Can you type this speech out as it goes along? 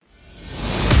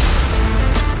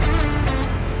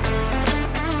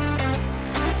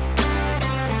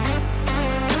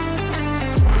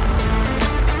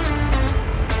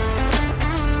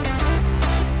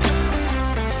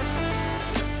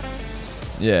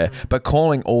Yeah, but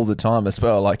calling all the time as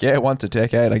well. Like, once a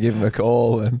decade, I give him a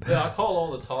call. And Yeah, I call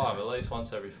all the time, at least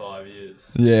once every 5 years.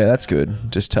 yeah, that's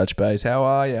good. Just touch base. How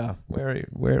are you?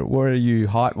 Where are you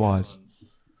height-wise?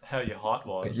 How are you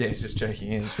height-wise? Yeah, just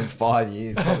checking in. It's been 5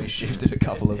 years. Probably shifted a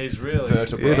couple of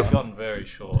vertebrae. He's gotten very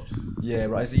short. Yeah,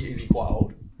 right. Is he quite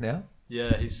old now?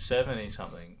 Yeah, he's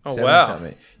 70-something. Oh, 70 wow.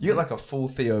 something. You got like a full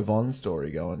Theo Von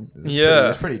story going. Yeah.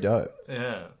 It's pretty dope.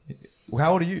 Yeah.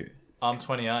 How old are you? I'm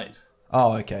 28.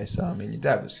 Oh, okay. So, I mean, your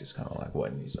dad was just kind of like,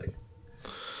 what, he's like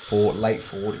late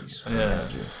 40s. Yeah.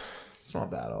 It's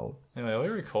not that old. Anyway, are we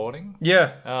recording?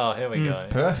 Yeah. Oh, here we go.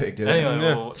 Perfect, dude. Anyway,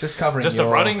 Yeah. Just covering just your a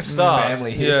running start.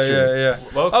 family history. Yeah.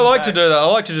 Welcome I like back. to do that. I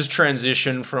like to just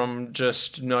transition from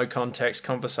just no context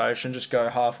conversation, just go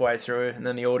halfway through, and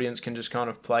then the audience can just kind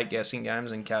of play guessing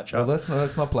games and catch Well, up.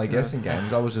 let's not play guessing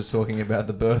games. I was just talking about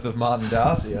the birth of Martin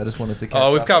Darcy. I just wanted to catch up.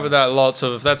 Oh, we've covered that lots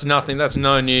of. That's nothing. That's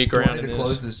no new Do you ground want me in to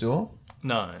close this. this door?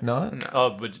 No. No?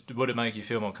 Oh, but would it make you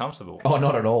feel more comfortable? Oh,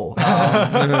 not at all.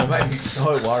 It made me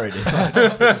so worried.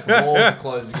 The walls are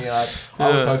closing in. I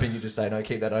was hoping you'd just say, no,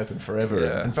 keep that open forever.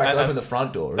 Yeah. In fact, open the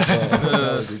front door as well.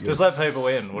 That would be good. Just let people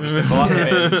in. We'll just invite them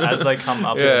in as they come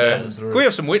up the Yeah. stairs. Can we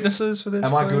have some witnesses for this?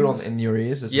 Am I good please? in your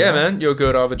ears as Yeah, well? man. You're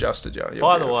good. I've adjusted you. You're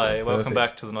By the beautiful. way, welcome Perfect.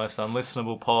 back to the most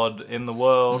unlistenable pod in the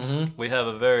world. We have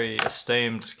a very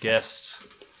esteemed guest,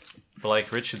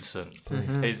 Blake Richardson.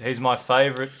 He's my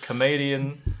favourite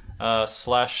comedian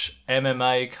slash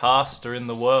MMA caster in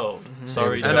the world.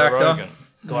 Sorry, And Joe actor. Rogan.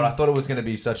 God, I thought it was going to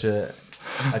be such a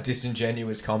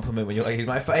disingenuous compliment when you're like, he's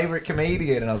my favourite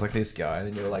comedian. And I was like, this guy. And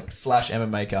then you were like, /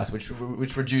 MMA cast, which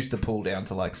reduced the pool down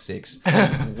to like 6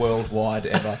 worldwide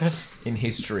ever in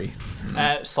history.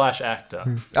 Slash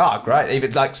actor. Oh, great.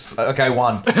 Even like, okay,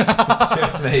 1. It's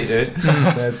just me, dude.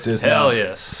 That's just Hell me.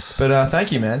 yes. But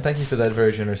thank you, man. Thank you for that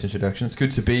very generous introduction. It's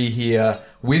good to be here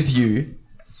with you,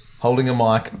 holding a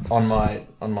mic on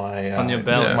your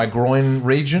belly. my groin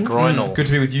region. Groinal. Good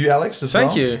to be with you, Alex, as well.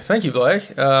 Thank you, Blake.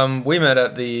 We met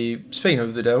at speaking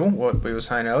of the devil, what we were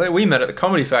saying earlier, we met at the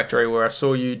Comedy Factory where I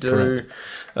saw you do,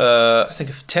 I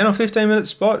think a 10 or 15 minute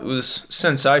spot. It was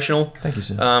sensational. Thank you,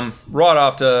 sir. Right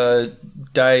after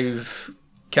Dave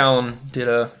Callan did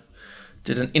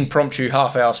an impromptu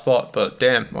half-hour spot, but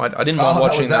damn, I didn't mind that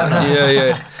watching was that that.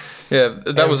 night. Yeah.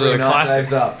 That was a classic.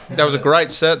 That was a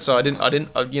great set, so I didn't,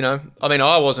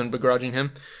 I wasn't begrudging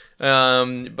him.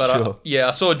 But Sure.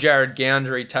 I saw Jared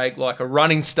Goundry take like a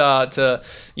running start to,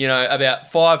 about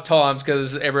 5 times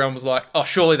because everyone was like, oh,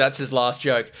 surely that's his last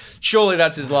joke. Surely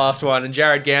that's his last one. And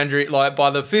Jared Goundry, like by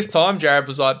the 5th time, Jared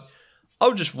was like,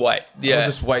 I'll just wait. Yeah. I'll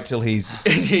just wait till he's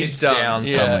He's done. down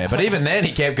Yeah. somewhere. But even then,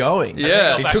 he kept going.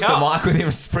 Yeah. He Back took up. the mic with him,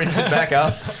 sprinted back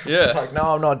up. Yeah. It's like, no,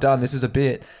 I'm not done. This is a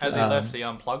bit. As he left, he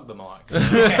unplugged the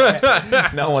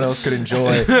mic. No one else could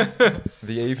enjoy the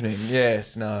evening.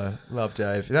 Yes, no, love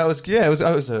Dave. That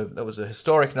was a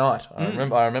historic night.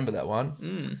 I remember that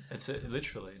one. It's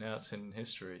literally, now it's in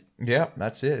history. Yeah,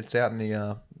 that's it. It's out in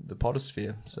the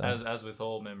potosphere. So As with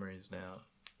all memories now.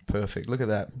 perfect. Look at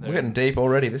that. We're getting deep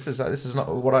already. This is not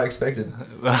what I expected.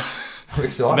 I'm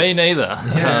excited. Me neither.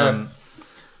 Yeah.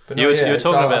 But You were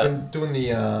talking about- I've been doing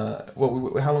the.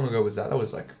 How long ago was that?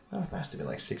 That must have been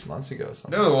like 6 months ago or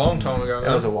something. That was a long time ago, man.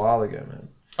 That was a while ago, man.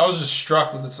 I was just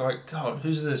struck with it's like, God,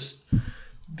 who's this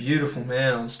beautiful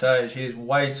man on stage? He's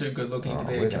way too good looking to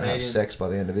be We're a gonna have comedian. sex by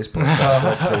the end of this podcast.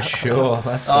 That's for sure.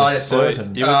 That's for yeah,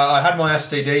 certain. I had my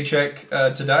STD check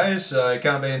today, so it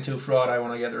can't be until Friday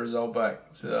when I get the result back.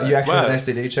 So, Are you actually Wow. an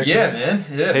STD check? yeah, man.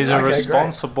 Yeah. He's a Okay, great.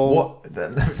 responsible... What?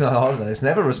 That's not, it's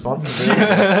never responsible.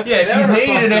 yeah, if Never you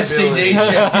need an responsibility.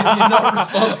 STD check, you're not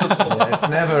responsible. Yeah, it's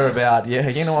never about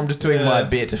I'm just doing my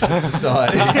bit for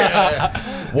society.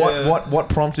 What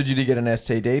prompted you to get an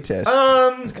STD test?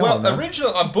 Well, man.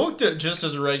 originally I booked it just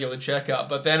as a regular checkup,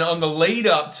 but then on the lead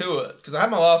up to it, because I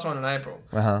had my last one in April,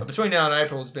 but between now and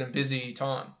April, it's been a busy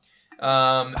time.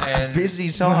 And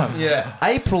Busy time. Yeah.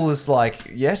 April is like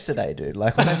yesterday, dude.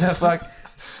 Like what the fuck?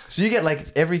 So you get like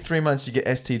every 3 months you get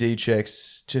STD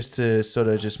checks just to sort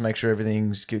of just make sure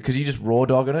everything's good. Because you just raw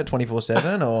dogging it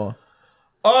 24/7 or?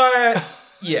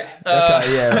 Yeah.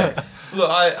 Okay, yeah, right. Look,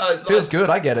 I Feels good.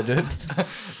 I get it, dude.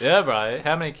 Yeah, bro.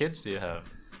 How many kids do you have?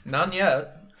 none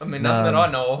yet. I mean, none that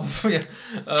I know of. Yeah.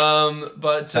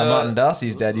 But Martin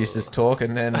Darcy's dad used to talk,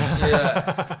 and then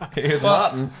yeah. here's Well,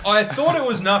 Martin. I thought it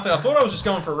was nothing. I thought I was just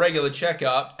going for a regular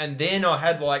checkup, and then I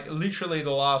had like literally the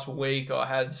last week I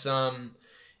had some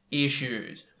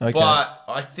issues. Okay. But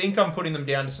I think I'm putting them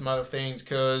down to some other things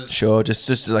because Sure,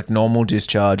 just like normal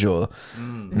discharge or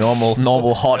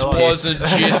normal hot piss. wasn't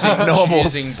jizzing, Normal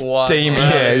jizzing blood. steam, right?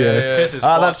 yeah. This piss is Oh,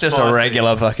 quite that's just a spicy.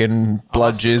 regular fucking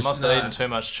blood I jizz. must have eaten too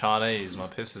much Chinese. My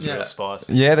piss is Yeah. real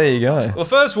spicy. Yeah, there you go. Well, the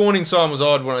first warning sign was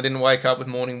odd when I didn't wake up with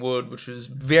morning wood, which was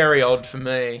very odd for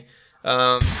me.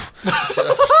 Who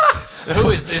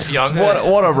is this young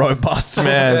What a robust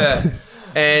man. Yeah.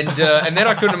 And then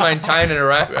I couldn't maintain an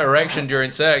erection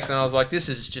during sex, and I was like, "This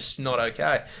is just not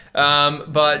okay."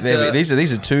 But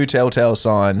These are two telltale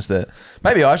signs that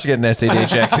maybe I should get an STD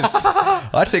check because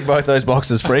I tick both those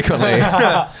boxes frequently.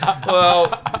 well,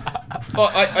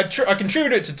 I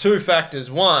contributed it to two factors.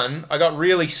 One, I got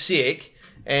really sick,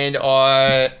 and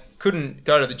I couldn't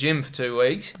go to the gym for 2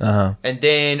 weeks. Uh-huh. And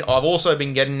then I've also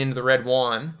been getting into the red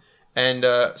wine and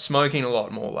smoking a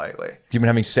lot more lately. You've been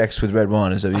having sex with red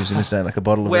wine, as I usually been saying, like a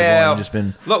bottle of red Well, wine. Just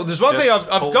been. Look, there's one Just thing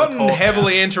pull I've the gotten cork.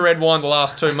 heavily into red wine the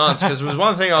last 2 months because there's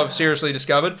one thing I've seriously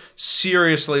discovered: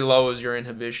 seriously lowers your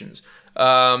inhibitions.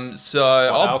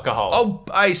 alcohol? I'll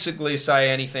basically say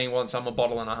anything once I'm a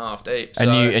bottle and a half deep. So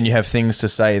And you have things to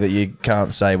say that you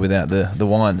can't say without the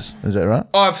wines. Is that right?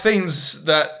 I have things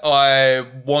that I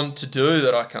want to do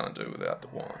that I can't do without the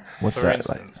wine. What's For that?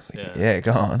 instance, like, yeah.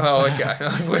 go on. Oh, okay.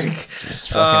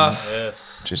 Just fucking,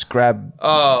 Yes. just grab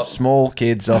Oh. small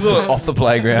kids off Look, off the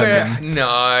playground. No,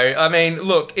 I mean,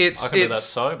 look, I can do that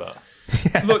sober.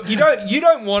 look, you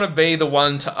don't want to be the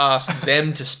one to ask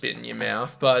them to spit in your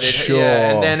mouth, but Sure,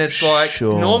 and then it's like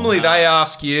sure. normally they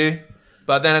ask you,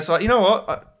 but then it's like, you know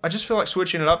what, I just feel like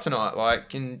switching it up tonight. Like,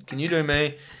 can you do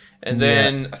me? And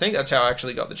then I think that's how I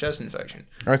actually got the chest infection.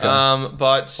 Okay.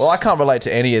 But Well, I can't relate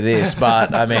to any of this,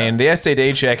 but I mean, the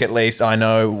STD check, at least I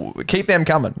know. Keep them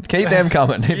coming. Keep them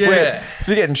coming. If Yeah. if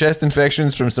you're getting chest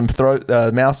infections from some throat,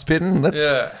 mouth spitting, let's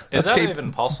Yeah. Is let's that keep.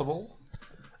 even possible?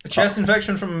 a chest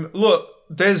infection from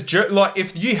there's like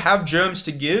if you have germs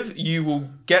to give, you will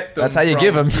get them. That's how you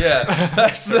give 'em. Yeah,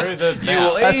 that's Through the you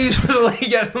will mouth. easily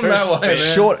get them Through that way.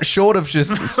 spit. Man. Short of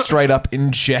just straight up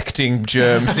injecting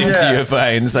germs into Yeah. your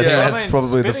veins, I Yeah. think I that's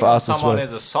probably the spitting on fastest someone way.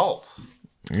 is assault.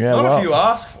 Yeah, Not well, if you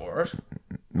ask for it.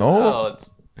 no, Oh, it's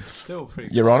still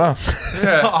pretty. Your Honour.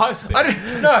 Yeah. I think. I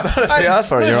don't, no, you ask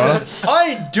for it, Your Honour.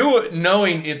 I do it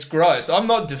knowing it's gross. I'm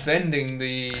not defending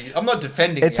the. I'm not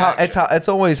defending. It's the hard. action. It's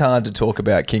always hard to talk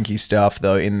about kinky stuff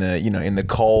though in the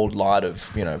cold light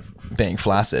of being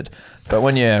flaccid. But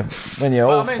when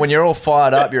you're all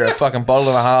fired up, you're a fucking bottle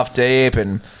and a half deep,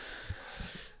 and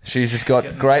she's just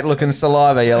got great looking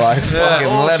saliva. You're like, fucking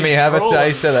Oh, let me she's have a cruel.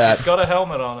 taste of that. She's got a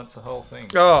helmet on. It's a whole thing.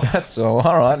 Oh, That's all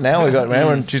right. Now we got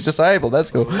man. She's disabled.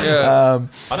 That's cool. Yeah.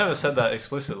 I never said that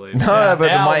explicitly. No, but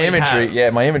Now my we imagery,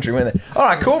 have. my imagery went there. All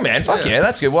right, cool, man. Fuck yeah,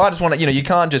 that's good. Well, I just want to, you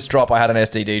can't just drop. I had an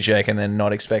STD check and then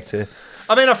not expect to.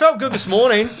 I mean, I felt good this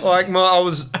morning. Like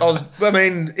I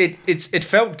mean, it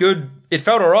felt good. It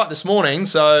felt all right this morning.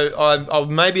 So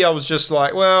I was just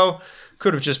like, well,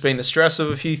 could have just been the stress of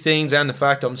a few things and the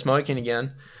fact I'm smoking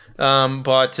again.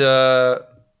 But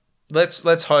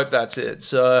let's hope that's it.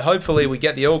 So hopefully we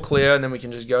get the all clear and then we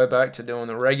can just go back to doing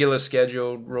the regular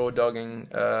scheduled raw dogging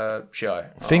show.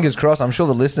 Fingers crossed. I'm sure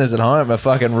the listeners at home are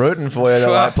fucking rooting for you. They're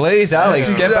like, please, Alex,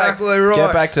 That's get exactly back, right.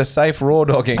 get back to safe raw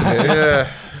dogging, dude.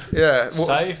 Yeah.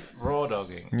 Well, Safe raw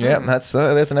dogging. Yeah, that's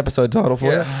an episode title for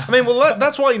you. yeah. I mean, well,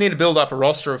 that's why you need to build up a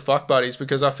roster of fuck buddies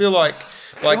because I feel like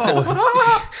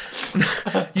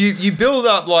you build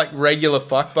up like regular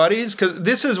fuck buddies because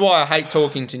this is why I hate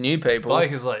talking to new people.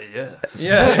 Blake is like, yes.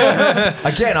 Yeah.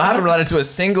 Again, I haven't related to a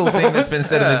single thing that's been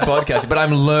said in this podcast, but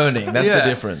I'm learning. That's the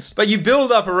difference. But you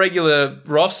build up a regular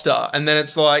roster and then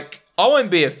it's like, I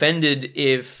won't be offended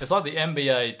if... It's like the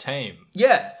NBA team.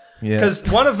 Yeah. Yeah. Because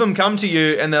one of them come to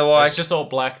you and they're like... It's just all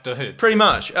black dudes. Pretty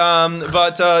much.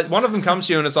 But one of them comes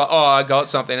to you and it's like, oh, I got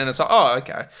something. And it's like, oh,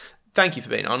 okay. Thank you for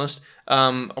being honest.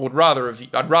 I'd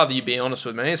rather you be honest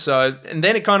with me. So, and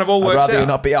then it kind of all I'd works rather out. you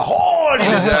not be a whore. You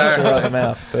just punch her right in the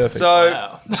mouth. Perfect. So,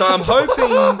 Wow. so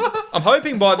I'm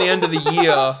hoping by the end of the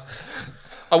year,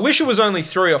 I wish it was only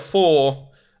 3 or 4,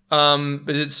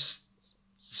 but it's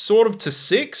sort of to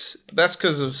 6. That's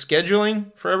because of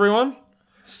scheduling for everyone.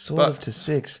 Sort of to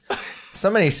 6. So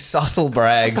many subtle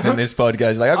brags in this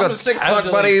podcast. Like, I've got just 6 fuck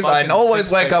casually buddies. I fucking always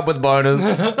 6 wake people. up with boners.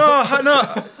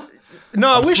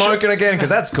 No, I wish. Smoking again because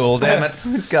that's cool. Damn it,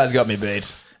 this guy's got me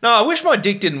beat. No, I wish my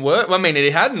dick didn't work. I mean,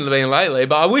 it hadn't been lately,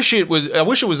 but I wish it was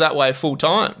that way full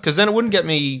time because then it wouldn't get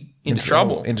me into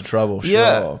trouble. Into trouble. Sure.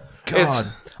 Yeah. God.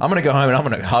 I'm going to go home and I'm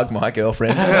going to hug my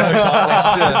girlfriend so tightly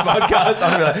after this podcast.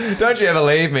 I'm going to be like, don't you ever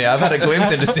leave me. I've had a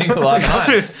glimpse into single life.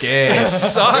 I'm scared. It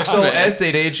sucks, All man.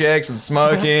 STD checks and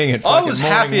smoking and I fucking was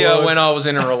morning happier wood. when I was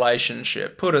in a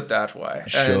relationship, put it that way.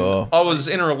 And Sure. I was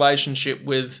in a relationship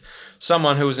with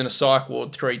someone who was in a psych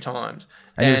ward 3 times.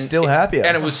 And you were still happier.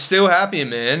 And it was still happier,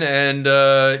 man. And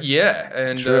yeah.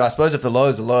 And True. I suppose if the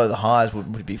lows are low, the highs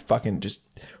would be fucking just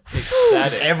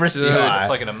Ecstatic. Everest Dude, high. It's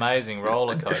like an amazing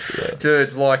roller coaster.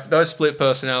 dude, like those split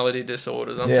personality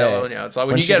disorders, I'm Yeah. telling you. It's like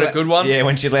when you she get a la- good one. Yeah,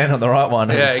 when you land on the right one.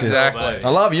 Yeah, it's just, exactly. I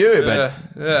love you, but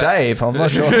Yeah. Dave, I'm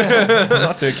not sure. I'm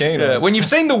not too keen on Yeah, it. when you've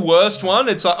seen the worst one,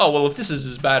 it's like, oh well, if this is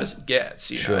as bad as it gets,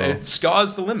 you Sure. know, it's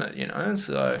sky's the limit, you know.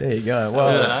 So There you go. What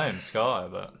was Well, her name? Sky,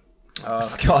 but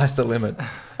sky's the limit.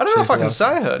 I don't know She's if I can lost.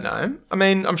 say her name. I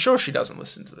mean, I'm sure she doesn't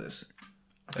listen to this.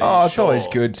 Oh, it's always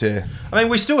Sure. good to. I mean,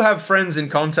 we still have friends in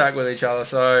contact with each other,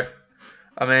 so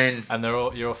I mean, and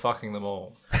you're all fucking them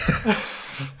all.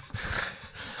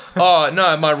 oh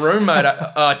no, my roommate.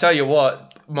 I tell you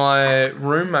what, my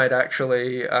roommate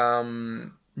actually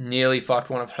nearly fucked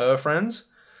one of her friends.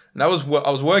 And that was I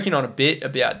was working on a bit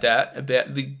about that,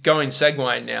 about the going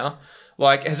segue now.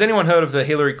 Like, has anyone heard of the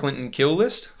Hillary Clinton kill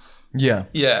list? Yeah.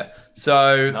 Yeah.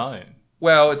 So, No.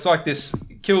 well, it's like this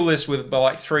kill list with about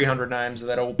like 300 names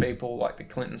that all people like the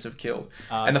Clintons have killed.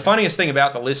 And the funniest thing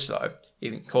about the list, though,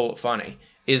 you can call it funny,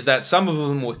 is that some of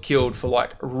them were killed for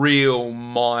like real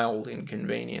mild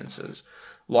inconveniences.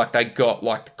 Like they got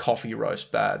like the coffee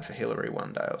roast bad for Hillary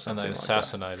one day or And something. they like that.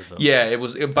 assassinated them. Yeah, it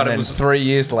was, but And it then was 3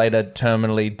 years later,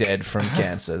 terminally dead from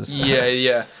cancers.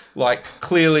 yeah, like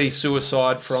clearly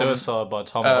suicide from Suicide by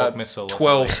Tomahawk missile. or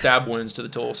 12 something. stab wounds to the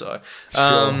torso.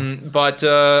 But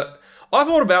I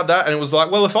thought about that and it was like,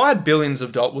 well, if I had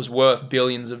was worth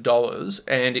billions of dollars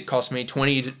and it cost me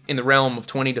in the realm of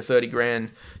 20 to 30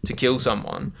 grand to kill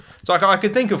someone, it's like I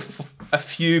could think of a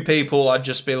few people I'd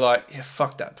just be like, yeah,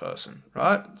 fuck that person,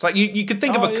 right? It's like you could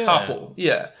think of a couple.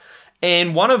 Yeah.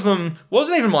 And one of them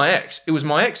wasn't even my ex. It was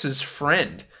my ex's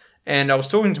friend. And I was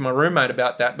talking to my roommate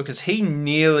about that because he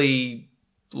nearly,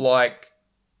 like,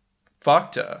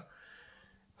 fucked her.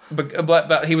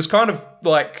 But he was kind of,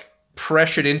 like,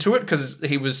 pressured into it because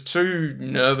he was too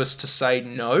nervous to say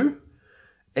no.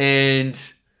 And,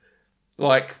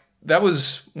 like, that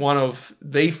was one of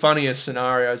the funniest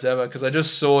scenarios ever because I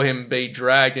just saw him be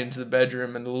dragged into the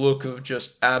bedroom and the look of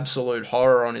just absolute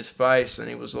horror on his face. And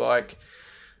he was like,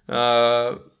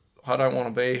 I don't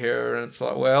want to be here. And it's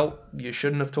like, well, you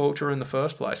shouldn't have talked to her in the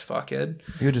first place, fuckhead.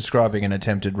 You're describing an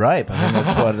attempted rape. I mean,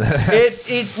 that's what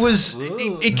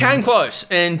It came close.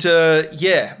 And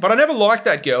yeah, but I never liked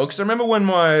that girl because I remember when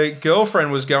my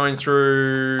girlfriend was going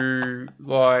through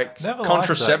like Never liked that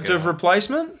contraceptive girl.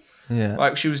 replacement. Yeah.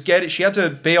 Like she had to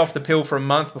be off the pill for a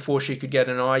month before she could get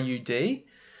an IUD.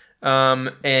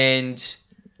 And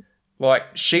like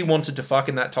she wanted to fuck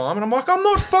in that time. And I'm like, I'm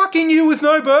not fucking you with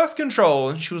no birth control.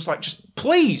 And she was like, just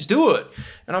please do it.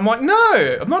 And I'm like,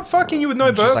 no, I'm not fucking you with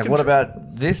no birth She's like, control. what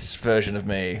about this version of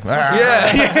me?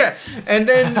 Yeah. And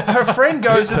then her friend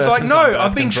goes, This it's like, person's no, on birth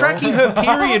I've been control." tracking her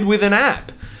period with an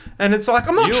app. And it's like,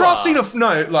 I'm not You trusting are.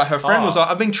 no, like her friend Oh. was like,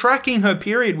 I've been tracking her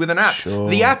period with an app. Sure.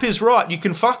 The app is right. You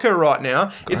can fuck her right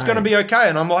now. It's going to be okay.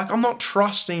 And I'm like, I'm not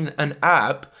trusting an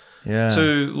app Yeah.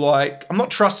 to like, I'm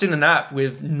not trusting an app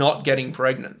with not getting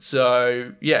pregnant.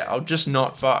 So yeah, I'll just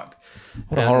not fuck.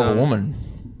 What a horrible woman.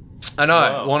 I know,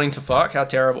 Wow. wanting to fuck. How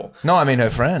terrible. No, I mean her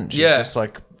friend. She's Yeah. just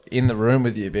like in the room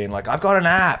with you being like, I've got an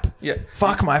app. Yeah.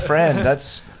 Fuck my friend.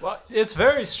 That's Well, it's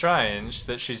very strange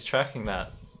that she's tracking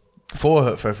that. for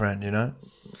a friend, you know?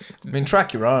 I mean,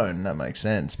 track your own. That makes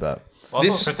sense, but... Well, I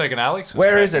This- thought for a second Alex was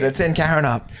Where is tracking it? It's in Karen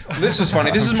Up. This was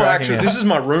funny. This is my tracking it. this is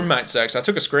my roommate's ex. I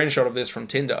took a screenshot of this from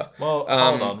Tinder. Well,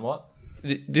 hold on, what?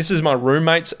 This is my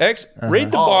roommate's ex.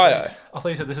 Read the Oh, bio. I thought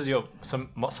you said this is some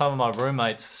of my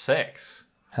roommate's sex.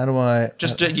 How do I...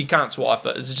 Just you can't swipe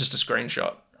it. It's just a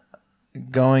screenshot.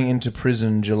 Going into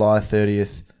prison July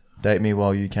 30th. Date me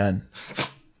while you can.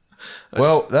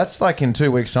 Well, that's like in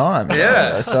 2 weeks' time.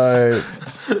 Yeah. So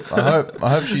I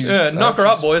hope she's... Yeah, I knock hope her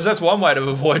up, she's- boys. That's one way to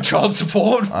avoid child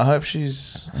support. I hope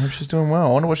she's doing well.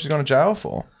 I wonder what she's going to jail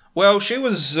for. Well, she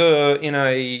was in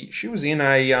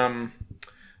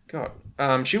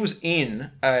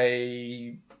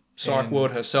a psych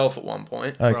ward herself at one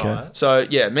point. Okay. Right. So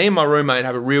yeah, me and my roommate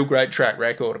have a real great track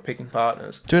record of picking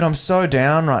partners. Dude, I'm so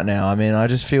down right now. I mean, I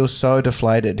just feel so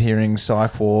deflated hearing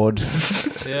psych ward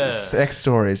Yeah. sex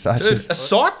stories. Dude, a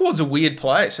psych ward's a weird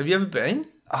place. Have you ever been?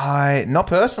 Not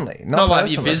personally. Not like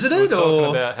you We're visited talking or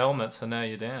about helmets and now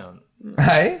you're down.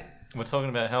 Hey? We're talking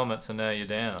about helmets and now you're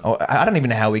down. Oh, I don't even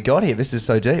know how we got here. This is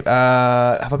so deep.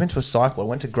 Have I been to a psych ward? I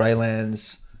went to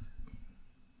Greylands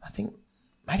think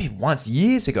maybe once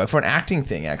years ago for an acting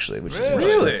thing actually, which is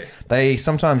Really? they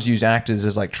sometimes use actors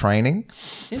as like training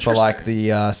for like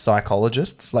the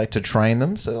psychologists, like to train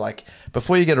them. So like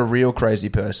before you get a real crazy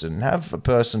person, have a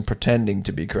person pretending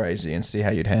to be crazy and see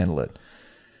how you'd handle it.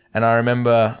 And I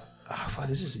remember,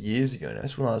 this is years ago now.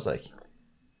 That's when I was like,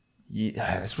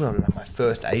 that's when I had my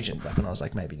first agent back when I was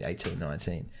like maybe 18,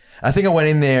 19. I think I went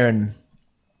in there and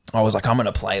I was like, I'm going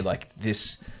to play like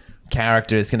this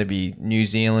character. It's going to be New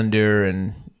Zealander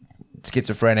and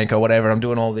schizophrenic or whatever. I'm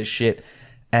doing all this shit.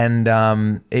 And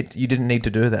you didn't need to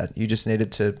do that. You just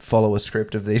needed to follow a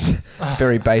script of these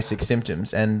very basic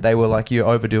symptoms. And they were like, you're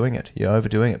overdoing it. You're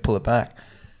overdoing it. Pull it back.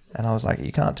 And I was like,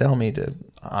 you can't tell me to...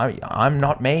 I'm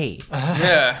not me.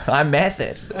 Yeah. I'm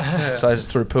method. Yeah. So I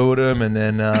just threw poo at him, and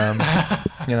then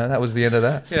that was the end of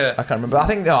that. Yeah. I can't remember. I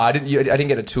think I didn't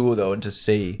get a tour though, and to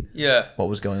see what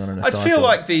was going on in a I cycle. feel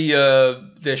like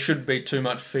there should be too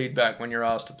much feedback when you're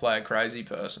asked to play a crazy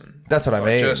person. That's what I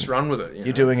mean. Just run with it.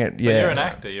 You're doing it. Yeah. But you're an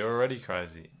actor. You're already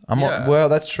crazy. Well,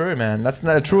 that's true, man. That's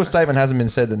a truer statement hasn't been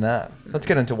said than that. Let's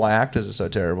get into why actors are so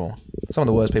terrible. Some of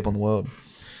the worst people in the world.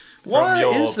 Why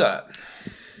is that?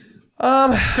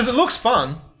 Because it looks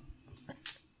fun.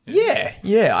 Yeah.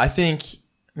 I think,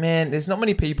 man, there's not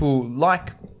many people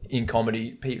like in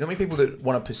comedy. Not many people that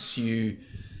want to pursue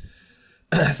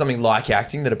something like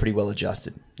acting that are pretty well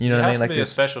adjusted. You know what I mean? Like be a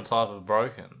special type of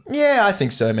broken. Yeah, I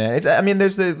think so, man.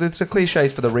 There's the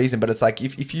cliches for the reason, but it's like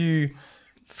if you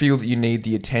feel that you need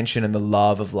the attention and the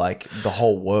love of like the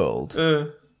whole world,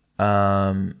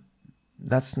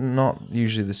 that's not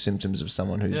usually the symptoms of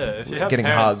someone who's if you have getting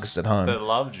hugs at home. That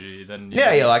loved you, then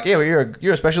you're like, well,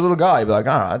 you're a special little guy. You'd be like,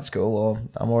 all right, that's cool. Well,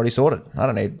 I'm already sorted. I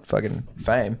don't need fucking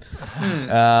fame.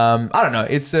 I don't know.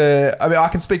 It's I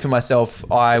can speak for myself.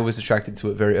 I was attracted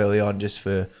to it very early on, just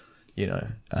for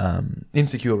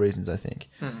insecure reasons, I think.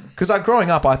 Because growing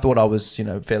up, I thought I was,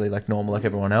 fairly like normal, like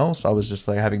everyone else. I was just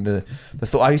like having the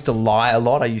thought. I used to lie a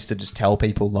lot. I used to just tell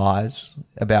people lies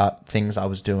about things I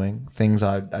was doing, things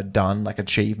I'd done, like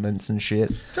achievements and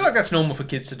shit. I feel like that's normal for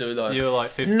kids to do, though. You were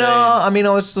like 15. No, I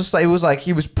was just like,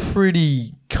 it was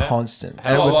pretty constant.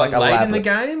 And it was like late elaborate. in the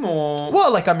game, or?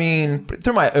 Well,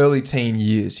 through my early teen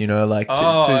years, to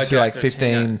like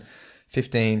 15...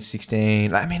 15, 16.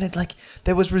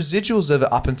 There was residuals of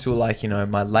it up until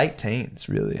my late teens,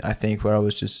 really, I think, where I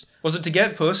was just... Was it to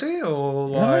get pussy or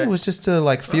like... No, it was just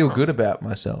to feel good about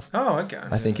myself. Oh, okay.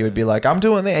 I think it would be like, I'm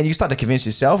doing that. And you start to convince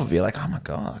yourself of it. Like, oh my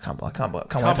God, I can't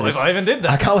believe I even did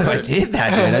that. I can't believe I did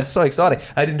that, dude. It's so exciting.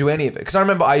 I didn't do any of it. Because I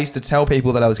remember I used to tell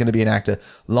people that I was going to be an actor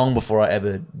long before I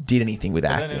ever did anything with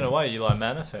acting. Then in a way, you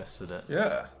manifested it.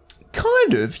 Yeah.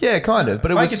 Kind of.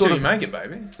 But it was sort of... you make it,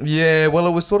 baby. Yeah, well,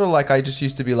 it was sort of like I just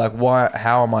used to be like,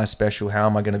 how am I special? How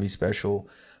am I going to be special?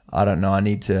 I don't know. I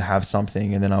need to have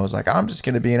something. And then I was like, I'm just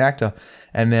going to be an actor.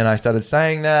 And then I started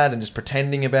saying that and just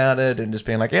pretending about it and just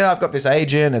being like, yeah, I've got this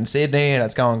agent in Sydney and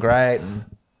it's going great and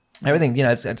everything,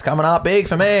 it's coming up big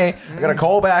for me. I got a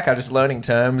call back. I'm just learning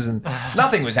terms and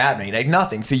nothing was happening,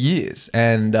 nothing for years.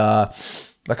 And,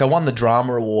 I won the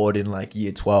drama award in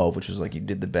year 12, which was you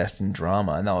did the best in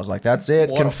drama. And I was like, that's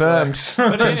it. Confirmed.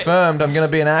 Confirmed. I'm going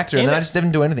to be an actor. And then I just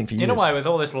didn't do anything for years. In a way, with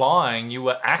all this lying, you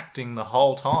were acting the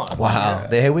whole time. Wow. Yeah.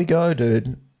 There we go,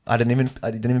 dude. I didn't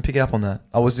even pick up on that.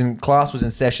 I was in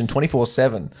session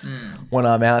 24/7 when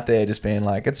I'm out there just being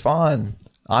like, it's fine.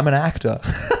 I'm an actor.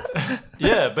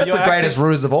 Yeah, but that's the greatest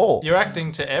ruse of all. You're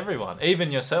acting to everyone,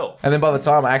 even yourself. And then by the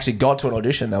time I actually got to an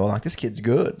audition, they were like, "This kid's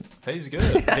good. He's good.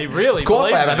 He really." Of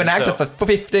course, I've been an actor for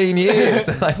 15 years.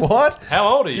 They're like, what? How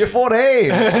old are you? You're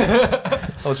 14.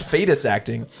 I was fetus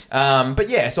acting. But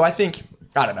yeah, so I think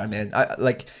I don't know, man.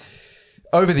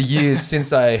 Over the years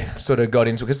since I sort of got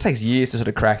into it, because it takes years to sort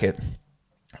of crack it.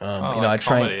 I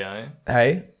trained. Comedy, eh?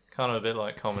 Hey, kind of a bit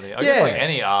like comedy. I guess like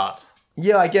any art.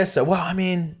 Yeah, I guess so. Well,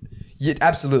 yeah,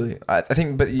 absolutely. I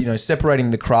think, but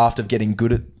separating the craft of getting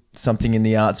good at something in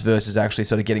the arts versus actually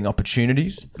sort of getting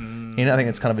opportunities. I think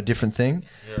it's kind of a different thing.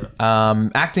 Yeah.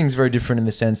 Acting's very different in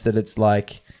the sense that it's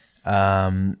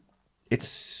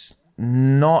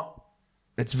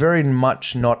it's very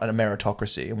much not a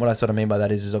meritocracy. And what I sort of mean by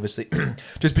that is obviously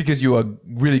just because you are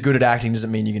really good at acting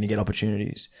doesn't mean you're going to get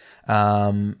opportunities.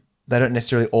 They don't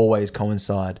necessarily always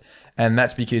coincide. And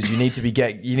that's because you need to be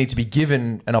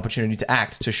given an opportunity to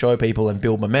act, to show people and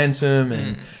build momentum,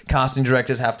 and casting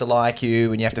directors have to like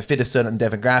you, and you have to fit a certain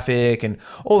demographic and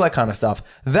all that kind of stuff.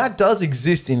 That does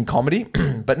exist in comedy,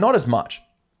 but not as much.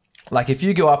 Like if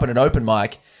you go up at an open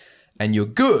mic and you're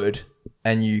good,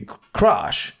 and you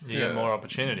crush, You get more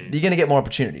opportunities. you're going to get more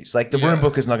opportunities. Like the room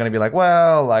booker's not going to be like,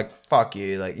 well, like fuck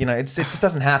you, like it just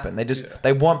doesn't happen.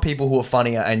 They want people who are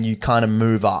funnier, and you kind of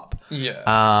move up. Sure,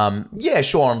 on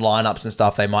lineups and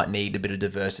stuff, they might need a bit of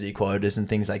diversity quotas and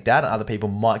things like that, and other people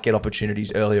might get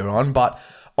opportunities earlier on, but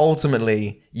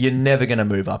ultimately, you're never going to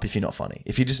move up if you're not funny.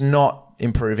 If you're just not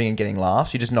improving and getting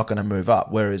laughs, you're just not going to move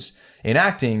up. Whereas in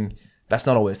acting, that's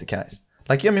not always the case.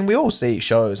 Like, I mean, we all see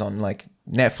shows on like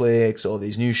Netflix or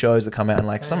these new shows that come out, and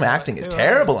like some acting is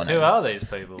terrible in it. Who are these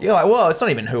people? You're like, well, it's not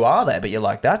even who are they, but you're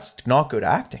like, that's not good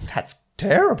acting. That's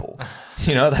terrible.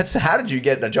 That's how did you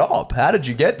get a job? How did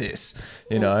you get this?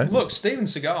 Look, Steven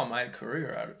Seagal made a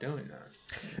career out of doing that.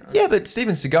 Yeah, but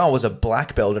Steven Seagal was a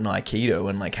black belt in Aikido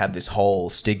and like had this whole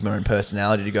stigma and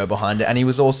personality to go behind it, and he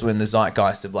was also in the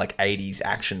zeitgeist of like 80s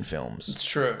action films. It's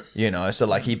true. So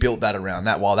like he built that around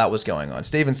that while that was going on.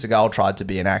 Steven Seagal tried to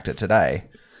be an actor today.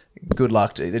 Good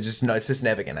luck to it's just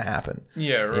never going to happen.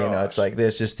 Yeah, right. It's like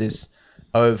there's just this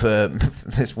over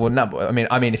this number. I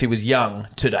mean, if he was young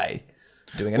today,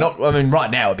 doing it.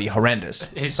 Right now it'd be horrendous.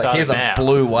 Here's a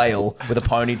blue whale with a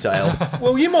ponytail.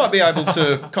 Well, you might be able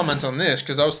to comment on this,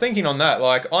 because I was thinking on that.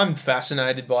 Like, I'm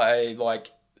fascinated by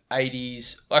like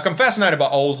 80s. Like, I'm fascinated by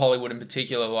old Hollywood in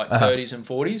particular, like 30s and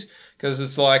 40s, because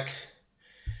it's like,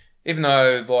 even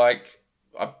though like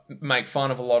I make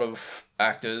fun of a lot of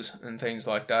actors and things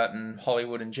like that and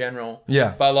Hollywood in general.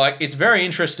 Yeah. But like, it's very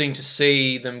interesting to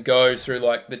see them go through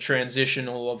like the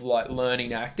transitional of like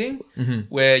learning acting,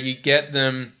 where you get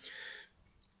them.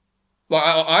 Like,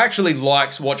 I actually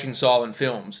likes watching silent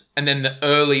films and then the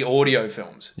early audio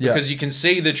films, because you can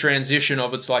see the transition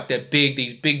of it's like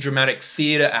these big dramatic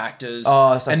theater actors,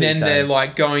 and then they're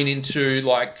like going into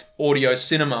like audio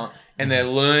cinema. And they're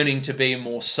learning to be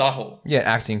more subtle. Yeah,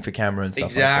 acting for camera and stuff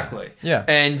exactly. like that. Yeah.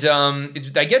 And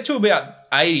they get to about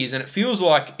 80s, and it feels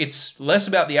like it's less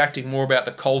about the acting, more about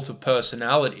the cult of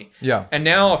personality. Yeah. And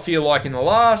now I feel like in the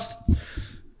last,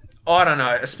 I don't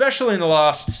know, especially in the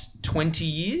last 20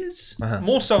 years,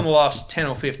 more so in the last 10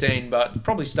 or 15, but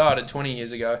probably started 20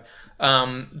 years ago,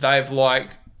 they've like...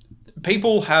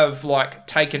 People have like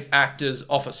taken actors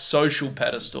off a social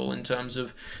pedestal in terms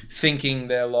of thinking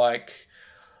they're like...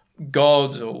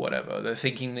 gods or whatever. They're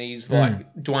thinking these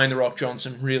like Dwayne The Rock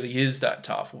Johnson really is that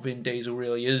tough, or Vin Diesel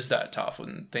really is that tough,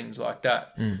 and things like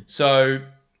that. So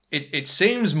it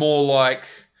seems more like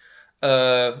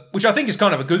which I think is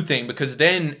kind of a good thing, because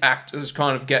then actors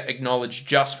kind of get acknowledged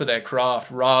just for their craft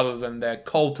rather than their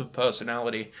cult of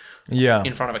personality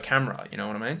in front of a camera. You know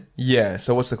what I mean? Yeah.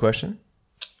 So what's the question?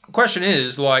 The question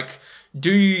is like,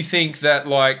 do you think that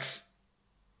like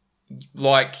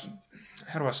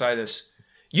how do I say this?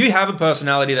 You have a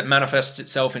personality that manifests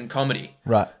itself in comedy.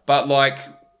 Right. But like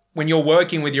when you're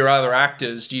working with your other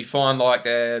actors, do you find like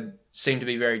they seem to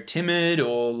be very timid,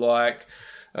 or like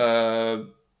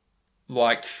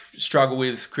struggle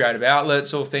with creative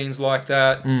outlets or things like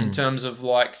that in terms of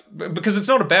like, because it's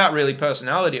not about really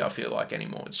personality, I feel like,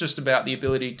 anymore. It's just about the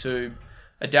ability to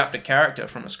adapt a character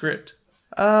from a script.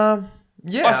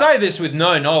 Yeah. I say this with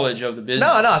no knowledge of the business.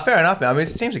 No, fair enough, man. I mean, it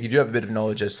seems like you do have a bit of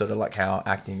knowledge as sort of like how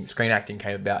screen acting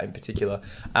came about in particular.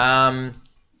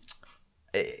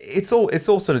 It's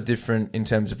all sort of different in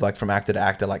terms of like from actor to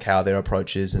actor, like how their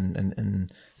approach is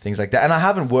and things like that. And I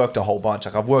haven't worked a whole bunch.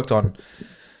 Like I've worked on,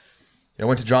 I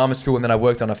went to drama school, and then I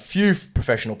worked on a few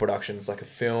professional productions, like a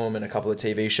film and a couple of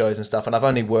TV shows and stuff. And I've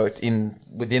only worked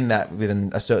within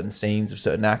a certain scenes of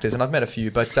certain actors, and I've met a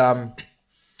few, but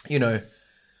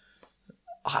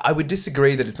I would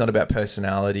disagree that it's not about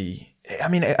personality. I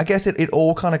mean, I guess it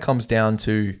all kind of comes down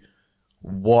to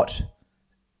what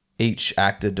each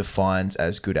actor defines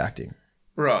as good acting.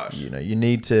 Right. They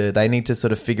need to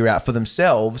sort of figure out for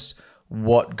themselves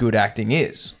what good acting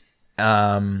is.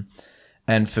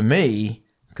 And for me,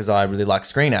 because I really like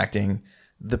screen acting,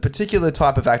 the particular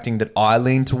type of acting that I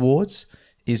lean towards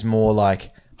is more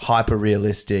like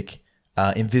hyper-realistic,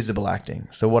 invisible acting.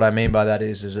 So what I mean by that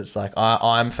is it's like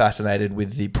I'm fascinated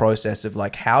with the process of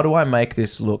like, how do I make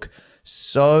this look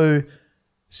so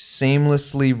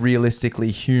seamlessly,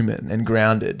 realistically human and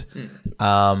grounded,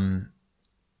 and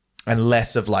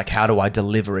less of like, how do I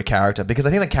deliver a character? Because I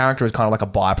think the character is kind of like a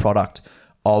byproduct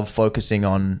of focusing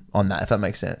on that, if that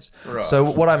makes sense. Right. So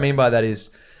what I mean by that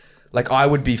is, like, I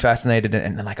would be fascinated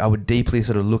and like I would deeply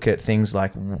sort of look at things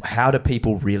like, how do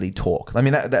people really talk? I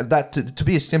mean, that to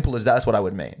be as simple as that's what I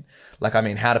would mean. Like, I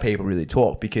mean, how do people really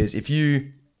talk? Because if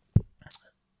you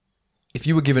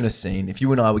were given a scene, if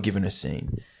you and I were given a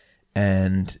scene,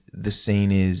 and the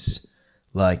scene is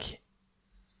like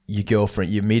your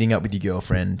girlfriend, you're meeting up with your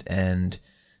girlfriend, and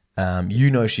You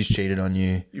know she's cheated on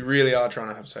you. You really are trying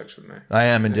to have sex with me. I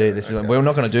am indeed. We're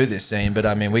not going to do this scene, but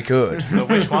I mean, we could. But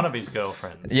which one of his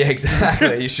girlfriends? Yeah,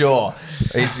 exactly. Sure.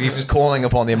 He's just calling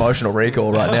upon the emotional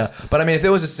recall right now. But I mean, if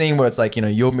there was a scene where it's like,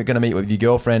 you're going to meet with your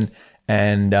girlfriend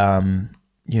and,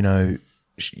 you know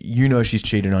she's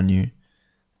cheated on you.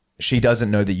 She doesn't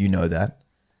know that you know that.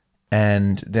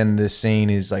 And then the scene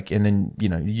is like, and then,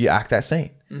 you act that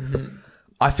scene. Mm-hmm.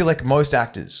 I feel like most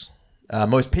actors,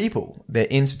 most people, their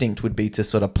instinct would be to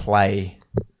sort of play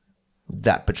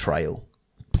that betrayal.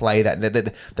 Play that.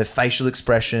 The facial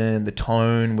expression, the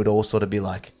tone would all sort of be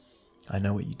like, I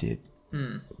know what you did.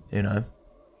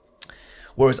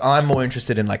 Whereas I'm more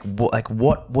interested in is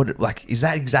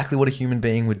that exactly what a human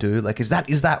being would do? Like, is that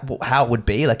how it would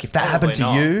be? Like, if that happened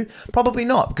to you, probably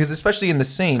not, because especially in the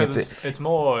scene, because it's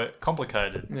more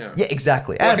complicated. Yeah,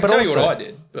 exactly. Well, I can tell you what I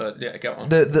did, but yeah, go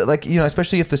on.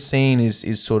 Especially if the scene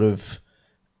is sort of,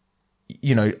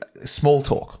 small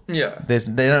talk. Yeah,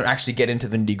 they don't actually get into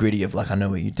the nitty gritty of like, I know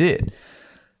what you did.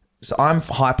 So I'm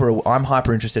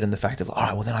hyper interested in the fact of, all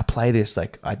right, well then I play this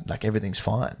like everything's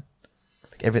fine.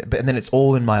 But then it's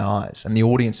all in my eyes, and the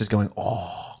audience is going,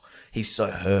 "Oh, he's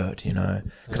so hurt,"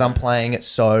 because I'm playing it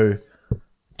so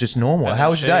just normal.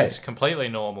 How was your day? It's completely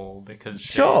normal because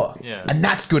sure, yeah, and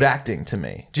that's good acting to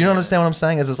me. Do you understand what I'm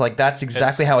saying? It's like that's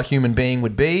exactly how a human being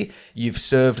would be. You've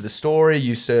served the story,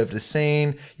 you served the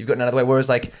scene, you've got another way. Whereas,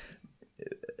 like,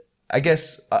 I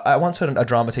guess I once heard a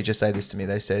drama teacher say this to me.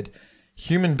 They said,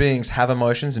 "Human beings have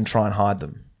emotions and try and hide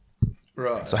them."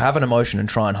 Right. So have an emotion and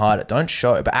try and hide it. Don't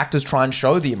show it. But actors try and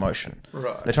show the emotion.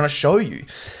 Right. They're trying to show you.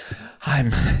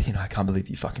 I can't believe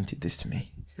you fucking did this to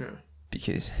me. Yeah.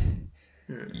 Because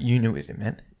you knew what it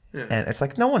meant. Yeah. And it's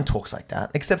like, no one talks like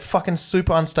that except fucking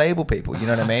super unstable people. You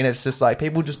know what I mean? It's just like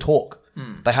people just talk.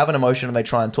 They have an emotion and they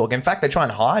try and talk. In fact, they try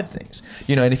and hide things.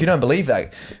 And if you don't believe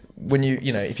that, when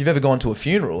if you've ever gone to a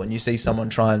funeral and you see someone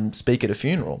try and speak at a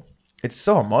funeral, it's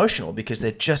so emotional because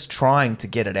they're just trying to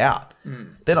get it out.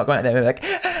 They're not going out there like,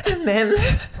 and then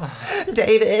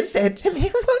David said to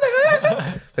me,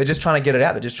 they're just trying to get it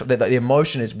out. The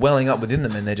emotion is welling up within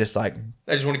them, and they're just like,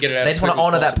 they just want to get it out. They just want to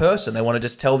honor that person. They want to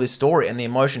just tell this story, and the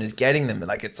emotion is getting them.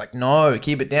 Like, it's like, no,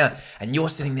 keep it down. And you're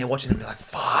sitting there watching them, be like,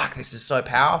 fuck, this is so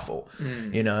powerful.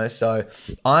 So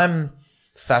I'm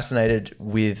fascinated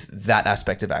with that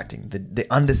aspect of acting, the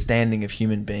understanding of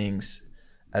human beings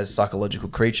as psychological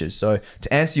creatures. So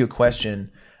to answer your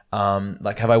question,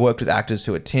 have I worked with actors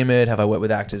who are timid? Have I worked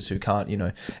with actors who can't,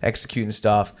 execute and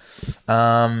stuff?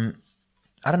 I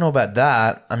don't know about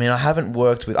that. I mean, I've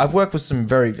worked with some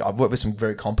very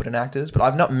competent actors, but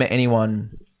I've not met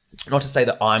anyone, not to say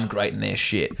that I'm great in their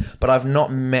shit, but I've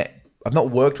not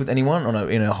worked with anyone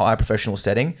in a high professional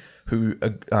setting who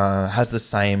has the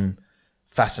same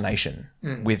fascination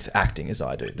with acting as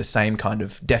I do, the same kind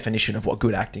of definition of what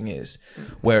good acting is,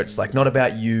 where it's like not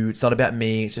about you, it's not about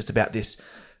me, it's just about this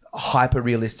hyper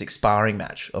realistic sparring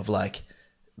match of like,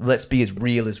 let's be as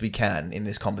real as we can in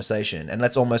this conversation and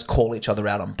let's almost call each other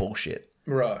out on bullshit.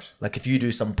 Right. Like if you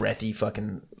do some breathy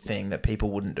fucking thing that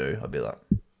people wouldn't do, I'd be like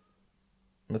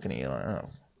looking at you like, oh,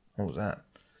 what was that?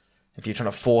 If you're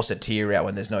trying to force a tear out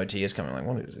when there's no tears coming, like,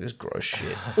 what is this gross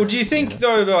shit? Well, do you think,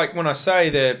 though, like when I say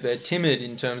they're timid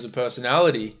in terms of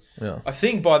personality, I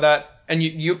think by that, and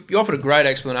you offered a great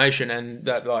explanation and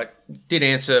that, like, did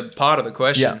answer part of the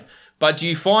question, but do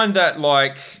you find that,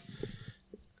 like,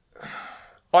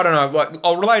 I don't know, like,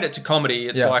 I'll relate it to comedy.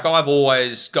 It's like I've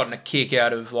always gotten a kick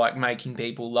out of, like, making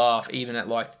people laugh, even at,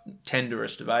 like,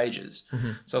 tenderest of ages.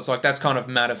 Mm-hmm. So it's like that's kind of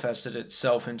manifested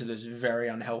itself into this very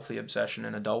unhealthy obsession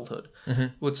in adulthood.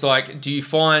 Mm-hmm. It's like, do you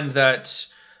find that,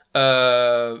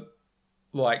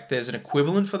 like, there's an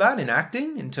equivalent for that in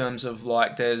acting in terms of,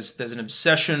 like, there's an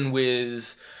obsession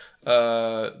with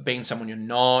being someone you're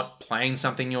not, playing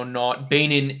something you're not,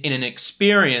 being in an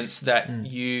experience that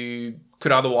you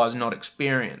could otherwise not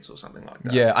experience or something like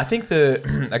that. Yeah, I think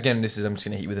again, I'm just going to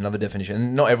hit you with another definition.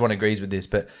 And not everyone agrees with this,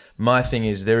 but my thing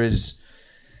is there's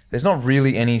not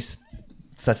really any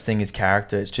such thing as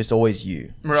character. It's just always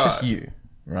you. Right. It's just you,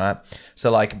 right? So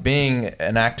like being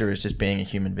an actor is just being a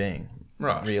human being,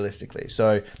 right? Realistically.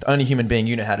 So the only human being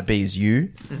you know how to be is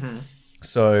you. Mm-hmm.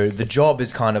 So the job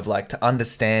is kind of like to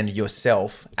understand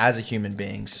yourself as a human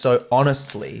being so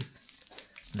honestly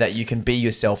that you can be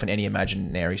yourself in any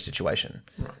imaginary situation.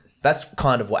 Right. That's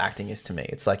kind of what acting is to me.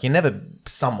 It's like you're never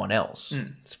someone else.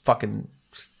 It's fucking,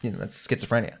 that's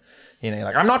schizophrenia. You're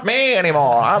like, I'm not me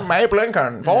anymore. I'm Abe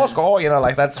Lincoln, Fourscore.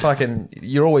 Like that's fucking,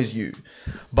 you're always you.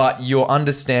 but you're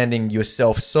understanding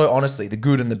yourself so honestly, the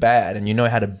good and the bad, and you know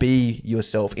how to be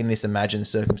yourself in this imagined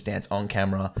circumstance on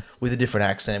camera with a different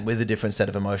accent, with a different set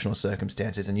of emotional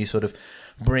circumstances, and you sort of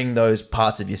bring those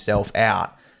parts of yourself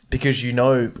out because you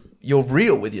know you're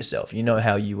real with yourself. You know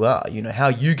how you are. You know how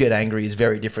you get angry is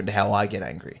very different to how I get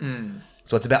angry.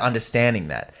 So it's about understanding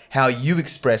that. How you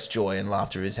express joy and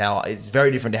laughter is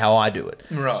very different to how I do it.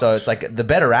 Right. So it's like the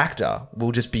better actor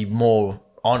will just be more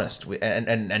honest with,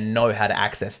 and know how to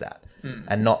access that. And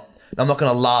I'm not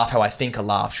going to laugh how I think a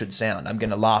laugh should sound. I'm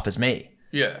going to laugh as me.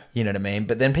 Yeah. You know what I mean?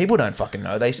 But then people don't fucking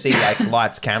know. They see like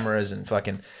lights, cameras, and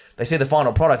fucking... They see the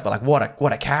final product, they're like,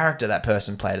 what a character that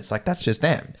person played. It's like, that's just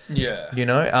them. Yeah. You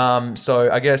know?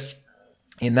 So I guess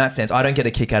in that sense, I don't get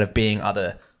a kick out of being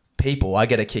other people. I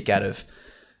get a kick out of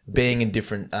being in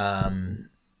different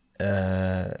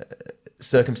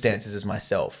circumstances as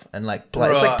myself. And like, play.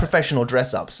 It's like professional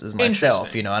dress-ups as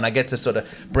myself, you know? And I get to sort of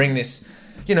bring this...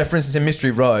 You know, for instance, in Mystery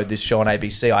Road, this show on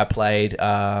ABC, I played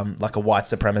like a white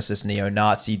supremacist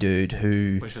neo-Nazi dude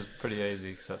who... Which was pretty easy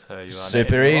because that's how you are.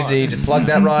 Super easy. Just plug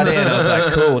that right in. I was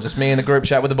like, cool. Just me in the group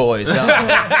chat with the boys.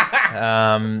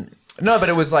 No, but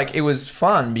it was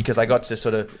fun because I got to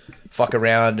sort of fuck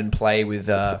around and play with...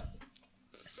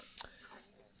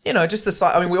 you know, just the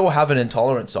side. I mean, we all have an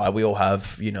intolerant side. We all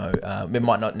have, you know, it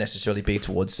might not necessarily be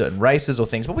towards certain races or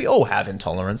things, but we all have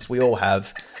intolerance. We all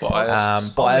have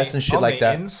bias and shit like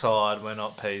that. On the inside, we're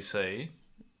not PC.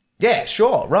 Yeah,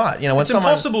 sure, right. You know, when it's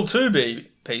impossible to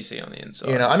be PC on the inside.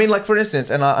 You know, I mean, like for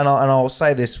instance, and I'll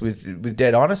say this with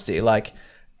dead honesty, like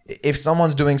if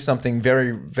someone's doing something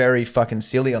very, very fucking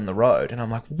silly on the road, and I'm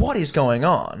like, what is going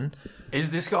on? Is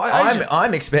this guy Asian?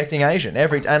 I'm expecting Asian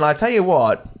and I tell you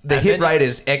what, the hit rate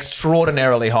is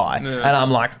extraordinarily high, and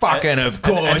I'm like, fucking of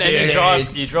course. And then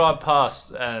you drive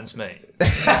past, and it's me.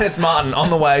 And it's Martin on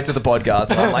the way to the podcast,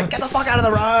 and I'm like, get the fuck out of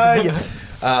the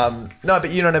road. No,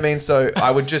 but you know what I mean. So I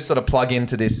would just sort of plug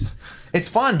into this. It's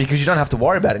fun because you don't have to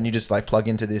worry about it, and you just like plug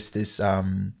into this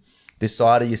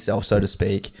side of yourself, so to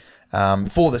speak,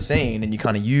 for the scene, and you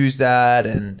kind of use that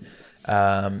and.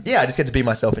 I just get to be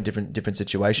myself in different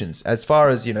situations. As far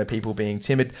as, you know, people being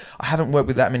timid, I haven't worked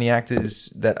with that many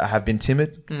actors that have been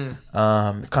timid. Kind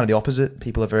of the opposite.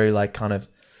 People are very like kind of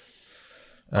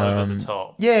over the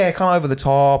top. Yeah, kind of over the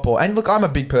top. And look, I'm a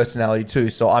big personality too,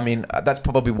 so I mean that's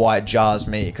probably why it jars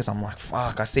me because I'm like,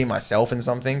 fuck, I see myself in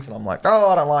some things, and I'm like, oh,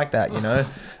 I don't like that, you know.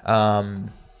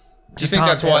 Do you think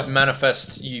that's why it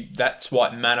manifests you? That's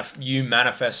what you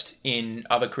manifest in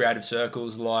other creative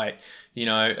circles, like, you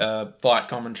know, fight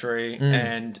commentary,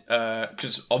 and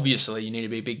because obviously you need to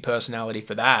be a big personality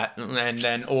for that, and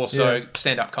then also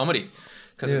stand-up comedy,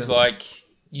 because it's like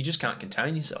you just can't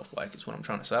contain yourself. Like, it's what I'm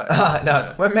trying to say.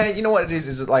 No, well, man, you know what it is?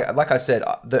 Is like I said,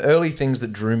 the early things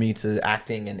that drew me to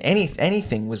acting and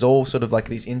anything was all sort of like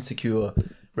these insecure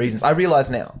reasons. I realize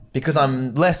now because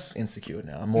I'm less insecure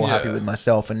now. I'm more happy with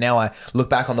myself, and now I look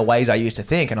back on the ways I used to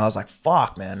think, and I was like,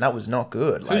 "Fuck, man, that was not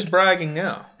good." Like, who's bragging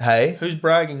now? Hey, who's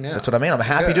bragging now? That's what I mean. I'm a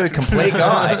happy dude, complete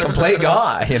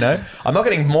guy. You know, I'm not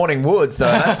getting morning woods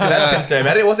though. That's concerned.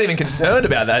 I wasn't even concerned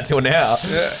about that till now.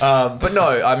 Yeah. But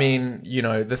no, I mean, you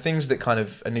know, the things that kind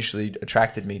of initially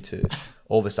attracted me to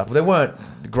all this stuff, there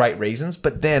weren't great reasons,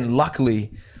 but then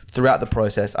luckily throughout the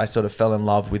process, I sort of fell in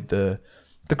love with the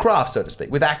craft, so to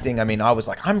speak. With acting, I mean, I was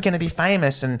like, I'm going to be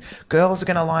famous and girls are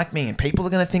going to like me and people are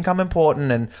going to think I'm important.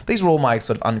 And these were all my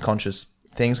sort of unconscious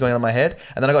things going on in my head.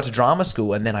 And then I got to drama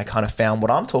school, and then I kind of found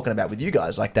what I'm talking about with you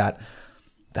guys, like that,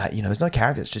 you know, there's no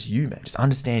character. It's just you, man. Just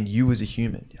understand you as a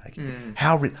human. Like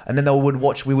and then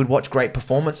we would watch great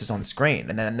performances on the screen.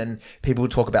 And then people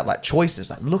would talk about like choices.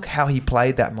 Like, look how he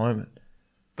played that moment.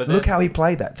 Look how he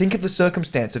played that. Think of the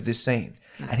circumstance of this scene.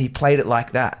 And he played it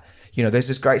like that. You know, there's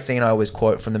this great scene I always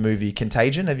quote from the movie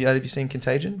Contagion. Have you seen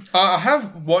Contagion? I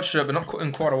have watched it, but not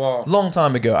in quite a while. Long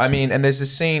time ago. I mean, and there's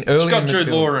this scene early in the film. It's got Jude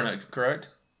Law in it, correct?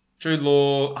 Jude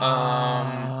Law.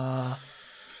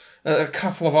 A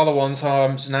couple of other ones.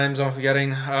 Whose names I'm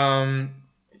forgetting.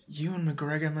 Ewan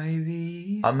McGregor,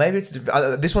 maybe. Maybe it's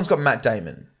this one's got Matt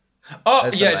Damon. Oh,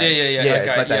 yeah. Okay, it's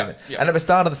Matt Damon. Yeah. And at the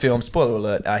start of the film, spoiler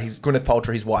alert, he's Gwyneth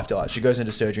Paltrow, his wife dies. She goes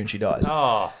into surgery and she dies.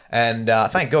 Oh. And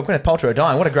thank God, Gwyneth Paltrow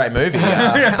dying. What a great movie.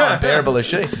 How unbearable is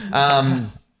she?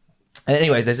 And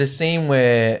anyways, there's this scene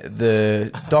where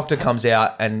the doctor comes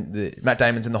out and Matt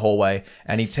Damon's in the hallway,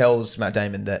 and he tells Matt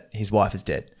Damon that his wife is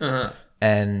dead. Uh-huh.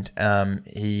 And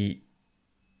the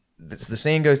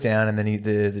scene goes down, and then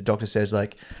the doctor says,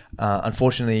 like,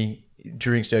 unfortunately,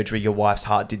 during surgery, your wife's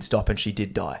heart did stop and she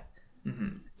did die.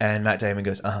 Mm-hmm. And Matt Damon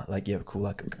goes, like, yeah, cool.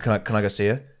 Like, can I go see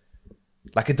her?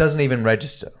 Like, it doesn't even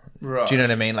register. Right. Do you know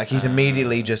what I mean? Like he's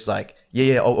immediately just like,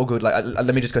 yeah, all good. Like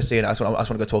let me just go see her. I just want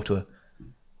to go talk to her.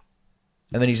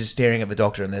 And then he's just staring at the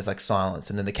doctor, and there's like silence,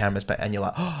 and then the camera's back, and you're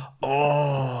like,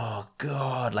 oh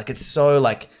god, like it's so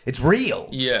like it's real.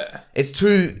 Yeah. It's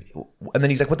too. And then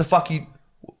he's like, what the fuck?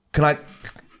 Can I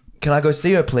go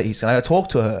see her, please? Can I go talk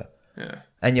to her? Yeah.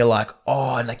 And you're like,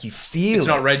 oh, and like you feel It's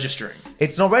not registering.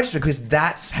 It's not registering because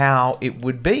that's how it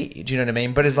would be. Do you know what I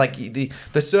mean? But it's like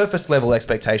the surface level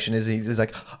expectation is he's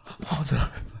like, oh no,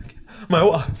 like, my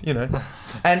wife, you know.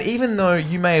 And even though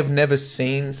you may have never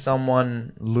seen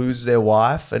someone lose their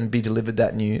wife and be delivered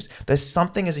that news, there's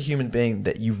something as a human being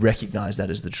that you recognize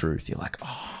that as the truth. You're like,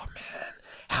 oh man,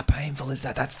 how painful is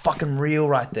that? That's fucking real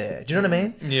right there. Do you know what I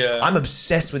mean? Yeah. I'm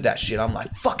obsessed with that shit. I'm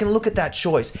like, fucking look at that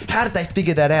choice. How did they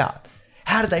figure that out?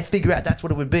 How did they figure out that's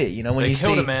what it would be? You know, when They you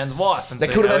killed see a man's wife and they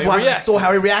killed a man's wife and saw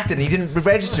how he reacted, and he didn't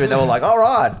register it. They were like, "All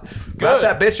right, wrap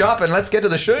that bitch up and let's get to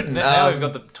the shooting." Now we've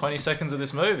got the 20 seconds of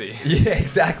this movie. Yeah,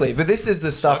 exactly. But this is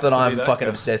the stuff Sucks that to be I'm that fucking guy.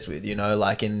 obsessed with. You know,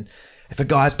 like if a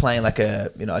guy's playing like a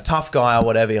tough guy or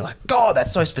whatever, you're like, God,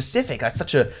 that's so specific. That's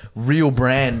such a real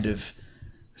brand of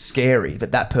scary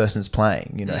that person's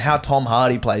playing. You know, how Tom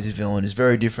Hardy plays his villain is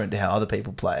very different to how other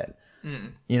people play it.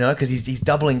 You know, because he's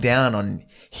doubling down on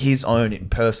his own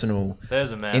personal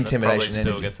There's a man that intimidation. probably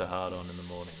still energy. gets a hard on in the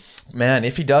morning. Man,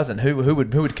 if he doesn't, who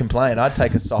would complain? I'd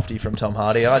take a softie from Tom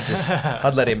Hardy.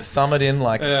 I'd let him thumb it in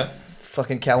like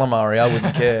fucking calamari. I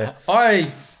wouldn't care.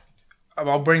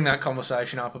 I'll bring that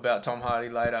conversation up about Tom Hardy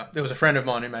later. There was a friend of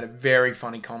mine who made a very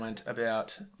funny comment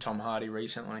about Tom Hardy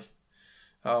recently.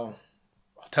 Oh,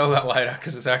 I'll tell that later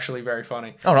because it's actually very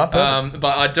funny. All right, perfect.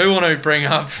 But I do want to bring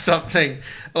up something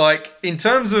like in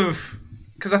terms of,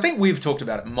 because I think we've talked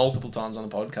about it multiple times on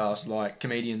the podcast, like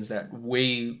comedians that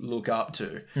we look up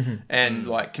to, and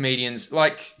like comedians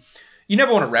like. You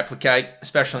never want to replicate,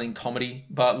 especially in comedy,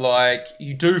 but like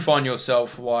you do find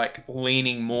yourself like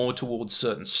leaning more towards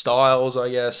certain styles, I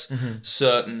guess,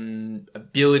 certain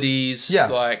abilities. Yeah.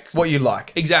 Like What you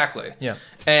like. exactly. Yeah.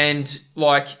 And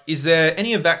like, is there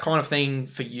any of that kind of thing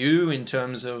for you in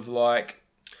terms of like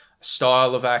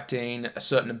style of acting,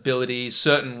 certain abilities,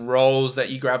 certain roles that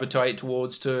you gravitate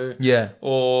towards to? Yeah.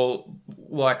 Or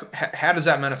like, how does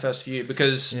that manifest for you?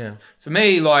 Because Yeah. for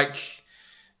me, like,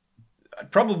 I'd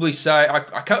probably say I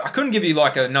couldn't give you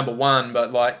like a number one,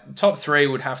 but like top three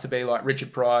would have to be like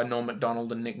Richard Pryor, Norm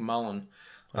Macdonald, and Nick Mullen.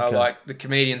 Okay. Like the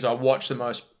comedians I watch the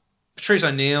most. Patrice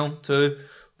O'Neill too,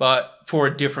 but for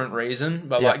a different reason.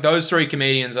 But like those three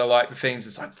comedians are like the things.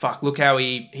 It's like fuck. Look how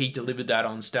he delivered that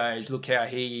on stage. Look how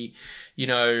he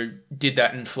did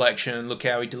that inflection. Look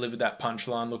how he delivered that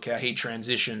punchline. Look how he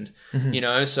transitioned.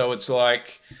 So it's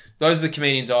like those are the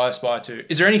comedians I aspire to.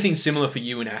 Is there anything similar for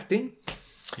you in acting?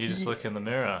 You just look in the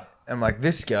mirror. I'm like,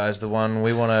 this guy's the one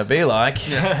we want to be like.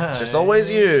 It's just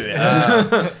always you.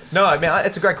 No, I mean,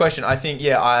 it's a great question. I think,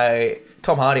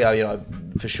 Tom Hardy,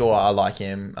 for sure, I like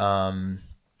him.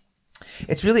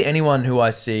 It's really anyone who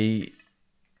I see.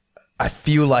 I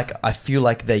feel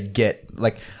like they get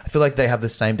like I feel like they have the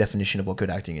same definition of what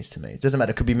good acting is to me. It doesn't matter.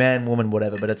 It could be man, woman,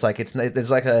 whatever. But it's like there's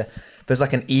like an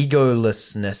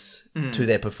egolessness to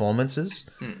their performances.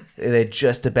 They're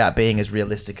just about being as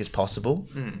realistic as possible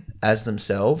as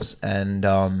themselves. And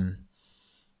I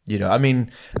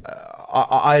mean,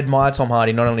 I admire Tom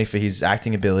Hardy not only for his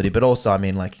acting ability, but also, I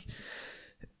mean, like,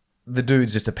 the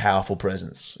dude's just a powerful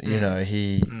presence.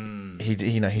 He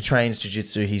trains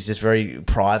jiu-jitsu. He's just very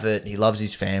private. He loves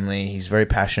his family. He's very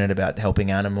passionate about helping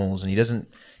animals, and he doesn't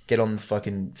get on the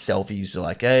fucking selfies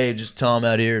like, hey, just Tom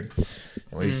out here.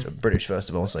 Well, he's British, first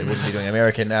of all, so he wouldn't be doing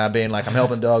American being like, I'm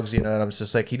helping dogs, and I'm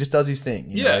just like, he just does his thing.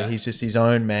 You know? He's just his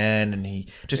own man, and he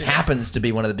just happens to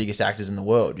be one of the biggest actors in the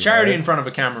world. Charity in front of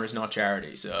a camera is not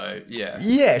charity, so yeah.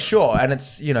 Yeah, sure. And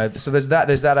it's, so there's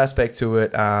that aspect to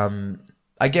it.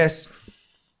 I guess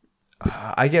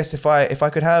if I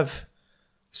could have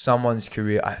someone's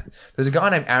career, there's a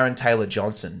guy named Aaron Taylor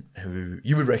Johnson who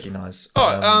you would recognize.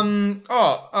 Yeah,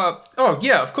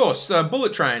 of course.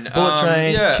 Bullet Train.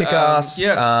 Kick-Ass.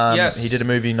 Yes. He did a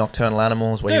movie, Nocturnal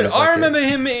Animals. Where he Dude, was like I remember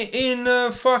him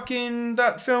in fucking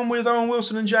that film with Owen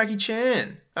Wilson and Jackie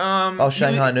Chan.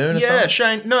 Shanghai Noon or something?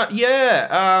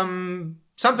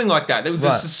 Something like that. There was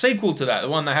a sequel to that, the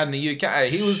one they had in the UK.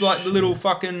 He was like the little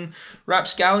fucking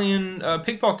rapscallion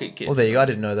pickpocket kid. Well, there you go. I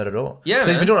didn't know that at all. Yeah, so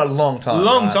he's been doing it a long time.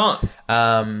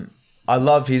 I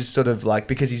love his sort of like,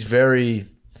 because he's very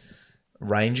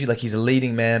rangy. Like, he's a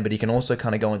leading man, but he can also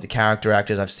kind of go into character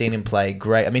actors. I've seen him play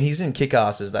great. I mean, he's in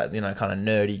Kick-Ass as that, kind of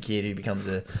nerdy kid who becomes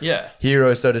a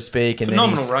hero, so to speak. And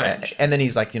phenomenal range. And then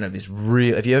he's like, this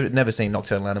real, if you've never seen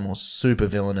Nocturnal Animals, super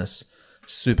villainous,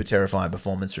 super terrifying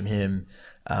performance from him.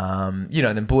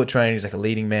 Then Bullet Train, he's like a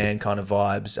leading man kind of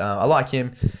vibes. I like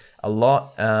him a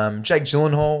lot. Jake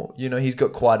Gyllenhaal, he's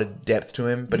got quite a depth to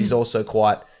him, but he's also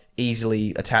quite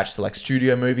easily attached to like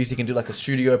studio movies. He can do like a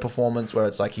studio performance where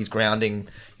it's like he's grounding,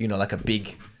 like a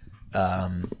big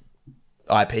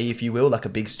IP, if you will, like a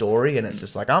big story, and it's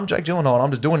just like, I'm Jake Gyllenhaal and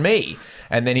I'm just doing me.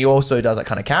 And then he also does like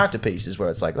kind of character pieces where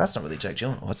it's like, that's not really Jake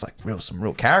Gyllenhaal, it's like some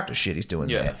real character shit he's doing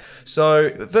there.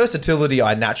 So versatility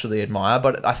I naturally admire,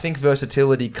 but I think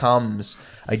versatility comes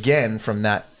again from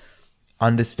that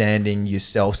understanding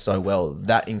yourself so well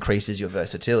that increases your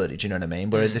versatility. Do you know what I mean?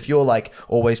 Whereas if you're like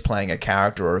always playing a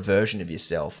character or a version of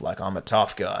yourself, like I'm a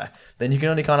tough guy, then you can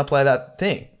only kind of play that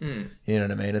thing. You know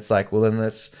what I mean? It's like, well, then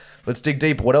let's dig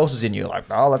deep. What else is in you? Like,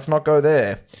 oh, let's not go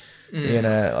there.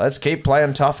 Let's keep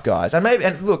playing tough guys.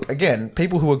 And look, again,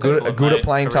 people who are good at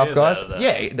playing tough guys,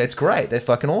 yeah, that's great. They're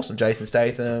fucking awesome. Jason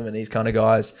Statham and these kind of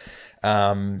guys.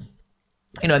 And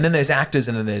then there's actors,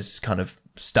 and then there's kind of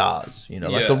stars.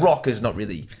 Like The Rock is not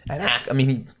really an actor. I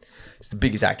mean, he's the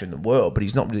biggest actor in the world, but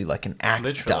he's not really like an actor.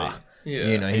 Literally.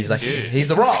 Yeah. He's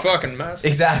The Rock. He's fucking massive.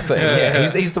 Exactly.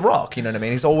 Yeah. He's The Rock. You know what I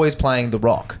mean? He's always playing The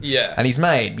Rock. Yeah. And he's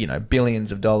made,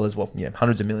 billions of dollars,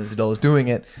 hundreds of millions of dollars doing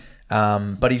it.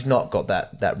 But he's not got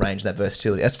that range, that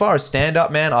versatility. As far as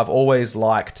stand-up, man, I've always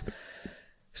liked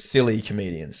silly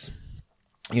comedians.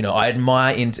 I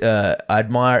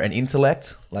admire an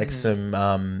intellect, like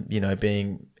some,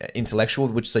 being intellectual,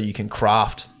 which so you can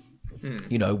craft,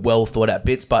 well thought out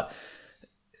bits, but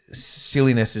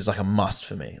silliness is like a must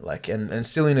for me. Like, and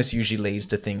silliness usually leads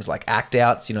to things like act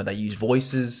outs. They use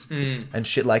voices and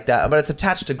shit like that, but it's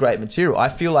attached to great material. I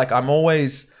feel like I'm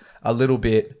always a little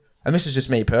bit, and this is just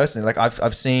me personally. Like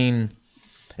I've seen.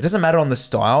 It doesn't matter on the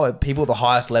style. People at the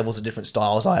highest levels of different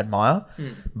styles I admire.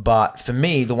 But for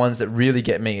me, the ones that really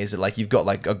get me is that like you've got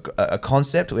like a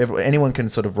concept. Anyone can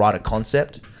sort of write a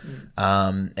concept.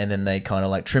 And then they kind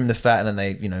of like trim the fat, and then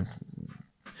they,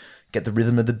 get the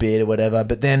rhythm of the bit or whatever.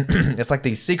 But then it's like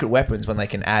these secret weapons when they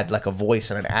can add like a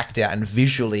voice and an act out and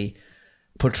visually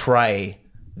portray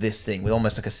this thing with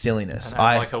almost like a silliness.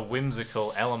 Like a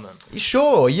whimsical element.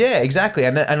 Sure, yeah, exactly.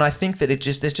 And I think that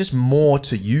there's just more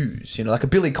to use. Like a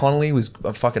Billy Connolly was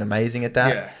fucking amazing at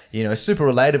that. Yeah. Super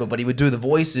relatable, but he would do the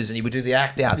voices and he would do the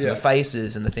act outs and the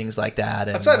faces and the things like that.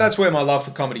 And, I'd say that's where my love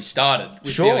for comedy started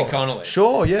with Billy Connolly.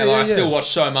 Sure, yeah, and I still watch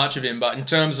so much of him, but in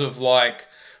terms of like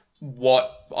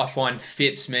what I find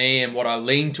fits me and what I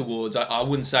lean towards, I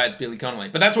wouldn't say it's Billy Connolly.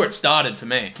 But that's where it started for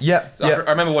me. Yeah. I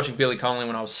remember watching Billy Connolly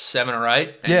when I was 7 or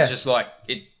 8. And it's just like,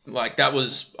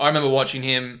 I remember watching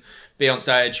him be on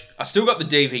stage. I still got the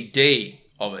DVD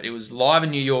of it. It was live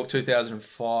in New York,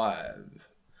 2005.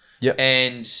 Yep.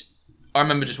 And I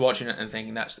remember just watching it and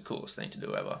thinking that's the coolest thing to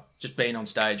do ever. Just being on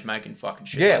stage making fucking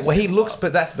shit. Yeah, well he looks,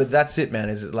 but that's it, man.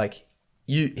 Is it like,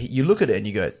 you look at it and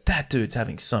you go, that dude's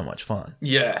having so much fun.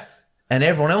 Yeah. And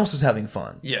everyone else is having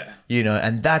fun. Yeah.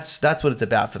 And that's what it's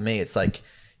about for me. It's like,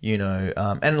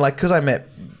 and like, because I met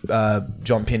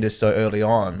John Pindis so early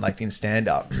on, like in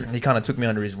stand-up, he kind of took me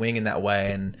under his wing in that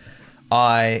way. And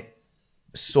I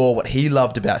saw what he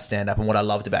loved about stand-up and what I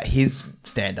loved about his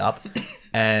stand-up.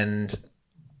 And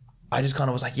I just kind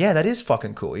of was like, yeah, that is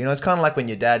fucking cool. It's kind of like when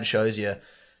your dad shows you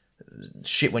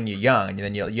shit when you're young, and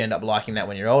then you end up liking that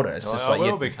when you're older. It's just I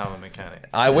like will become a mechanic.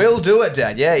 I will do it,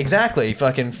 Dad. Yeah, exactly.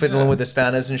 Fucking fiddling with the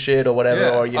spanners and shit or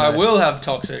whatever. Yeah. Or I will have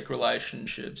toxic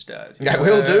relationships, Dad. I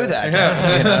will do that,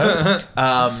 Dad.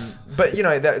 But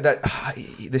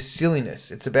the silliness.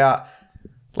 It's about,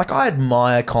 like, I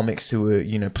admire comics who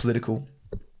are political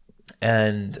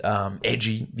and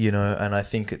edgy, and I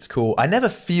think it's cool. I never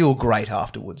feel great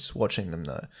afterwards watching them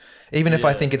though. Even if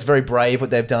I think it's very brave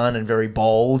what they've done and very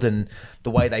bold, and the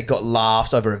way they got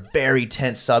laughs over a very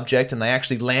tense subject, and they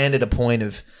actually landed a point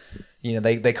of,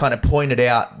 they kind of pointed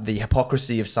out the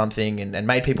hypocrisy of something and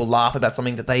made people laugh about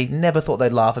something that they never thought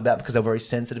they'd laugh about because they're very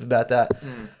sensitive about that.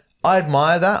 I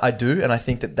admire that, I do, and I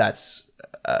think that that's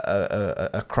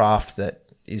a craft that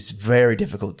is very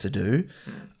difficult to do,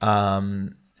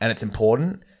 and it's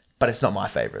important, but it's not my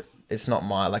favorite. It's not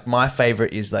my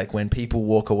favorite is like when people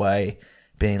walk away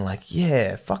being like,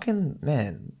 yeah, fucking,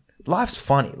 man, life's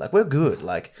funny. Like, we're good.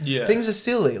 Like, things are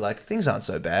silly. Like, things aren't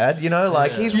so bad. He's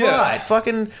right.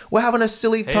 Fucking, we're having a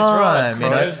silly time. He's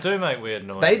right. Crows do make weird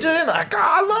noises. They do. Like,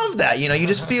 I love that. You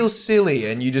just feel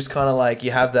silly, and you just kind of like, you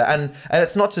have that. And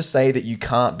it's not to say that you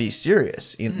can't be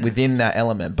serious within that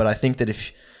element, but I think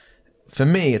that for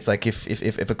me, it's like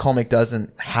if a comic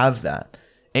doesn't have that,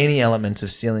 any element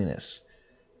of silliness,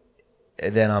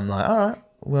 then I'm like, all right,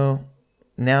 well,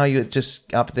 now you're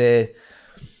just up there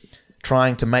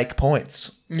trying to make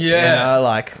points. Yeah.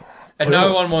 Like, And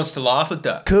no one wants to laugh at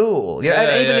that. Cool. Yeah,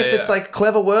 and even if it's like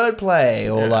clever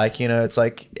wordplay or like, you know, it's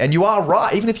like, and you are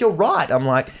right. Even if you're right, I'm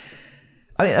like,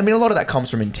 I mean, a lot of that comes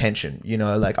from intention, you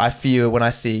know, like I feel when I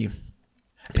see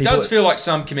people. It does feel like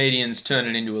some comedians turn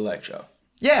it into a lecture.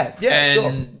 Yeah, and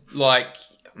sure. Like,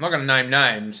 I'm not going to name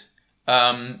names,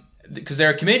 because there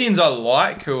are comedians I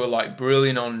like who are like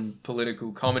brilliant on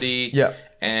political comedy. Yeah.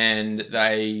 And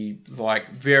they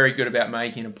like very good about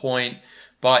making a point,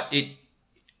 but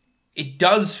it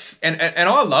does, and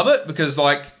I love it because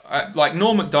like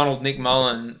Norm Macdonald, Nick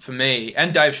Mullen for me,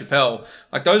 and Dave Chappelle,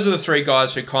 like those are the three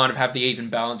guys who kind of have the even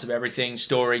balance of everything: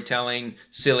 storytelling,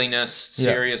 silliness,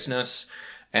 seriousness,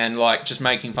 and like just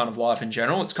making fun of life in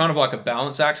general. It's kind of like a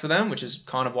balance act for them, which is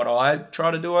kind of what I try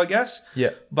to do, I guess.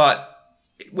 Yeah. But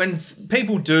when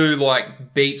people do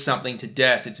like beat something to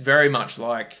death, it's very much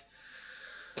like,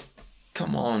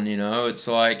 come on, you know, it's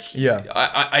like,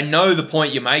 I know the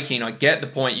point you're making. I get the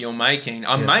point you're making.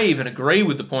 I may even agree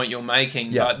with the point you're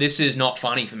making, but this is not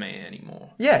funny for me anymore.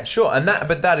 Yeah, sure.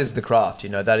 But that is the craft, you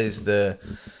know, that's the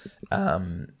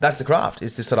craft,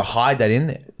 is to sort of hide that in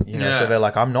there, you know, so they're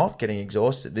like, I'm not getting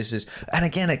exhausted. And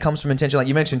again, it comes from intention. Like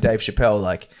you mentioned Dave Chappelle,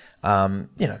 like,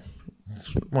 you know, it's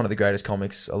one of the greatest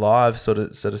comics alive, sort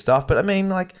of stuff. But I mean,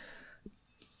 like,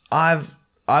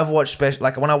 I've watched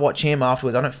like when I watch him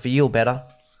afterwards, I don't feel better.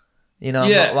 You know,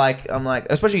 I'm like,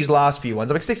 especially his last few ones.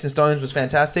 Like Sticks and Stones was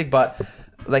fantastic, but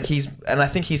like I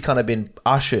think he's kind of been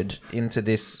ushered into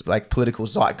this like political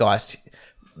zeitgeist.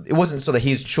 It wasn't sort of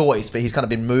his choice, but he's kind of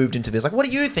been moved into this. Like, what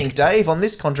do you think, Dave, on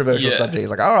this controversial subject? He's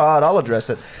like, all right, I'll address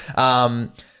it.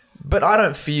 But I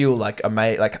don't feel like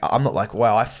like I'm not like,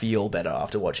 wow, I feel better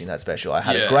after watching that special. I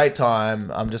had a great time.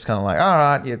 I'm just kind of like, all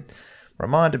right, you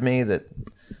reminded me that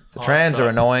the trans are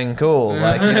annoying. Cool.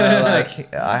 Like, you know,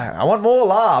 like I want more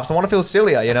laughs. I want to feel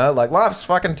sillier, you know, like life's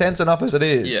fucking tense enough as it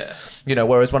is. Yeah. You know,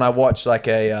 whereas when I watch like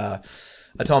a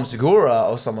Tom Segura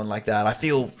or someone like that, I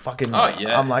feel fucking,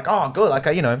 I'm like, oh, good. Like,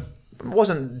 you know, it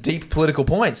wasn't deep political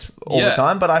points all the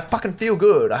time, but I fucking feel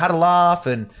good. I had a laugh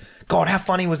and God, how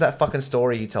funny was that fucking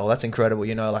story he told? That's incredible.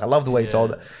 You know, like I love the way he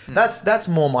told it. That's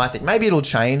more my thing. Maybe it'll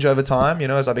change over time, you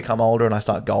know, as I become older and I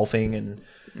start golfing and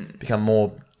become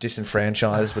more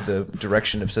disenfranchised with the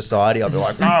direction of society. I'll be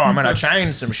like, no, I'm going to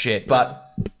change some shit.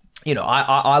 But, you know,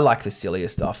 I like the sillier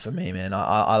stuff for me, man.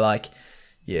 I like,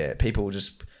 people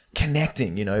just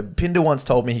connecting, you know. Pinder once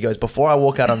told me, he goes, before I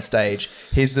walk out on stage,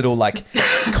 his little like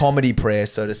comedy prayer,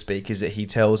 so to speak, is that he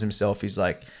tells himself, he's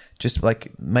like, just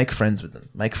like make friends with them,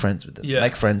 make friends with them,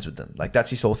 make friends with them. Like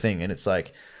that's his whole thing. And it's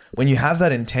like, when you have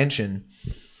that intention,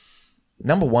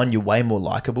 number one, you're way more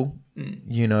likable.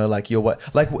 You know, like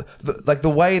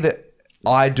the way that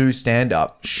I do stand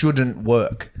up shouldn't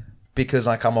work because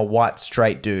like I'm a white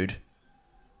straight dude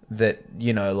that,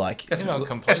 you know, like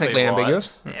completely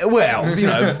ambiguous. Well, you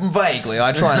know, vaguely.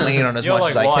 I try and lean on as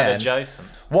much as I can.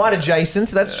 White adjacent.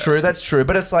 That's true. That's true.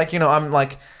 But it's like, you know, I'm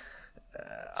like,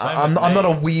 I'm not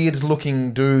a weird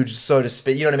looking dude, so to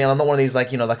speak. You know what I mean? I'm not one of these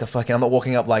like, you know, like a fucking, I'm not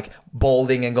walking up like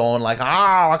balding and going like,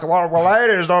 like a lot of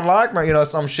ladies don't like me, you know,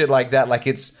 some shit like that. Like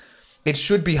it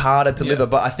should be harder to live it,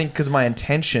 but I think because my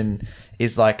intention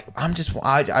is like, I just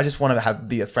want to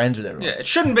be friends with everyone. Yeah, it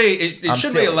shouldn't be, it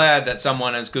should be allowed that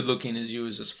someone as good looking as you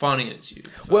is as funny as you.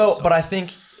 Well, but I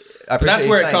think, that's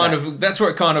where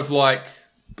it kind of like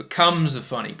becomes the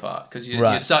funny part because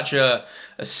you're such a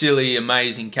silly,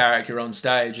 amazing character on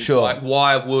stage. It's like,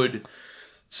 why would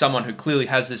someone who clearly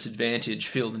has this advantage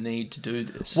feel the need to do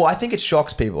this? Well, I think it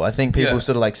shocks people. I think people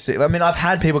sort of like, I mean, I've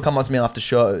had people come up to me after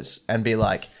shows and be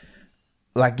like,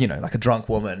 you know, like a drunk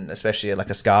woman, especially at like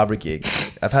a Scarborough gig.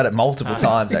 I've had it multiple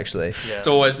times actually. It's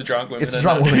always the drunk woman. It's the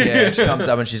drunk woman, yeah. She comes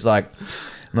up and she's like,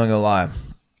 I'm not gonna lie,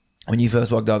 when you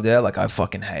first walked up there, like I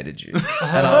fucking hated you.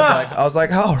 And I was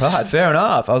like, oh right, fair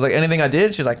enough. I was like, anything I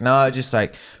did? She's like, no, just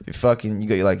like you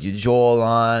got your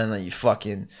jawline and like you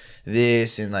fucking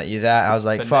this and like you that. I was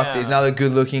like, fuck, there's another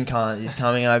good looking cunt is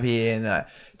coming up here and like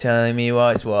telling me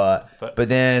what's what. But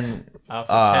then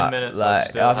after 10 minutes,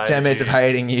 after 10 minutes of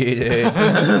hating you, dude,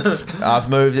 I've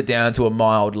moved it down to a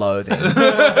mild loathing. No,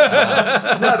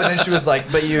 but then she was like,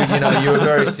 but you know, you were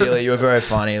very silly, you were very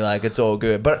funny, like it's all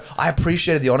good. But I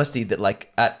appreciated the honesty that,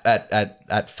 like,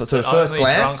 at sort of first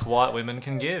glance, drunk white women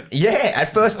can give. Yeah,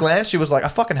 at first glance, she was like, I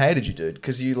fucking hated you, dude,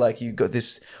 because you got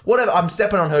this whatever. I'm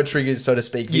stepping on her triggers, so to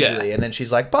speak, visually, and then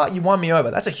she's like, but you won me over.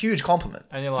 That's a huge compliment.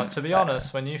 And you're like, to be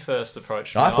honest, when you first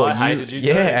approached me, I hated you too.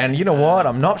 Yeah, and you know what?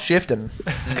 I'm not shifting.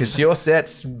 Because your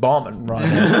set's bombing right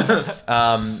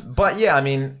now. But yeah, I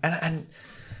mean, and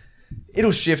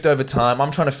it'll shift over time. I'm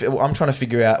trying to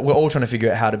figure out. We're all trying to figure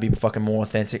out how to be fucking more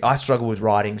authentic. I struggle with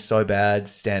writing so bad,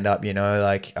 stand up. You know,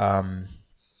 like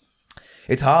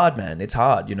it's hard, man. It's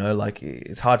hard, you know, like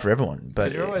it's hard for everyone.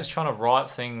 But you're always trying to write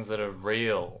things that are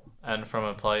real and from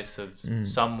a place of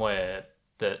somewhere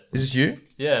that... Is this you?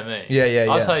 Yeah, me.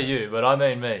 Yeah. I say you, but I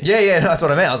mean me. Yeah, no, that's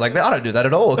what I meant. I was like, I don't do that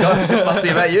at all. God, this must be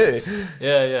about you.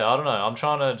 Yeah, I don't know. I'm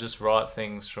trying to just write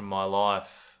things from my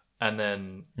life and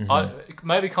then I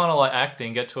maybe kind of like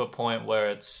acting, get to a point where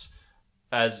it's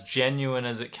as genuine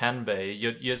as it can be.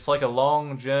 It's like a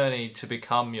long journey to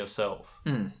become yourself.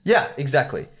 Yeah,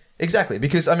 exactly.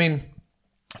 Because, I mean,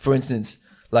 for instance,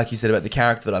 like you said about the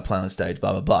character that I play on stage,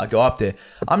 blah, blah, blah. I go up there.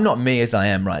 I'm not me as I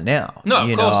am right now. No,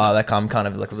 you of know, course not. like I'm kind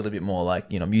of like a little bit more like,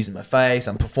 you know, I'm using my face,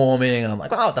 I'm performing, and I'm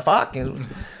like, oh, what the fuck?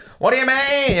 What do you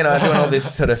mean? You know, doing all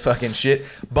this sort of fucking shit.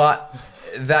 But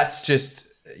that's just,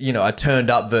 you know, a turned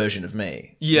up version of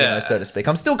me. Yeah. You know, so to speak.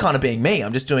 I'm still kind of being me.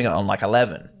 I'm just doing it on like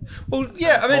 11. Well,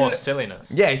 yeah, I mean... More silliness.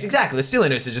 Yes, exactly. The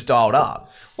silliness is just dialed up.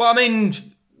 Well, I mean,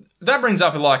 that brings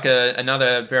up like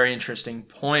another very interesting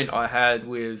point I had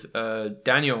with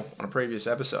Daniel on a previous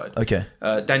episode. Okay.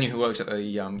 Daniel, who works at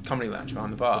the Comedy Lounge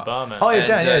behind the bar. The barman. Oh, yeah, And,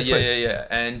 Dan, yeah. yeah.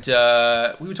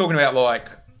 And we were talking about like,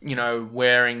 you know,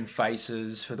 wearing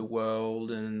faces for the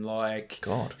world and like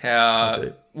God, how I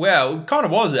do. well, it kind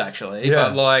of was actually, Yeah.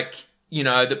 but like, you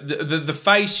know, the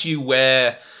face you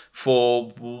wear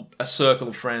for a circle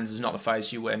of friends is not the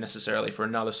face you wear necessarily for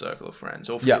another circle of friends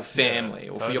or for Yeah. your family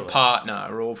or for your Totally.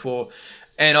 partner or for,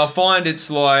 and I find it's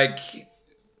like,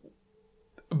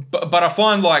 but I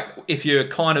find like if you're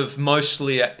kind of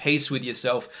mostly at peace with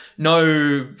yourself,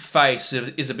 no face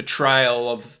is a betrayal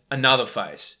of another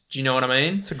face. Do you know what I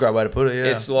mean? It's a great way to put it,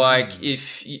 yeah. It's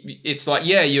like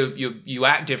you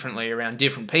act differently around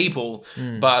different people,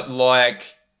 but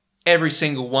like every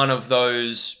single one of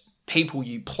those people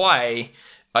you play,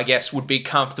 I guess, would be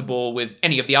comfortable with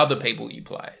any of the other people you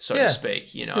play, so Yeah. to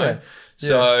speak. You know, Yeah.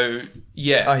 so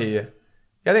yeah, I hear you.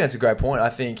 Yeah, I think that's a great point. I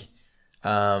think, you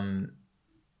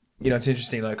know, it's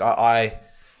interesting. Like I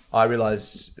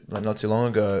realized like not too long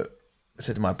ago, I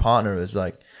said to my partner, it was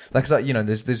like, you know,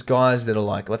 there's guys that are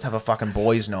like, let's have a fucking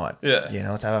boys' night. Yeah. You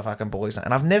know, let's have a fucking boys' night.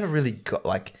 And I've never really got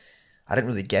like, I didn't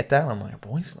really get that. I'm like, a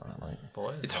boys' night. I'm like,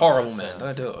 Boys, it's that horrible, sounds- man.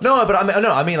 Don't do it. no, but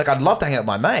I mean, like, I'd love to hang out with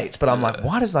my mates, but I'm like,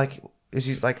 why does like, is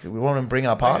just like, we want to bring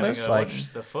our We're gonna partners? go Like,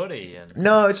 watch the footy and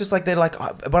no, it's just like they're like,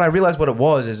 but I realized what it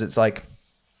was is it's like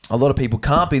a lot of people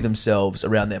can't be themselves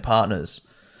around their partners.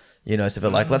 You know, so they're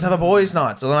like, let's have a boys'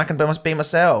 night so then I can be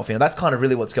myself. You know, that's kind of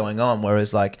really what's going on.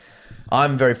 Whereas like,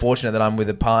 I'm very fortunate that I'm with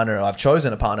a partner. I've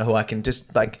chosen a partner who I can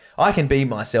just like, I can be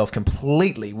myself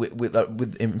completely with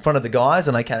in front of the guys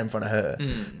and I can in front of her.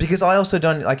 Because I also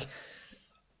don't like,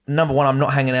 number one, I'm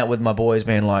not hanging out with my boys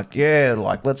being like, yeah,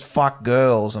 like let's fuck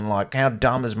girls and like how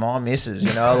dumb is my missus,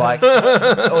 you know, like,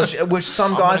 which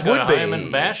some guys I'm gonna would go be. home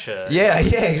and bash her. Yeah,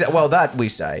 exactly. Well, that we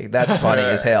say that's funny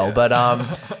as hell, but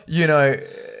you know.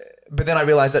 But then I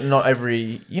realized that not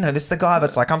every, you know, this the guy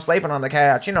that's like, I'm sleeping on the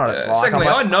couch. You know what it's like. Secondly,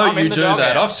 I'm like, I know I'm in you the do that.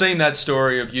 doghouse. I've seen that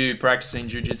story of you practicing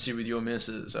jiu-jitsu with your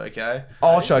missus, okay?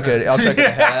 I'll choke it. I'll choke it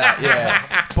the hell out.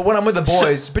 Yeah. But when I'm with the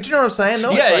boys, but you know what I'm saying?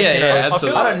 Though? It's Yeah, like, yeah, you know, yeah,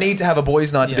 absolutely. I don't need to have a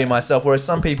boys' night to be Yeah. myself, whereas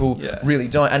some people Yeah. really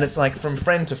don't. And it's like from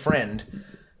friend to friend.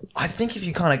 I think if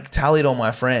you kind of tallied all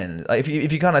my friends, like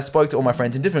if you kind of spoke to all my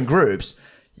friends in different groups,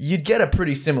 you'd get a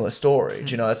pretty similar story.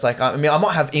 Do you know, it's like, I mean, I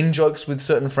might have in-jokes with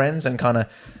certain friends and kind of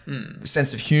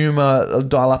sense of humor, I'll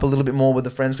dial up a little bit more with the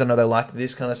friends 'cause I know they like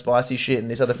this kind of spicy shit and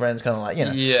this other friend's kind of like, you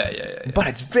know. Yeah. But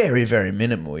it's very, very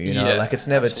minimal, you know, Yeah, like it's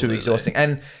never absolutely. too exhausting.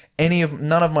 And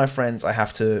none of my friends I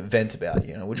have to vent about,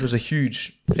 you know, which was a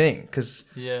huge thing because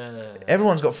Yeah.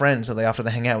 everyone's got friends that after they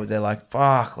hang out with, they're like,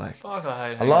 fuck, like, Fuck, I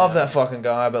hate I love that fucking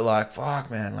guy, but like, fuck,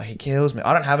 man, like he kills me.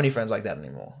 I don't have any friends like that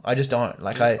anymore. I just don't.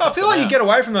 Like I feel like you get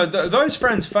away from those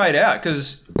friends fade out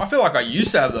because I feel like I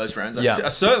used to have those friends. Yeah. I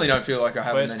certainly don't feel like I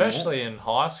have Well, them anymore. especially in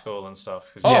high school and stuff.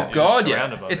 'cause Oh you're God,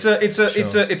 surrounded yeah. by It's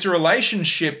these a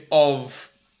relationship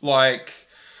of like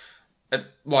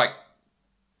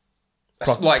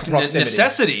Proximity.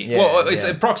 necessity. Yeah, well, it's yeah.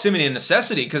 a proximity and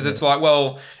necessity because it's like,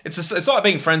 well, it's like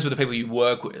being friends with the people you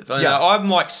work with. And, Yeah. I'm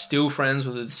like still friends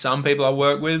with some people I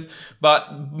work with, but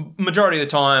majority of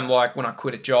the time, like when I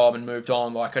quit a job and moved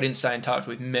on, like I didn't stay in touch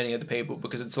with many of the people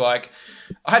because it's like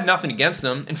I had nothing against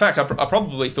them. In fact, I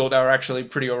probably thought they were actually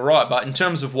pretty alright, but in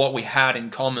terms of what we had in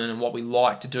common and what we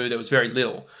liked to do, there was very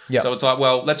little. Yeah. So it's like,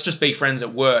 well, let's just be friends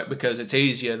at work because it's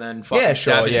easier than fucking Yeah,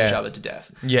 sure, stabbing yeah. each other to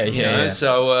death. Yeah, You yeah, know? yeah.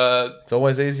 So, It's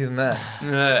always easier than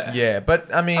that. Yeah,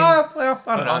 but I mean, well,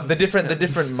 I don't know. the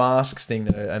different masks thing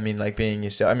though. I mean, like being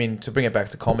yourself. I mean, to bring it back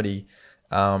to comedy,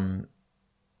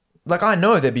 like, I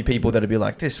know there'd be people that'd be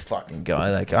like, this fucking guy,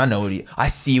 like, I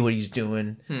see what he's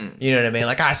doing. You know what I mean?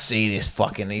 Like, I see this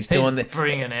fucking, he's doing the,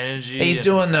 bringing energy. he's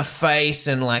doing the face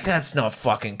and like, that's not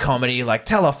fucking comedy. Like,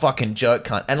 tell a fucking joke,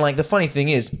 cunt. And like, the funny thing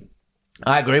is,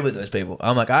 I agree with those people.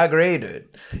 I'm like, I agree, dude.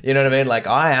 You know what I mean? Like,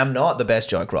 I am not the best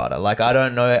joke writer. Like, I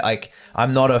don't know, like,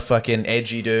 I'm not a fucking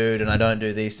edgy dude and I don't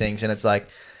do these things. And it's like,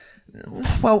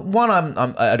 well, one,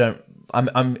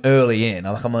 I'm early in.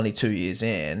 I'm only 2 years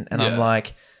in, and I'm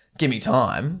like, give me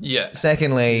time. Yeah.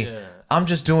 Secondly, I'm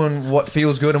just doing what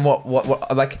feels good and what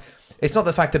like. It's not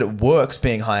the fact that it works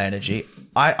being high energy.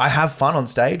 I have fun on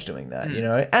stage doing that, you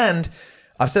know. And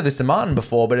I've said this to Martin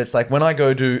before, but it's like when I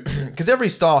go do, because every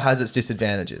style has its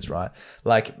disadvantages, right?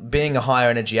 Like being a higher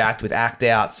energy act with act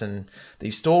outs and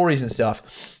these stories and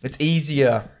stuff. It's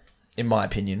easier, in my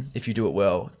opinion, if you do it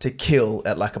well, to kill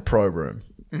at like a pro room.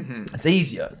 It's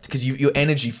easier because your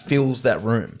energy fills that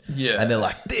room. Yeah. And they're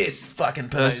like, this fucking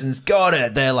person's got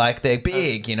it. They're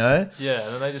big, you know? Yeah,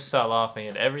 and then they just start laughing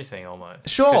at everything almost.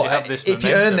 Sure, if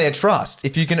you earn their trust.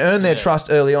 If you can earn their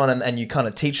trust early on and you kind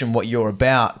of teach them what you're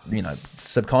about, you know,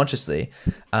 subconsciously,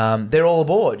 they're all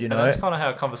aboard, you know? And that's kind of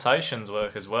how conversations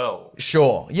work as well.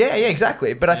 Sure. Yeah,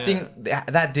 exactly. But I think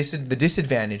that the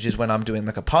disadvantage is when I'm doing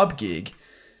like a pub gig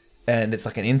and it's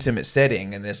like an intimate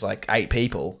setting and there's like 8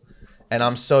 people. And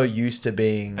I'm so used to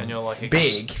being and you're like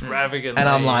big, extravagant, and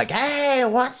I'm like, "Hey,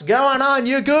 what's going on?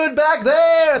 You good back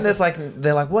there?" And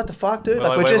they're like, "What the fuck, dude?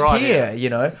 Like, we're just right here, you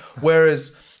know."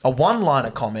 Whereas a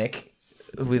one-liner comic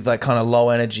with like kind of low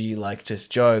energy, like just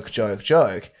joke,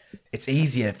 it's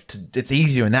easier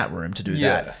in that room to do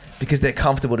that because they're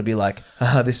comfortable to be like,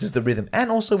 "This is the rhythm,"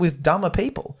 and also with dumber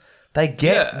people. They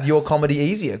get your comedy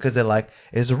easier because they're like,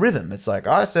 "There's a rhythm." It's like,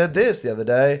 I said this the other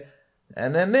day.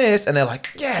 And then this, and they're like,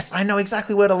 yes, I know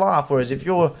exactly where to laugh. Whereas if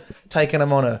you're taking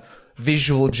them on a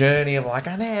visual journey of like,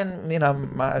 and then, they're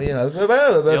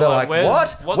like,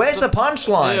 what? Where's the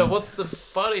punchline? Yeah, what's the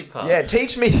funny part? Yeah,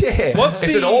 teach me. Yeah, is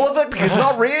it all of it? Because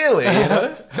not really. You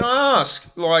know? Can I ask,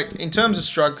 like, in terms of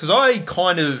struggle, because I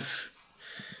kind of.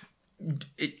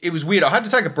 It was weird. I had to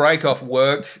take a break off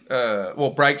work,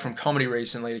 break from comedy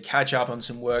recently to catch up on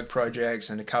some work projects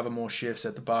and to cover more shifts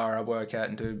at the bar I work at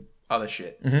and do other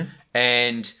shit.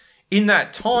 And in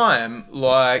that time,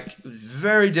 like, it was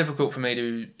very difficult for me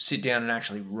to sit down and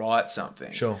actually write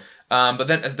something. Sure. But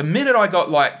then as the minute I got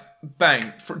like,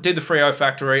 bang, did the Frio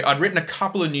Factory, I'd written a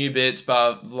couple of new bits,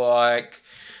 but like,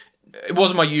 it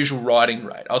wasn't my usual writing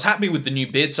rate. I was happy with the new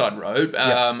bits I'd wrote,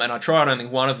 and I tried only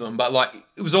one of them, but like,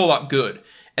 it was all up good.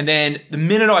 And then the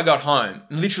minute I got home,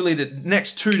 literally the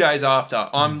next 2 days after,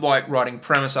 I'm like writing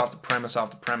premise after premise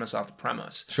after premise after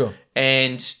premise. Sure.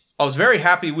 And I was very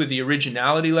happy with the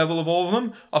originality level of all of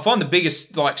them. I find the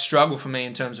biggest like struggle for me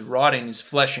in terms of writing is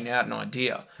fleshing out an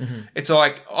idea. It's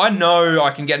like, I know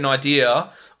I can get an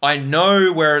idea. I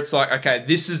know where it's like, okay,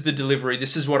 this is the delivery.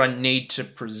 This is what I need to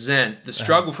present. The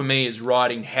struggle for me is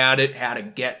writing how to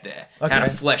get there, how to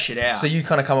flesh it out. So you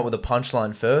kind of come up with a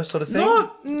punchline first, sort of thing?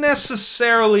 Not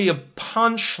necessarily a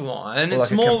punchline. Or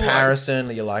it's like more a comparison.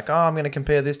 Like, you're like, oh, I'm going to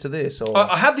compare this to this. Or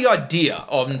I have the idea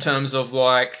in terms of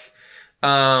like,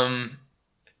 and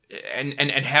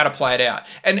how to play it out.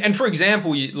 And for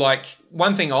example, like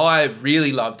one thing I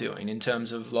really love doing in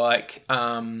terms of like,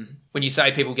 when you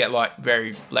say people get like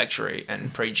very lectury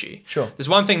and preachy. Sure. There's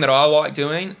one thing that I like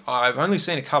doing. I've only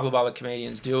seen a couple of other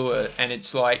comedians do it, and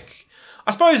it's like,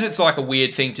 I suppose it's like a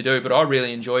weird thing to do, but I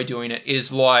really enjoy doing it,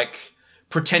 is like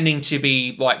pretending to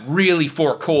be like really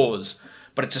for a cause,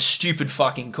 but it's a stupid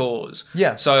fucking cause.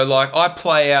 Yeah. So like I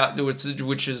play out, which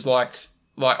is like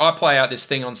I play out this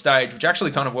thing on stage, which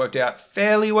actually kind of worked out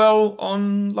fairly well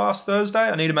on last Thursday.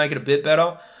 I need to make it a bit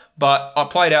better. But I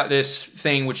played out this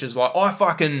thing, which is like,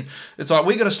 it's like,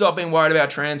 we got to stop being worried about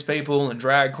trans people and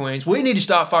drag queens. We need to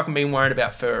start fucking being worried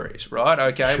about furries, right?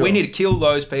 Okay. Sure. We need to kill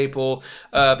those people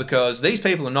because these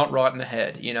people are not right in the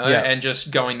head, you know, and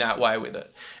just going that way with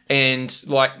it. And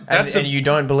like, and you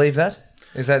don't believe that?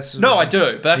 Is that no, I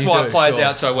do, but that's why it plays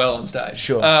out so well on stage.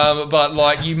 Sure, but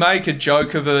like you make a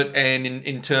joke of it, and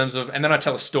in terms of, and then I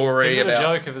tell a story. Is it about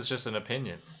a joke if it's just an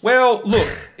opinion? Well,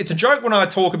 look, it's a joke when I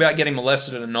talk about getting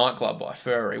molested at a nightclub by a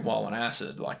furry while on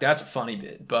acid. Like that's a funny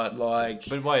bit, but like.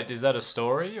 But wait, is that a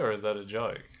story or is that a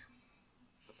joke?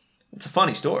 It's a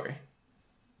funny story.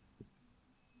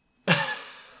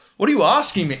 What are you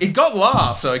asking me? It got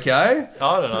laughs, okay?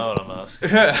 I don't know what I'm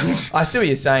asking. I see what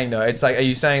you're saying, though. It's like, are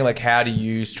you saying, like, how do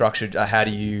you structure, how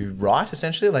do you write,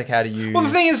 essentially? Like, how do you... Well,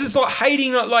 the thing is, it's like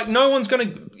hating, like, no one's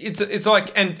going to... It's like,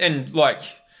 and like...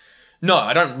 No,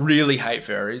 I don't really hate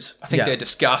furries. I think they're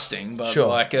disgusting, but,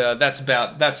 like,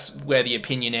 that's where the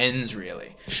opinion ends,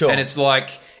 really. Sure. And it's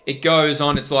like... it goes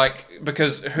on. It's like,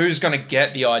 because who's going to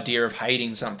get the idea of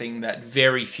hating something that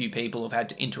very few people have had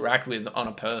to interact with on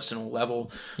a personal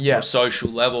level or a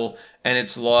social level? And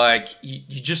it's like,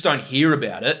 you just don't hear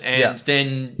about it. And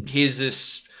then here's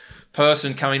this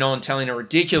person coming on telling a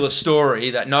ridiculous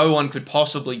story that no one could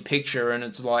possibly picture. And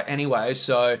it's like, anyway,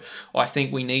 so I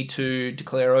think we need to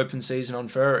declare open season on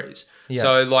furries. Yeah.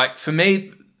 So like, for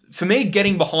me,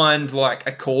 getting behind like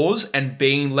a cause and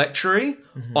being lectury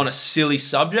on a silly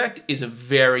subject is a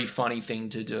very funny thing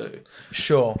to do.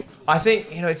 Sure. I think,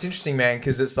 it's interesting, man,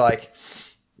 because it's like,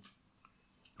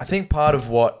 I think part of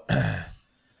what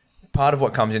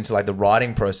comes into like the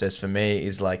writing process for me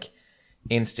is like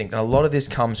instinct. And a lot of this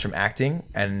comes from acting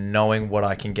and knowing what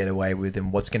I can get away with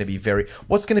and what's going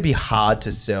to be hard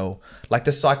to sell. Like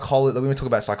the psychology, when we talk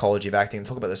about psychology of acting,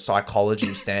 talk about the psychology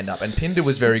of stand-up. And Pinder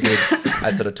was very good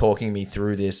at sort of talking me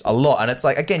through this a lot. And it's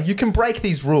like, again, you can break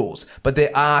these rules, but there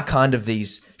are kind of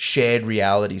these shared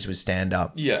realities with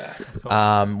stand-up. Yeah.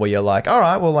 Where you're like, all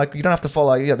right, well, like you don't have to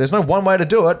follow, there's no one way to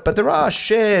do it, but there are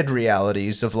shared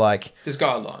realities of like... There's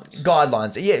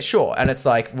guidelines. Yeah, sure. And it's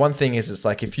like, one thing is, it's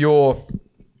like if you're...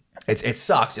 It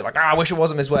sucks. You're like, I wish it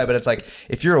wasn't this way. But it's like,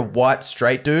 if you're a white,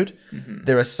 straight dude,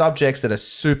 there are subjects that are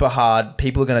super hard.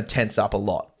 People are going to tense up a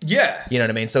lot. Yeah. You know what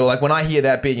I mean? So like when I hear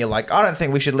that bit and you're like, I don't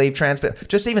think we should leave trans, but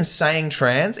just even saying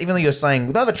trans, even though you're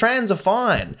saying, no, the trans are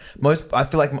fine. I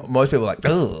feel like most people are like,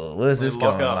 oh, where's this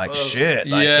going? Like, shit.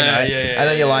 Like, and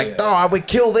then you're like, oh, I would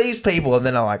kill these people. And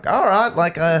then I'm like, all right,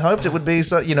 like I hoped it would be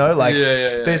so, like,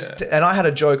 and I had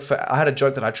a joke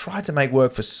that I tried to make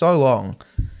work for so long.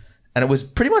 And it was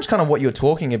pretty much kind of what you were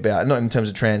talking about, not in terms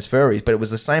of trans furries, but it was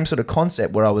the same sort of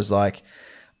concept where I was like,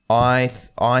 I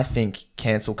think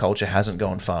cancel culture hasn't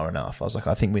gone far enough. I was like,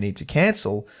 I think we need to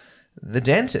cancel the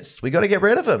dentists. We got to get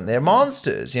rid of them. They're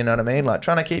monsters, you know what I mean? Like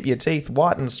trying to keep your teeth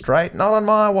white and straight, not on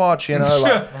my watch,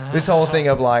 like this whole thing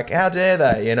of like, how dare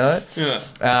they, Yeah.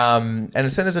 And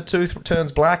as soon as a tooth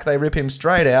turns black, they rip him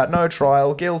straight out. No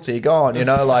trial, guilty, gone,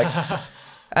 like...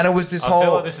 And it was this whole... I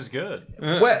feel like this is good.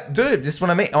 Well, dude, this is what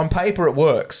I mean. On paper, it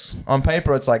works. On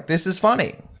paper, it's like, this is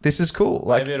funny. This is cool.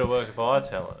 Like, maybe it'll work if I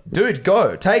tell it. Dude,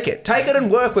 go. Take it and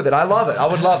work with it. I love it. I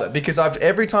would love it. Because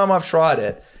every time I've tried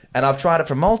it, and I've tried it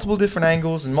from multiple different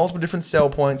angles and multiple different sell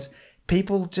points,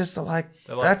 people just are like...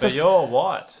 but you're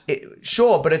white.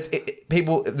 Sure, but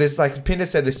people... There's like... Pinder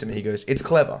said this to me. He goes, it's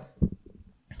clever.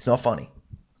 It's not funny.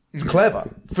 It's clever.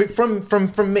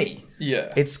 From me.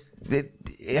 Yeah.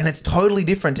 And it's totally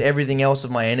different to everything else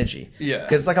of my energy. Yeah.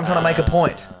 Because it's like I'm trying to make a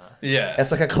point. Yeah.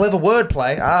 It's like a clever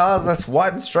wordplay. That's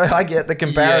white and straight. I get the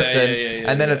comparison.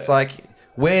 And then it's like,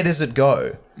 where does it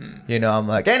go? I'm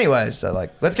like, anyways, so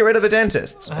like, let's get rid of the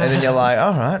dentists. And then you're like,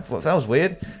 all right, well, that was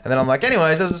weird. And then I'm like,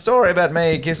 anyways, there's a story about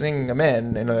me kissing a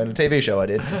man in a TV show I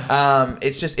did.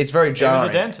 It's very jarring. He was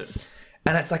a dentist.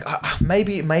 And it's like,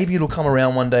 maybe it'll come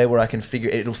around one day where I can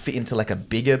figure it'll fit into like a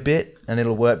bigger bit and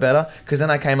it'll work better. Because then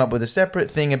I came up with a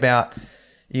separate thing about,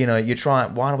 why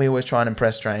do we always try and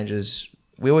impress strangers?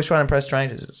 We always try and impress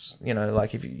strangers.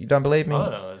 Like if you don't believe me. I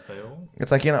don't know those people.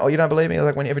 It's like, you don't believe me?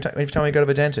 Like every time you go to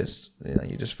the dentist,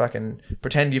 you just fucking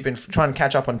pretend you've been trying to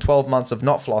catch up on 12 months of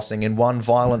not flossing in one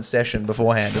violent session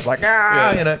beforehand. It's like,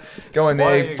 go in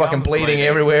there, fucking bleeding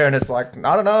everywhere. And it's like,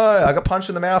 I don't know. I got punched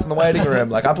in the mouth in the waiting room.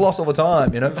 Like I floss all the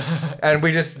time, And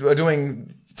we just are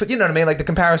doing... You know what I mean? Like the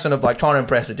comparison of like trying to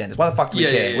impress the dentist. Why the fuck do we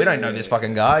care? We don't know this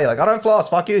fucking guy. You're like, I don't floss.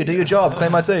 Fuck you. Do your job.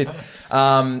 Clean my teeth.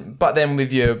 But then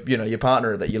with your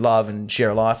partner that you love and share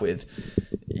a life with,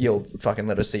 you'll fucking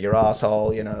let us see your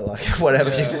asshole. Like whatever.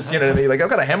 You just, what I mean? Like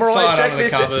I've got a hemorrhoid. Check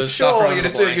this. Sure. You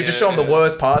just show them the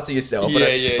worst parts of yourself.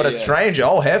 But a stranger,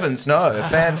 oh heavens, no.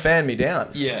 Fan me down.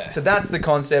 Yeah. So that's the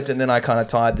concept. And then I kind of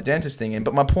tied the dentist thing in.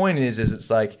 But my point is it's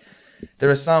like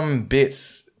there are some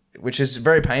bits. Which is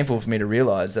very painful for me to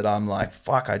realize that I'm like,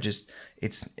 fuck, just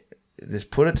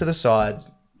put it to the side.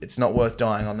 It's not worth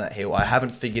dying on that hill. I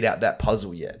haven't figured out that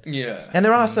puzzle yet. Yeah. And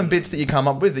there are some bits that you come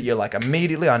up with that you're like,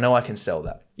 immediately, I know I can sell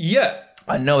that. Yeah.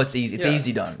 I know it's easy. It's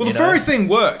easy done. Well, the very thing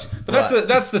worked. But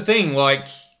that's the thing. Like,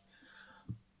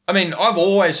 I mean, I've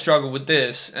always struggled with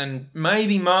this, and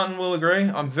maybe Martin will agree.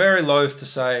 I'm very loath to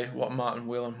say what Martin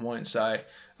will and won't say,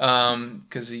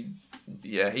 because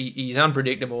he's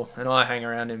unpredictable, and I hang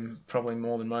around him probably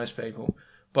more than most people.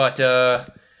 But are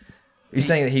you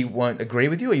saying that he won't agree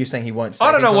with you, or are you saying he won't say?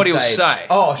 I don't know what he'll say.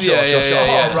 Oh, sure.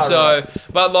 Yeah. Right.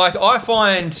 But like, I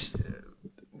find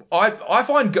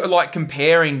like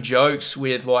comparing jokes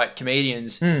with like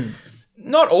comedians.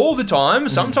 Not all the time.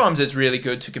 Sometimes it's really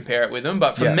good to compare it with them,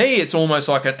 but for me, it's almost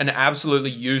like an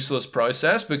absolutely useless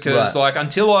process because like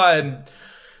until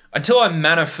until I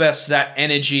manifest that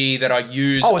energy that I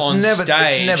use on stage,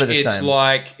 it's never the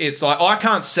same. It's like I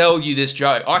can't sell you this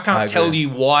joke. I can't tell you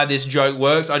why this joke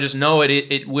works. I just know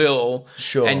it will.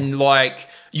 Sure. And like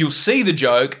you'll see the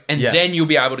joke, and then you'll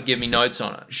be able to give me notes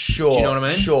on it. Sure. Do you know what I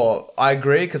mean? Sure. I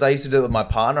agree, because I used to do it with my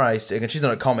partner. And she's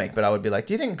not a comic, but I would be like,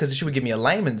 do you think, because she would give me a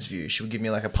layman's view. She would give me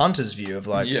like a punter's view of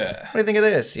like, what do you think of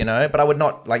this? You know, but I would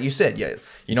not, like you said, you're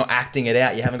not acting it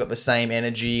out. You haven't got the same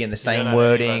energy and the same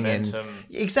wording and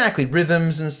exactly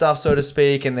rhythms and stuff, so to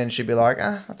speak. And then she'd be like,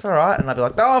 that's all right. And I'd be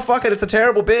like, oh, fuck it. It's a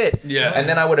terrible bit. Yeah. And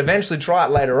then I would eventually try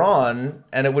it later on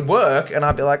and it would work. And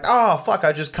I'd be like, oh, fuck,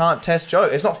 I just can't test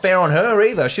joke. It's not fair on her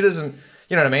either. She doesn't,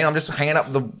 you know what I mean? I'm just hanging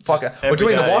up the fucker. We're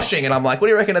doing the washing and I'm like, what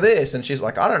do you reckon of this? And she's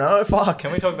like, I don't know, fuck.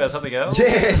 Can we talk about something else?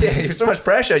 Yeah, there's so much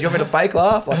pressure. You want me to fake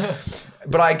laugh? Like,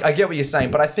 but I get what you're saying.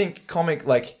 But I think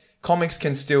comics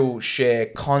can still share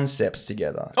concepts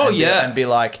together. And be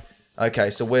like, okay,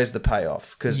 so where's the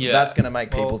payoff? Because that's going to make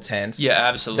people tense. Yeah,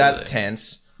 absolutely. That's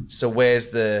tense. So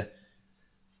where's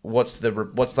what's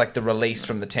like the release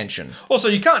from the tension? Also,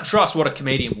 you can't trust what a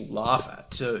comedian will laugh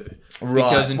at too.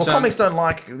 Right. Because comics don't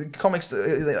like comics.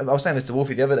 I was saying this to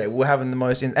Wolfie the other day. We're having the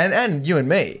most, and you and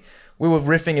me. We were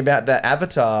riffing about that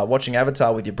Avatar, watching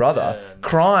Avatar with your brother,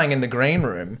 crying in the green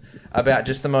room about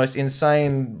just the most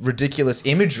insane, ridiculous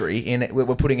imagery in it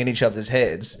we're putting in each other's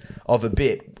heads of a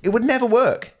bit. It would never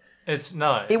work.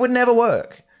 It would never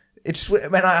work. It's,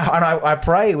 man, I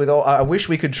pray with all. I wish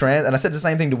we could and I said the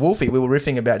same thing to Wolfie. We were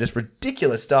riffing about just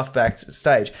ridiculous stuff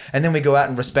backstage, and then we go out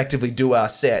and respectively do our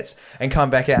sets and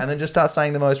come back out and then just start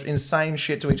saying the most insane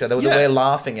shit to each other that we're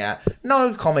laughing at.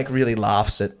 No comic really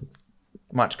laughs at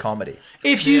much comedy.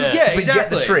 If you, we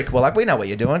get the trick. We're like, we know what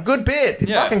you're doing. Good bit.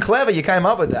 Fucking clever. You came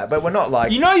up with that, but we're not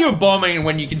like, you're bombing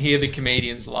when you can hear the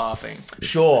comedians laughing.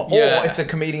 Sure. Or if the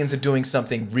comedians are doing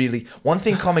something really. One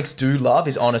thing comics do love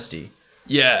is honesty.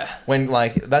 Yeah. When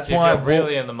that's if why you're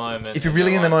really in the moment. If you're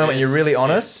really in the moment and you're really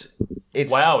honest,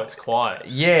 it's it's quiet.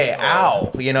 Yeah,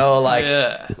 ow. You know, like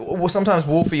well, sometimes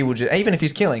Wolfie will just, even if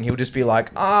he's killing, he'll just be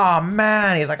like, oh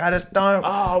man, he's like, I just don't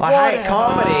I hate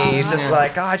comedy. He's just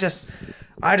like, I just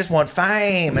want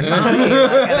fame and money. And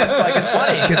it's like, it's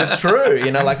funny because it's true.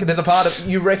 You know, like there's a part of,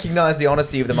 you recognize the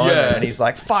honesty of the moment and he's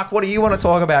like, fuck, what do you want to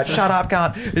talk about? Shut up,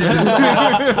 cunt. He's just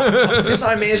like, you're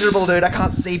so miserable, dude. I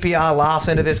can't CPR laughs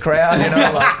into this crowd, you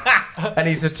know, like, and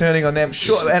he's just turning on them.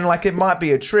 Sure. And like, it might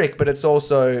be a trick, but it's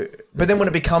also, but then when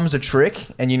it becomes a trick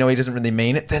and you know he doesn't really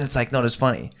mean it, then it's like not as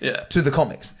funny to the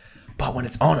comics. But when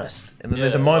it's honest, and then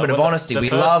there's a moment of honesty, we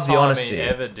love the honesty. The first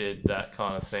time he ever did that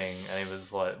kind of thing, and he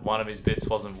was like, one of his bits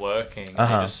wasn't working. He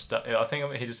just, I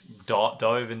think he just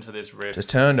dove into this riff. Just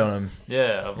turned on him.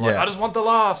 Yeah, of like, I just want the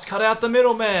laughs. Cut out the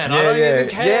middleman. I don't even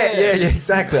care. Yeah,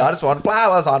 exactly. I just want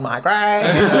flowers on my grave.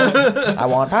 I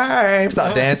want fame.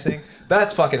 Start dancing.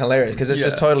 That's fucking hilarious because it's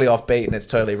just totally offbeat and it's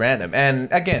totally random.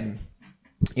 And again,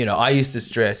 you know, I used to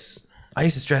stress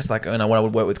like, you know, when I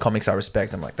would work with comics I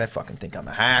respect, I'm like, they fucking think I'm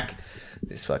a hack.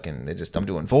 I'm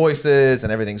doing voices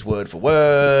and everything's word for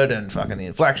word and fucking the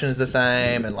inflection is the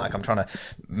same. And like, I'm trying to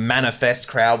manifest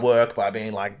crowd work by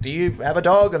being like, do you have a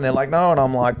dog? And they're like, no. And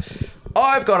I'm like,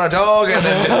 I've got a dog. And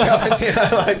then just you know,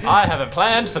 like, I haven't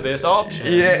planned for this option.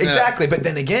 Yeah, exactly. But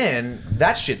then again,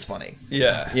 that shit's funny.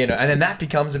 Yeah. You know, and then that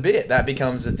becomes a bit. That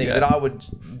becomes a thing that I would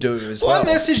do as well. I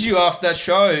messaged you after that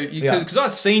show because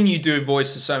I've seen you do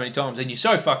voices so many times and you're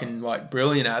so fucking like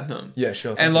brilliant at them. Yeah,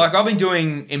 sure. And like I've been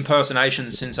doing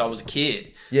impersonations since I was a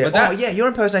kid. Yeah. But your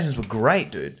impersonations were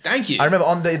great, dude. Thank you. I remember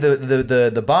on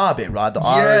the bar bit, right? The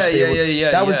Irish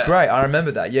people. That was great. I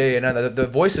remember that. Yeah. No, the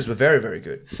voices were very, very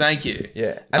good. Thank you.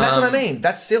 Yeah. And that's what I mean.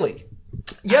 That's silly.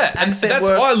 Yeah, and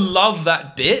I love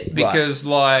that bit because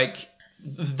like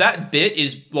that bit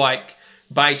is like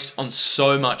based on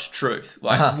so much truth.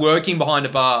 Like working behind a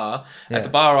bar, at the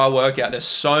bar I work at, there's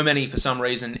so many, for some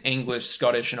reason, English,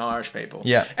 Scottish and Irish people.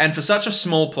 Yeah. And for such a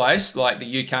small place like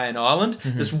the UK and Ireland,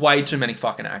 there's way too many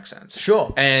fucking accents.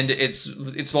 Sure. And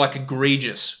it's like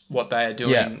egregious what they are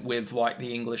doing with like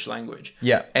the English language.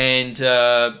 Yeah. And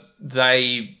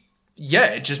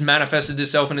it just manifested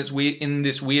itself in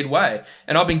this weird way.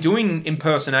 And I've been doing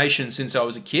impersonation since I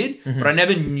was a kid, but I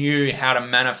never knew how to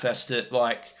manifest it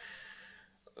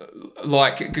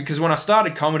because when I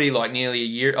started comedy like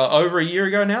over a year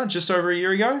ago now, just over a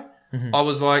year ago, I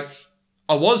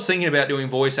was thinking about doing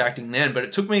voice acting then, but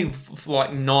it took me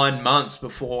like 9 months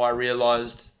before I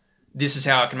realized this is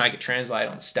how I can make it translate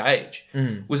on stage.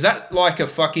 Was that like a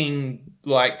fucking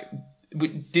like...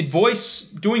 Did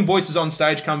doing voices on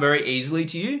stage come very easily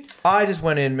to you? I just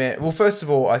went in, man. Well, first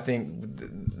of all, I think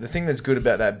the thing that's good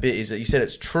about that bit is that you said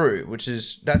it's true,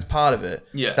 that's part of it.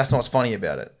 Yeah. That's not what's funny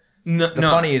about it. No, The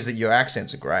funny is that your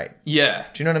accents are great. Yeah.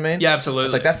 Do you know what I mean? Yeah, absolutely.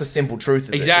 It's like that's the simple truth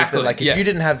of Exactly, it. Is that, like, if you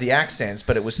didn't have the accents,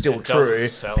 but it was still true,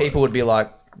 sell people would be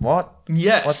like, what?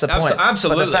 Yes. What's the point?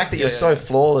 Absolutely. But the fact that you're so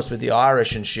flawless with the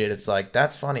Irish and shit, it's like,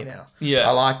 that's funny now. Yeah.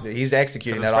 I like that. He's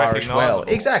executing 'Cause that it's Irish well.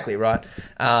 recognisable. Exactly, right?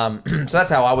 So that's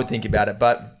how I would think about it.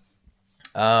 But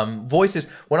voices,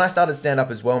 when I started stand-up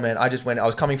as well, man, I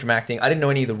was coming from acting. I didn't know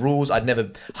any of the rules. I'd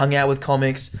never hung out with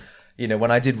comics. You know,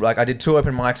 when I did 2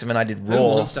 open mics and then I did Who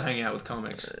Raw. wants to hang out with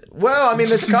comics? Well, I mean,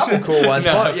 there's a couple cool ones.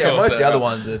 No, but of yeah, course most of the there other are.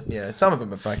 ones are, some of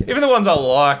them are fucking... Even the ones I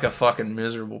like are fucking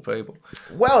miserable people.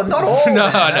 Well, not all. No,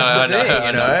 man. That's no, the thing, no,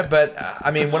 you know. But I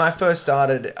mean, when I first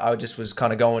started, I just was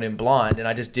kind of going in blind, and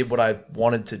I just did what I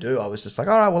wanted to do. I was just like,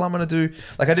 all right, well, I'm gonna do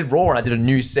like I did Raw, and I did a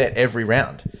new set every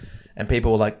round, and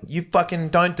people were like, you fucking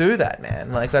don't do that,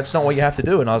 man. Like that's not what you have to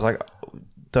do. And I was like,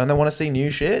 don't they want to see new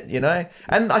shit, you know?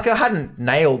 And like I hadn't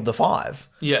nailed the 5.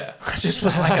 Yeah. I just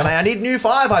was like, I need new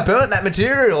 5. I burnt that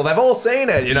material. They've all seen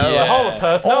it, you know? Yeah. Like, Whole of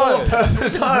Perth all knows. of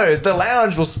Perth knows. The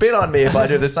lounge will spit on me if I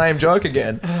do the same joke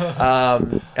again.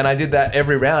 And I did that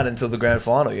every round until the grand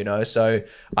final, you know? So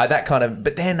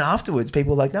but then afterwards,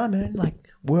 people were like, no, man, like,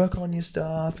 work on your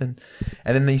stuff. And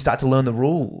then you start to learn the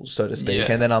rules, so to speak.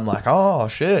 Yeah. And then I'm like, oh,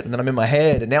 shit. And then I'm in my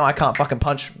head. And now I can't fucking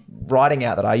punch writing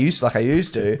out that I used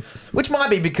to, which might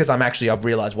be because I've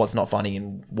realized what's not funny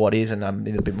and what is, and I'm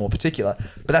a bit more particular.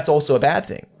 But that's also a bad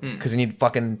thing because you need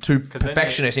fucking too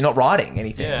perfectionist. You're not writing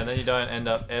anything. Yeah, and then you don't end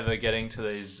up ever getting to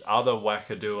these other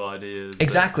wackadoo ideas.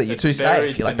 Exactly, you're that's too buried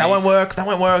safe. You're like, that won't work. You're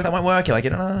like, you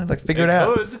don't know, like figure it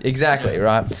out. could. Exactly,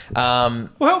 right. Well,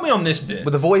 help me on this bit.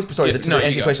 With the voice, sorry, Yeah, to no, you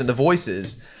answer your go. question, the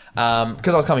voices,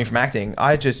 because I was coming from acting,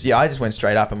 I just went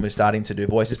straight up and was starting to do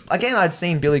voices. Again, I'd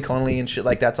seen Billy Connolly and shit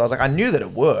like that, so I was like, I knew that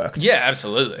it worked, Yeah,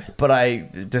 absolutely. but I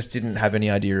just didn't have any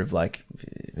idea of like,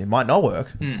 it might not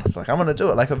work. I was like, I'm going to do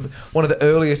it. Like one of the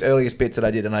earliest bits that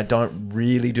I did, and I don't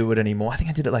really do it anymore. I think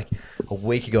I did it like a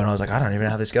week ago, and I was like, I don't even know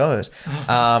how this goes.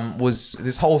 Was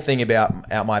this whole thing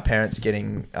about my parents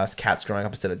getting us cats growing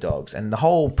up instead of dogs. And the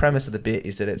whole premise of the bit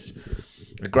is that it's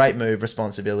a great move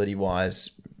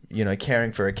responsibility-wise. You know,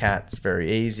 caring for a cat's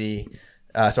very easy.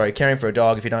 Caring for a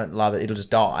dog, if you don't love it, it'll just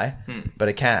die. But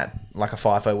a cat, like a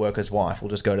FIFO worker's wife, will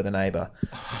just go to the neighbour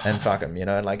and fuck him, you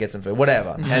know, and like get some food,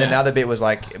 whatever. And then the other bit was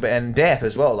like, and death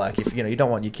as well. Like if, you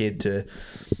don't want your kid to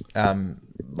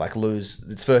like lose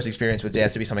its first experience with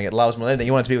death to be something it loves more than anything.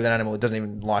 You want it to be with an animal it doesn't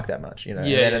even like that much, you know.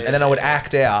 And then I would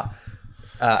act out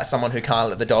someone who can't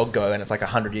let the dog go, and it's like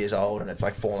 100 years old and it's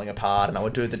like falling apart, and I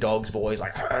would do the dog's voice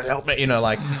like, help me, you know,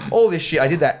 like all this shit. I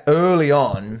did that early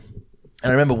on, and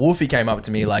I remember Wolfie came up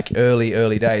to me like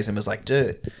early days and was like,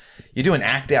 dude, you're doing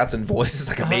act outs and voices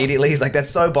like immediately. He's like, that's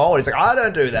so bold. He's like, I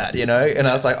don't do that, you know? And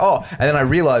I was like, oh. And then I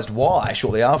realized why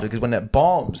shortly after, because when it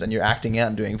bombs and you're acting out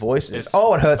and doing voices, it hurts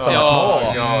so much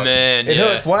more. God. Man, It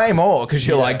hurts way more because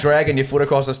you're like dragging your foot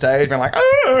across the stage, being like,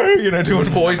 oh, you know, doing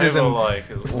voices. People And like,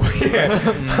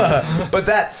 but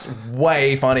that's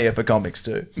way funnier for comics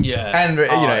too. Yeah. And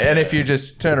and if you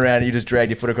just turn around and you just drag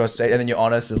your foot across the stage, and then you're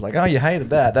honest, it's like, oh, you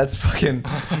hated that. That's fucking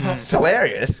it's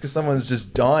hilarious because someone's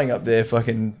just dying up there,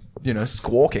 fucking,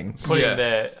 squawking. putting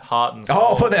their heart and soul.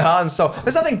 Oh, put their heart and soul.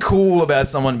 There's nothing cool about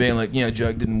someone being like,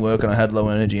 joke didn't work and I had low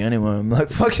energy anyway. I'm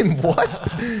like, fucking what?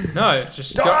 No,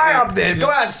 just Die up there. Go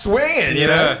out swinging, you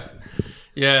know?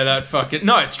 Yeah, that fucking...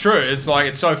 No, it's true. It's like,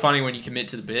 it's so funny when you commit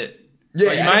to the bit. Yeah,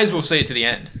 Like, you may as well see it to the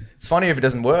end. It's funny if it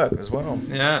doesn't work as well.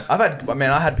 Yeah.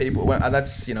 I had people,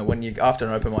 that's, when you, after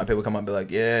an open mic, people come up and be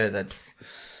like, yeah,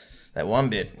 that one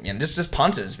bit, just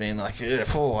punters being like, yeah,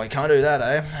 I can't do that,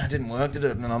 eh? It didn't work, did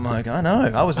it? And I'm like, I know,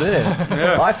 I was there.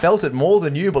 I felt it more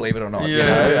than you, believe it or not.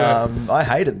 I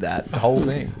hated that whole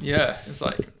thing. Yeah, it's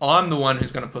like, I'm the one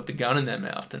who's going to put the gun in their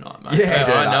mouth tonight, mate. Yeah,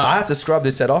 dude, I know. I have to scrub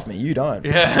this set off me. You don't.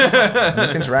 Yeah.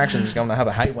 This interaction is going to have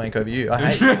a hate wank over you.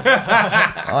 I hate you.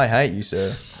 I hate you,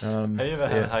 sir. Have you ever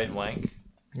had a hate wank?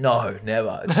 No,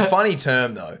 never. It's a funny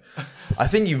term, though. I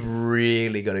think you've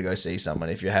really got to go see someone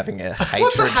if you're having a hatred.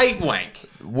 What's a hate wank?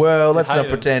 Well, let's hate not it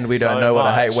pretend we so don't know what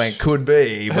a hate much. wank could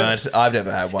be, but I've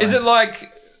never had one. Is it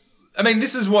like... I mean,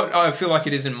 this is what I feel like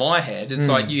it is in my head. It's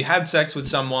like you had sex with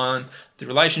someone, the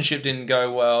relationship didn't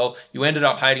go well, you ended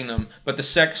up hating them, but the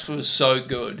sex was so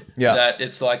good that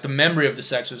it's like the memory of the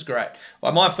sex was great.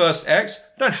 Like my first ex,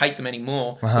 I don't hate them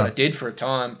anymore, but I did for a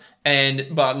time.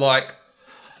 But like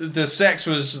the sex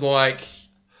was like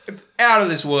out of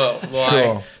this world. Like,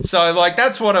 Sure. So like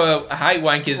that's what a hate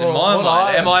wank is in Well, my what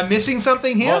mind. I- Am I missing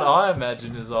something here? What I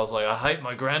imagine is I was like, I hate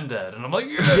my granddad. And I'm like,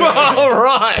 All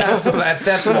right.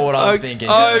 That's more what I'm thinking.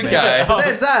 Okay. But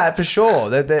there's that for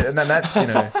sure. And that's,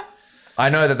 I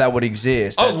know that would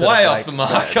exist. I was That sort way of, off like, the mark.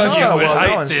 that- I You would that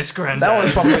hate one's- this, Grandad. That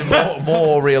one's probably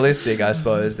more realistic, I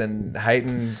suppose, than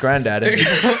hating Grandad and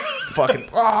fucking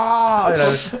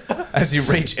as you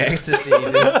reach ecstasy.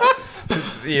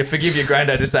 You forgive your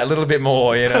Grandad just that little bit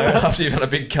more, after you've had a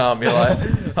big cum, you're like,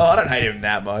 oh, I don't hate him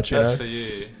that much. That's for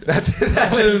you.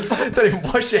 Don't even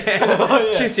wash your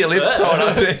hands, kiss your lips, throw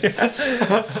it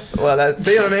on. Well,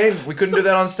 see what I mean? We couldn't do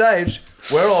that on stage.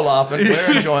 We're all laughing.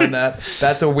 We're enjoying that.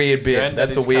 That's a weird bit. Grandad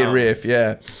That's a is weird calm. riff.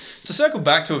 Yeah. To circle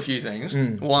back to a few things.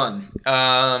 One,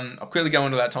 I'll quickly go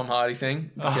into that Tom Hardy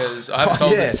thing because I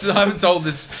haven't told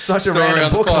this Such a story random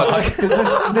on the book, pod. Mark.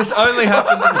 'Cause this only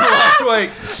happened last week.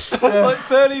 It's like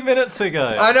 30 minutes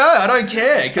ago. I know. I don't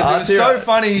care because it was see so right.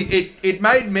 funny. It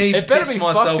made me It better piss be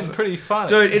myself. fucking pretty funny.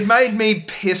 Dude, it made me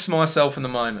piss myself in the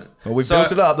moment. Well, we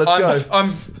built it up. Let's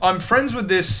go. I'm friends with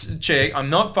this chick.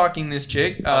 I'm not fucking this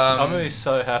chick. I'm gonna be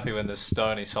so happy when there's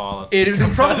stony silence. It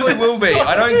probably will be.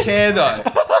 I don't care though.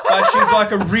 But she's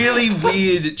like a really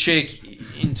weird chick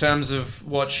in terms of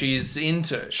what she's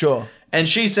into. Sure. And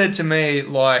she said to me,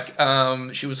 like,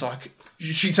 she was like,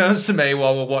 she turns to me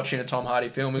while we're watching a Tom Hardy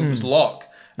film. It was Locke,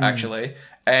 actually.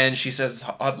 And she says,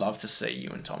 I'd love to see you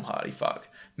and Tom Hardy fuck.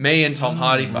 Me and Tom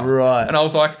Hardy fuck. Right. And I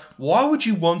was like, why would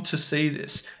you want to see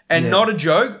this? And not a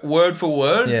joke, word for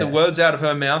word, Yeah. the words out of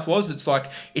her mouth was, it's like,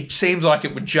 it seems like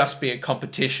it would just be a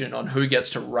competition on who gets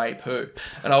to rape who.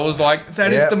 And I was like,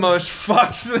 that is Yep. the most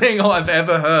fucked thing I've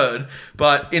ever heard.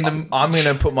 But in the... I'm going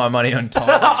to put my money on Tom.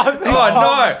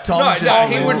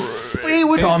 He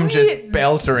would Tom just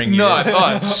beltering you.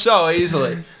 no, so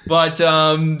easily. But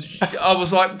I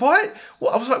was like, what?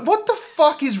 I was like, what the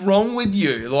fuck is wrong with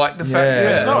you? Like the fact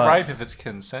that It's not right. rape if it's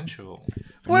consensual.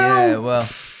 Yeah, well,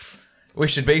 we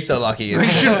should be so lucky. we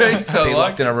should be so Be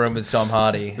locked lucky. in a room with Tom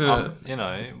Hardy.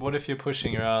 What if you're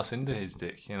pushing your ass into his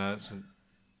dick?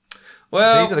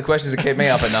 Well, These are the questions that keep me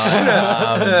up at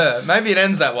night. maybe it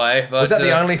ends that way. But, Was that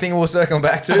the only thing we'll circle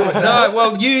back to? Was that- No,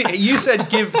 well, you said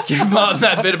give Martin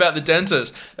that bit about the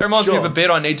dentist. That reminds me Sure. of a bit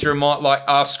I need to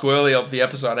ask Squirrely of the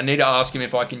episode. I need to ask him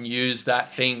if I can use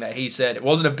that thing that he said. It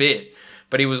wasn't a bit,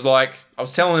 but he was like, I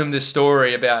was telling him this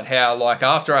story about how, like,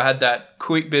 after I had that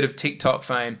quick bit of TikTok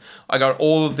fame, I got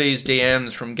all of these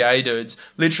DMs from gay dudes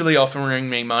literally offering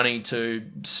me money to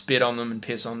spit on them and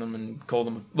piss on them and call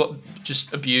them,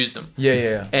 just abuse them.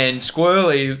 Yeah. And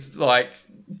Squirrely, like,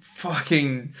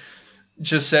 fucking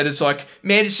just said, it's like,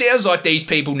 man, it sounds like these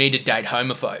people need to date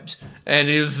homophobes. And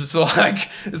it was just like,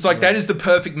 it's like, that is the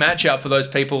perfect matchup for those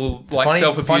people, like, funny-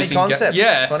 self-abusing. funny concept.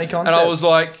 Yeah. Funny And I concept. was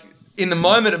like, in the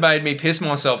moment, it made me piss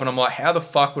myself. And I'm like, how the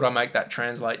fuck would I make that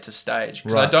translate to stage?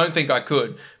 Because I Right. don't think I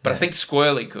could. But I think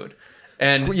Squirrely could.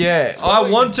 And Yeah. I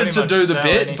can wanted pretty to much do the sell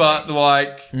bit, anything. but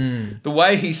like the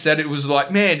way he said it was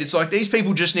like, man, it's like these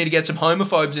people just need to get some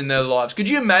homophobes in their lives. Could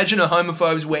you imagine a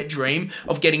homophobe's wet dream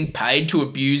of getting paid to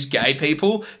abuse gay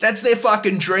people? That's their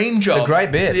fucking dream job. It's a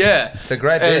great bit. Yeah, It's a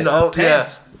great bit. And,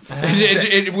 Tense.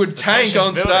 it would tank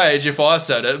on tension's building. stage if I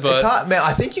said it, but It's hard, man.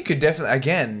 I think you could definitely,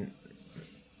 again,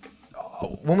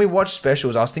 when we watch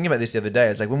specials, I was thinking about this the other day.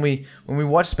 It's like when we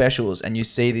watch specials and you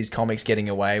see these comics getting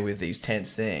away with these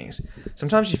tense things,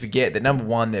 sometimes you forget that number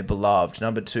one, they're beloved.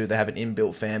 Number two, they have an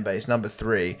inbuilt fan base. Number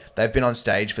three, they've been on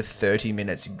stage for 30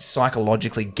 minutes,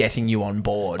 psychologically getting you on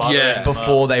board. Yeah.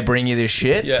 Before they bring you this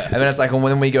shit. Yeah. And then it's like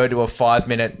when we go to a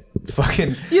 5-minute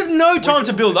fucking. you have no time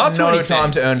to build up to No anything. time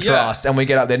to earn Yeah. trust, and we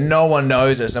get up there, no one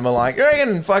knows us, and we're like, you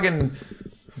reckon fucking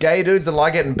gay dudes that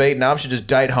like getting beaten up should just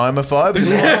date homophobes? And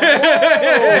you're like,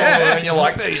 "Whoa," and you're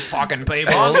like, these fucking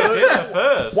people. Dinner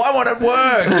first. Why won't it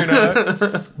work? You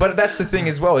know. But that's the thing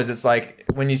as well. Is it's like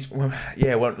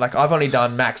like I've only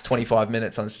done max 25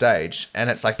 minutes on stage,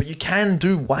 and it's like, but you can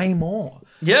do way more.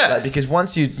 Yeah. Like, because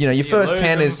once your You first lose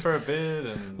 10 them is for a bit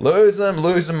and lose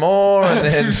them more, and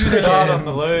then start on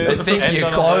the lose. they think end you're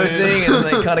on the closing, lose. and then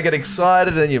they kind of get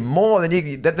excited, and you're more. Then the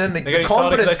get excited 'cause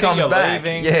confidence they think comes you're back,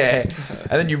 leaving. yeah,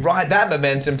 and then you ride that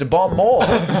momentum to bomb more.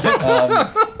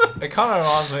 It kind of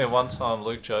reminds me of one time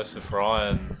Luke Joseph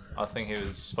Ryan. I think he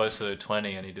was supposed to do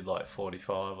 20 and he did like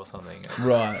 45 or something.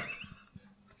 Right.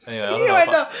 Anyway, I don't Anyway,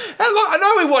 know if I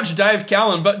know we watched Dave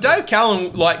Callan, but Dave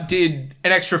Callan like did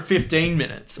an extra 15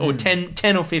 minutes or 10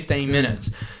 or 15 minutes.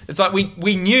 It's like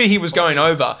we knew he was going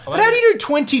over. But how do you do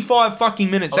 25 fucking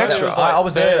minutes I- extra? it was I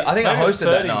was there. I think I maybe it was hosted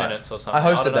that 30 night. minutes or something. I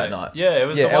hosted don't that know. night. Yeah, it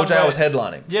was the one LJ where, was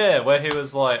headlining. Yeah, where he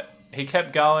was like, he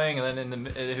kept going and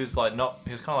then he was like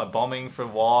he was kind of like bombing for a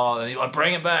while and he like,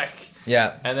 bring it back.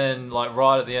 Yeah. And then like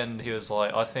right at the end he was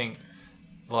like, I think,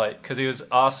 like, because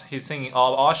he's thinking,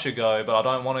 oh, I should go, but I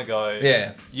don't want to go.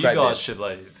 Yeah, You great guys bit. should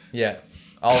leave. Yeah.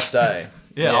 I'll stay.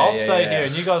 Yeah, Yeah, I'll yeah, stay yeah. here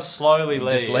and you guys slowly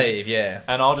leave. Just leave, yeah.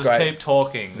 And I'll just Great. keep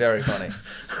talking. Very funny.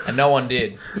 And no one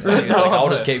did. He was like, I'll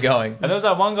just keep going. And there was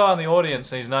that one guy in the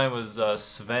audience, and his name was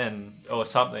Sven or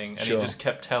something, and Sure. he just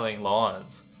kept telling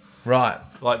lies. Right.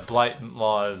 Like blatant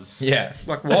lies. Yeah.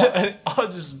 Like what? And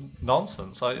just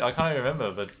nonsense. I can't even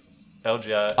remember, but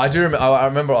LGA. I do remember. I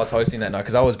remember I was hosting that night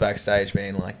because I was backstage,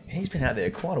 being like, "He's been out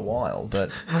there quite a while, but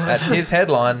that's his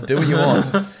headline. Do what you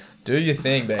want. Do your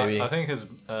thing, baby." I think his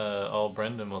old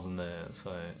Brendan wasn't there,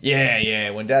 so Yeah.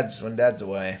 When dad's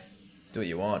away, do what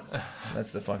you want.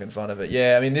 That's the fucking fun of it.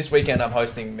 Yeah. I mean, this weekend I'm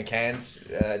hosting McCann's.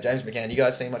 James McCann. You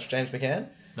guys seen much of James McCann?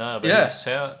 no, but Yeah. he's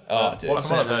how, Oh, dude. from what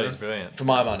I've heard, I've he's brilliant. For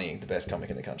my money, the best comic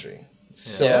in the country.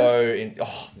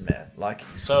 Oh man,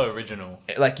 So original.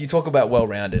 like you talk about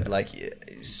well-rounded, like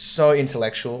so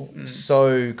intellectual,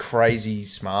 so crazy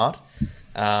smart.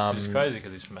 It's crazy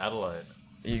because he's from Adelaide.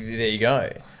 There you go.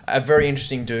 A very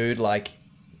interesting dude, like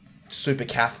super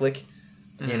Catholic.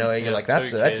 You know, you're He like has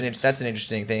that's two kids. that's an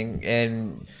interesting thing,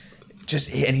 and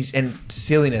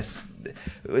silliness.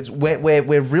 It's where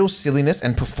real silliness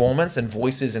and performance and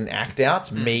voices and act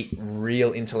outs meet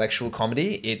real intellectual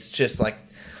comedy. It's just like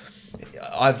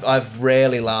I've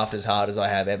rarely laughed as hard as I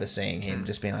have ever seen him.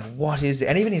 Just being like, what is it?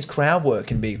 And even his crowd work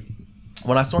can be.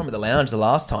 When I saw him at the lounge the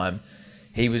last time,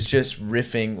 he was just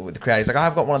riffing with the crowd. He's like,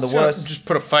 I've got one of the worst. Just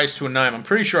put a face to a name. I'm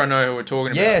pretty sure I know who we're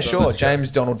talking about. Yeah, but sure. let's go. James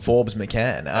Donald Forbes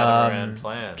McCann.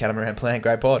 Catamaran Plan,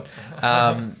 great pod.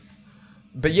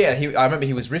 But yeah, I remember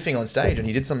he was riffing on stage and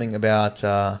he did something about.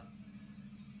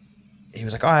 He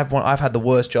was like, I've had the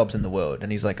worst jobs in the world,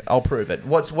 and he's like, I'll prove it.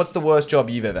 What's the worst job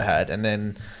you've ever had? And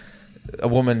then a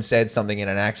woman said something in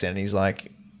an accent, and he's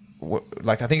like,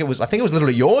 I think it was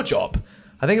literally your job.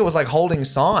 I think it was like holding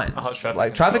signs,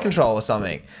 like traffic control or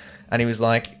something. And he was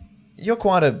like, you're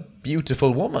quite a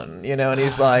beautiful woman, you know? And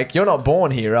he's like, you're not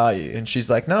born here, are you? And she's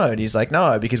like, no. And he's like,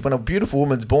 no, because when a beautiful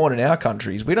woman's born in our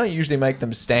countries, we don't usually make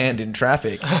them stand in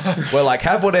traffic. We're like,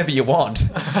 have whatever you want.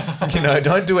 You know,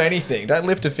 don't do anything. Don't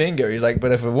lift a finger. He's like,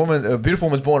 but if a beautiful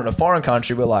woman's born in a foreign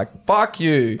country, we're like, fuck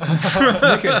you. You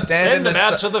can Send them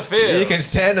out to the field. You can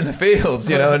stand in the fields,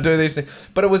 you know, and do these things.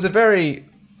 But it was a very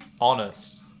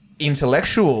Honest.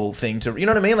 intellectual thing to, you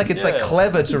know what I mean? Like it's like Yeah.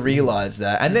 clever to realize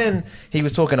that. And then he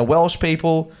was talking to Welsh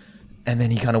people, and then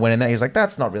he kind of went in there. He's like,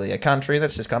 that's not really a country.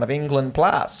 That's just kind of England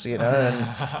plus, you know?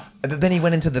 And then he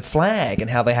went into the flag and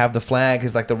how they have the flag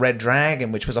is like the red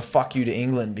dragon, which was a fuck you to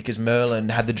England because Merlin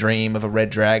had the dream of a red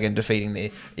dragon defeating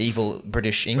the evil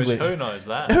British English. Which, who knows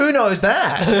that? Who knows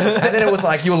that? And then it was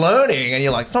like, you're learning and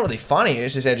you're like, it's not really funny.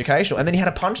 It's just educational. And then he had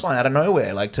a punchline out of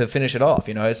nowhere, like to finish it off.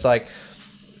 You know, it's like,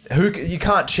 you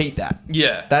can't cheat that.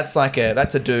 Yeah. That's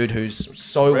a dude who's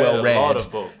so Read well read. a lot of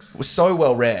books. Was so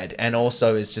well read and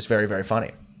also is just very, very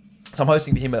funny. So I'm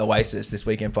hosting him at Oasis this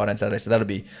weekend, Friday and Saturday. So that'll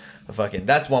be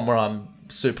that's one where I'm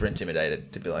super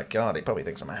intimidated to be like, God, he probably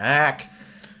thinks I'm a hack.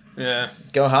 Yeah.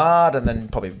 Go hard and then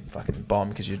probably fucking bomb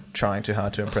because you're trying too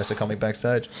hard to impress a comic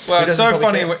backstage. Well, He it's doesn't so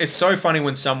probably funny. care. It's so funny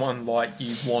when someone like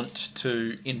you want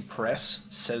to impress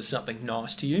says something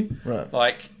nice to you. Right.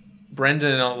 Like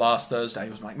Brendan on last Thursday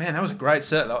was like, "Man, that was a great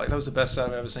set. That was the best set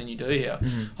I've ever seen you do here."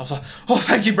 I was like, "Oh,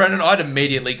 thank you, Brendan." I'd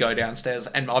immediately go downstairs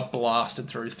and I blasted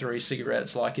through 3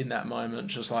 cigarettes. Like in that moment,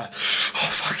 just like, "Oh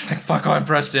fuck, thank fuck, I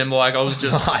impressed him." Like I was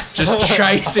just Nice. just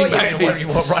chasing back you this.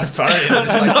 want right in front of him.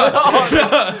 Just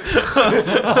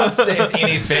like, upstairs in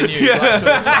his venue. Like,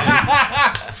 to his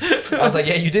face. I was like,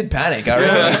 yeah, you did panic. I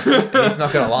realize he's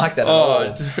not going to like that at all.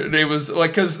 Oh, dude, it was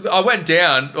like because I went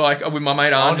down like with my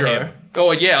mate Andre. him.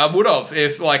 Oh yeah, I would have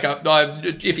if like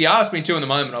if he asked me to in the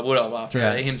moment, I would have after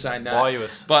Yeah. him saying that. While you were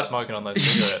But- smoking on those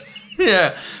cigarettes.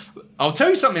 Yeah, I'll tell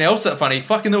you something else that funny.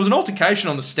 Fucking, there was an altercation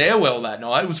on the stairwell that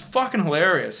night. It was fucking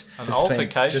hilarious. An Just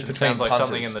altercation between sounds like punters.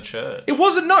 something in the church. It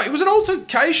wasn't. No, it was an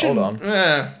altercation. Hold on.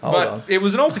 Yeah, Hold but on. it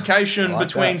was an altercation I like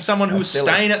between that. someone who That's was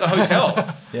silly. staying at the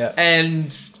hotel. Yeah.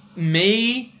 And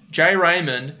me, Jay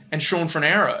Raymond, and Sean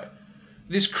Frenaro.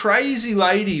 This crazy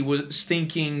lady was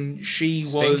thinking she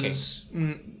Stinking. was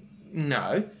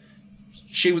no.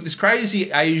 This crazy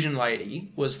Asian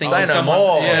lady was thinking Say no someone.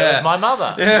 more. It was my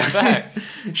mother. Yeah. She's back.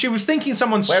 She was thinking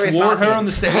someone Where is swore at her Martin? on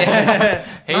the stair. Yeah.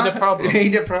 He the problem. He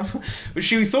the problem. But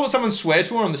she thought someone swore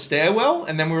to her on the stairwell,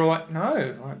 and then we were like, no,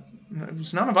 it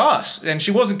was none of us. And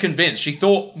she wasn't convinced. She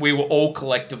thought we were all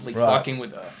collectively Right. fucking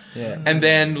with her. Yeah. And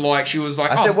then, like, she was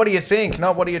like, I said, what do you think?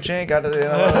 Not what do you think? What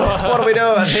are we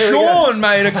doing? Here we go. Sean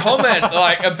made a comment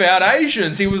like about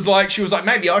Asians. He was like, she was like,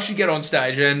 maybe I should get on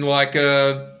stage and like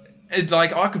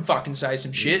I could fucking say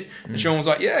some shit. And Sean was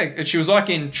like, yeah. And she was like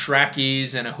in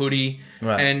trackies and a hoodie.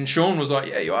 Right. And Sean was like,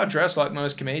 yeah, you are dressed like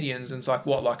most comedians. And it's like,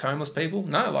 what, like homeless people?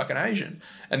 No, like an Asian.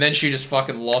 And then she just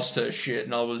fucking lost her shit.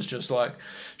 And I was just like,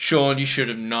 Sean, you should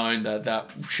have known that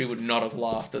she would not have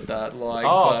laughed at that. Like,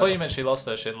 I thought you meant she lost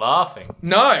her shit laughing.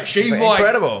 no, she like, like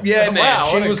incredible. Yeah, man. Wow,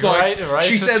 she what a was like, great racist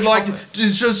she said like, comment.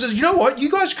 just, you know what? You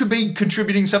guys could be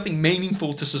contributing something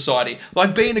meaningful to society,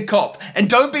 like being a cop, and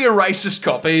don't be a racist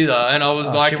cop either. And I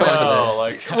was like, she went for Oh,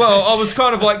 like well, I was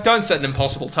kind of like, don't set an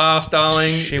impossible task,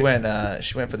 darling. She went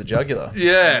for the jugular.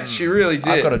 Yeah, she really did.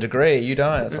 I've got a degree. You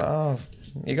don't. It's like, oh,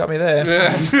 you got me there.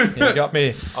 Yeah. You got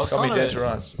me. I was got me kind dead of- to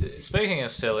rights. Speaking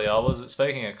of silly,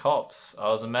 speaking of cops. I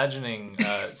was imagining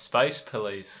space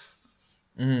police,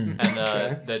 and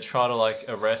they try to like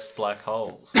arrest black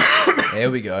holes. There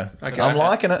we go. Okay. I'm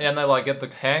liking it. And they like get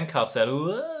the handcuffs out.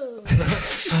 Whoa.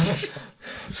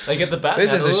 They get the bat.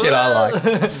 This out. is the shit I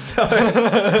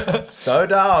like. So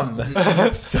dumb.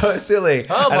 So silly.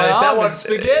 Oh, my arm is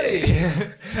spaghetti.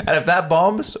 And if that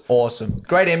bombs, awesome.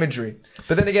 Great imagery.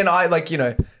 But then again, I like,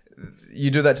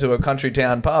 you do that to a country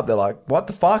town pub, they're like, what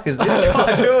the fuck is this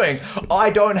guy doing? I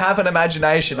don't have an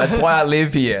imagination. That's why I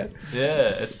live here. Yeah,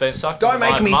 it's been sucked. Don't into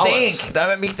make my me mullet. think. Don't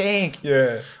make me think.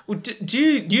 Yeah. Well,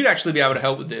 you'd actually be able to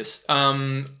help with this.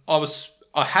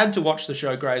 I had to watch the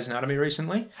show Grey's Anatomy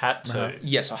recently. Had to.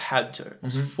 Yes, I had to. I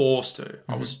was forced to.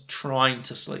 I was trying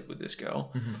to sleep with this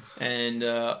girl, and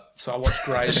so I watched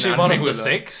Grey's Is she Anatomy one of the with her.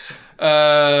 6?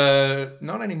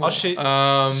 Not anymore.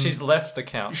 Oh, she's left the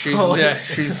council.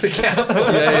 She's The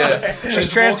council. yeah. She's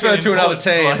She's transferred walking to in another woods,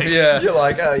 team. like- Yeah. You're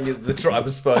like, the tribe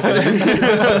has spoken.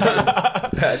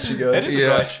 Out she goes. It is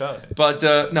Yeah. a great show. But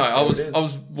no, I it is.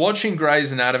 was watching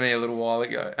Grey's Anatomy a little while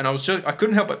ago, and I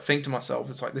couldn't help but think to myself,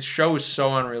 it's like this show is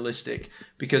so unrealistic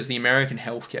because the American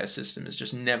healthcare system is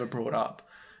just never brought up.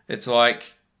 It's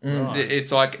like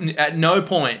it's like at no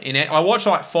point in it. I watched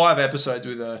like 5 episodes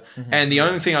with her, and the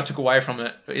only thing I took away from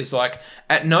it is like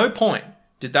at no point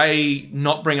did they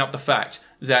not bring up the fact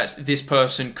that this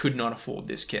person could not afford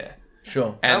this care.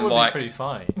 Sure. That And would like, be pretty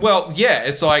funny. well, yeah,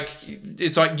 it's like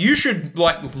you should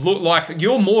like look like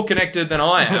you're more connected than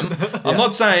I am. I'm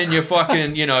not saying you're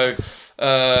fucking,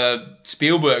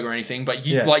 Spielberg or anything, but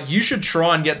you should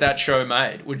try and get that show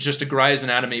made with just a Grey's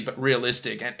Anatomy but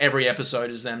realistic, and every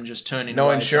episode is them just turning No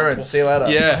away insurance. some See you later.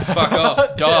 poor- Yeah, fuck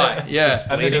off, die. Yeah,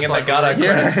 And Bleeding just, in like, the gutter. really-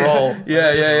 Credits roll.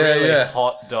 yeah, Just really yeah.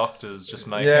 hot doctors just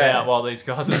making Yeah. out while these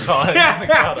guys are dying in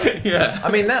the gutter. Yeah.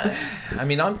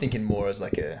 I'm thinking more as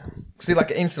like a. See,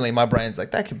 like instantly, my brain's like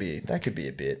that could be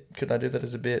a bit. Could I do that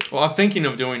as a bit? Well, I'm thinking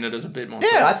of doing it as a bit more.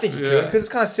 Yeah, I think you could because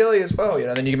it's kind of silly as well.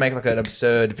 Then you can make like an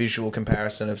absurd visual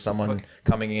comparison of someone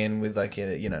coming in with like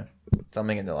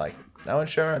something, and they're like, no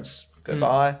insurance,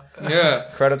 goodbye. Yeah,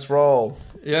 Credits roll,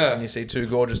 yeah. and you see 2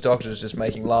 gorgeous doctors just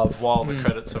making love. While the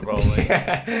credits are rolling.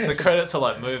 The credits are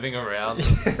like moving around.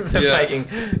 They're Yeah.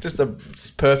 making just a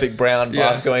perfect brown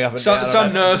bar going up and down.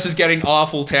 Some nurse is getting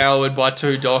Eiffel Towered by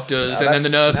 2 doctors, and then the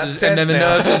nurses, that's and then the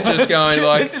tense now. nurse is just going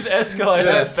like, This is escalating.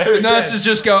 That's very the nurse is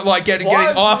just going like getting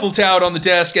What? Eiffel Towered on the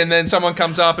desk, and then someone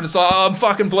comes up and it's like, oh, I'm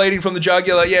fucking bleeding from the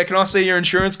jugular. Yeah, can I see your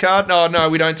insurance card? No,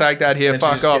 we don't take that here. Then she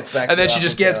Fuck just off. gets back And to then the she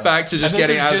just Eiffel gets Tower. back to just And this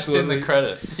getting is just in absolutely. the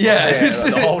credits. Yeah, Yeah,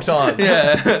 the whole time. yeah.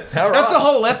 All That's right. the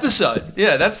whole episode.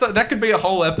 Yeah, that could be a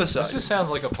whole episode. This just sounds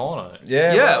like a porno.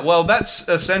 Yeah, Yeah, well, that's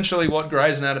essentially what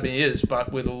Grey's Anatomy is,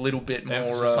 but with a little bit more.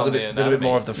 Emphasis on a little bit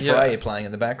more of the Yeah. fray playing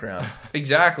in the background.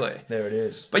 Exactly. There it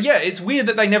is. But yeah, it's weird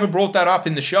that they never brought that up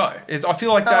in the show. I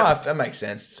feel like that. That makes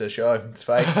sense. It's a show. It's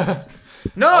fake.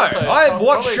 No, Also, I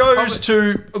watch probably- shows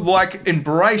to like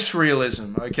embrace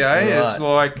realism. Okay, Right. it's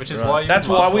like Which is why you that's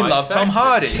why we like love Tom acting.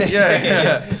 Hardy.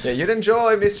 Yeah. Yeah, you'd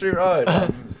enjoy Mystery Road.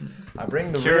 I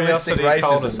bring the realistic Curiosity racism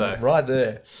cul-de-sac. right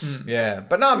there. Yeah,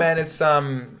 but no, man, it's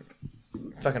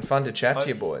fucking fun to chat to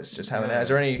you boys. Just having. Is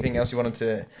there anything else you wanted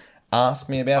to ask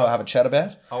me about or have a chat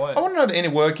about? I won't. I want to know the inner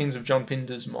workings of John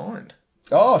Pinder's mind.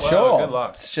 Oh, Well, sure. good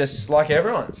luck. It's just like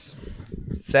everyone's.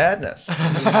 Sadness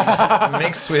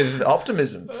mixed with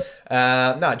optimism.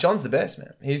 No, John's the best,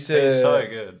 man. He's so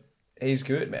good. He's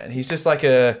good, man. He's just like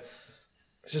a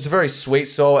very sweet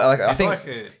soul. Like I He's think like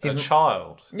a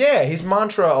child. yeah, his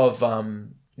mantra of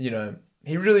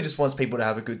he really just wants people to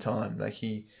have a good time. Like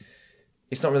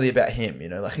it's not really about him,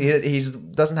 Like he's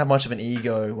doesn't have much of an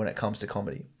ego when it comes to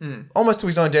comedy. Almost to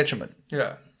his own detriment.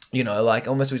 Yeah. Like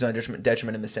almost to his own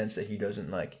detriment in the sense that he doesn't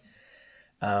like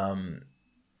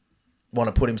want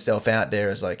to put himself out there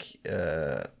as like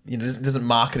doesn't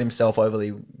market himself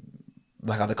overly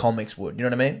like other comics would. You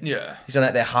know what I mean? Yeah. He's not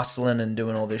out there hustling and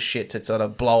doing all this shit to sort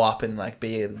of blow up and like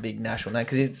be a big national name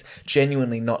because it's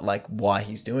genuinely not like why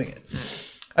he's doing it.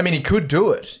 I mean, he could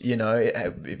do it,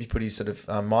 if he put his sort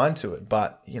of mind to it,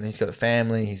 but he's got a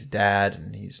family, he's a dad,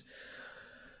 and he's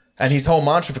And his whole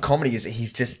mantra for comedy is that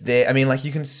he's just there. I mean, like,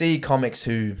 you can see comics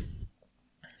who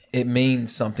it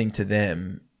means something to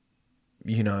them,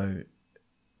 you know.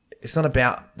 It's not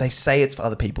about, they say it's for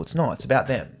other people. It's not. It's about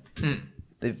them.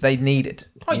 They need it.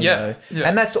 Oh, you yeah. know? Yeah.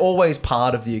 And that's always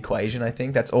part of the equation, I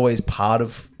think. That's always part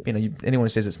of, you know, anyone who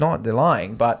says it's not, they're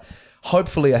lying. But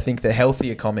hopefully, I think the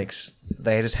healthier comics,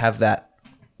 they just have that,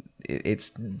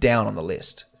 it's down on the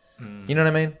list. You know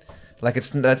what I mean? Like,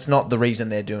 that's not the reason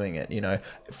they're doing it, you know.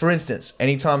 For instance,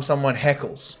 anytime someone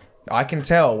heckles, I can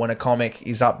tell when a comic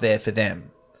is up there for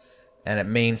them and it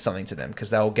means something to them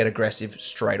because they'll get aggressive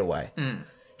straight away.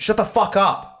 Shut the fuck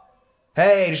up.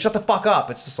 Hey, shut the fuck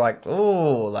up. It's just like,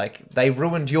 oh, like, they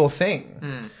ruined your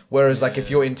thing. Whereas, like,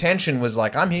 if your intention was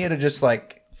like, I'm here to just,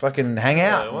 like, fucking hang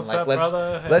out. Yeah, what's like, up, let's,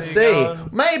 brother? How let's you see. going?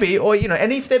 Maybe, or, you know,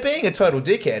 and if they're being a total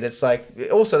dickhead, it's like,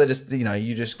 also they're just, you know,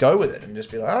 you just go with it and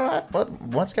just be like, all right,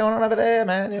 what's going on over there,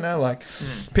 man? You know, like,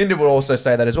 Pinder would also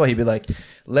say that as well. He'd be like,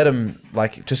 let them,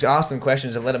 like, just ask them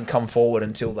questions and let them come forward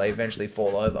until they eventually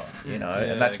fall over, you know,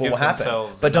 and that's what give will happen.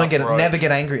 themselves But enough rope. never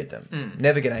get angry at them.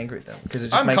 Never get angry at them because it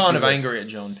just I'm makes kind you of look- angry at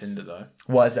John Pinder, though.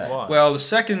 Why is that? Why? Well, not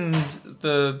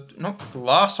the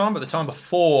last time, but the time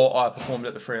before I performed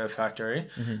at the Freo Factory,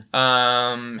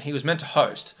 he was meant to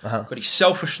host, but he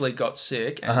selfishly got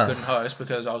sick and couldn't host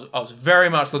because I was very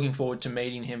much looking forward to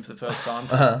meeting him for the first time.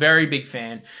 I'm a very big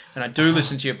fan, and I do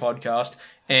listen to your podcast.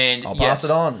 And I'll pass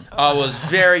it on. I was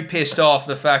very pissed off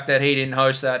the fact that he didn't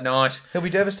host that night. He'll be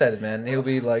devastated, man. He'll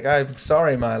be like, I'm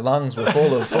sorry, my lungs were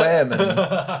full of phlegm. And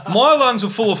My lungs were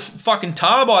full of fucking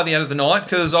tar by the end of the night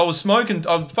because I was smoking.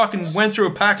 I fucking went through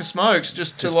a pack of smokes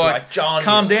just to Just be like like, John,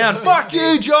 calm you down. sick Fuck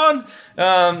you, John.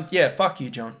 Yeah, fuck you,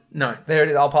 John. No. there it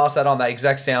is. I'll pass that on, that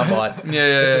exact soundbite.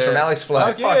 Yeah. This is from Alex Flo.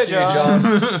 Fuck yeah, you,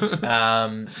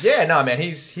 John. Yeah, no, man,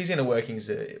 he's inner workings.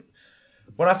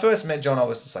 When I first met John, I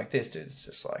was just like, this dude's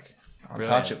just like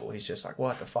untouchable. He's just like,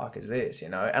 what the fuck is this, you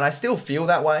know? And I still feel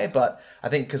that way, but I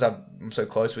think because I'm so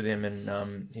close with him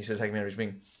and he's sort of taking me under his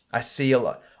wing, I see a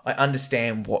lot. I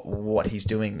understand what he's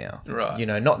doing now. Right. You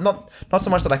know, not so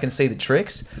much that I can see the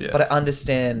tricks, but I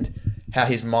understand how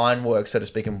his mind works, so to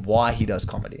speak, and why he does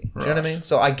comedy. Do you know what I mean?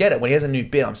 So I get it. When he has a new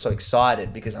bit, I'm so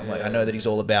excited because I'm like, I know that he's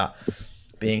all about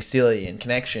being silly and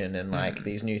connection and like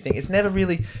these new things. It's never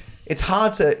really...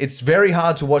 It's very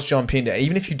hard to watch John Pinder,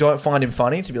 even if you don't find him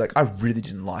funny, to be like, I really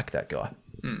didn't like that guy.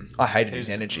 I hated his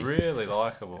energy. Really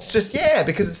likable. It's just,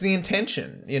 because it's the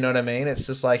intention. You know what I mean? It's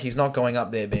just like, he's not going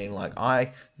up there being like,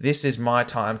 this is my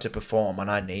time to perform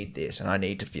and I need this and I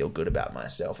need to feel good about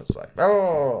myself. It's like,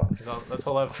 oh, That's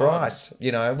all I've Christ,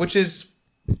 you know, which is,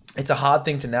 it's a hard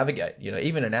thing to navigate, you know,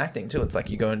 even in acting too. It's like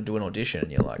you go and do an audition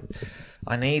and you're like,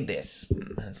 I need this.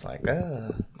 And it's like,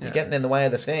 you're getting in the way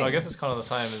of the thing. I guess it's kind of the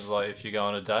same as like if you go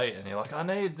on a date and you're like, I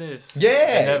need this.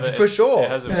 Yeah, for sure.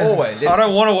 Always. I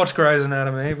don't want to watch Grey's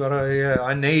Anatomy, but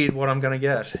I need what I'm going to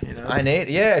get. You know? I need,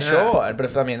 sure. But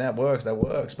if, I mean, that works.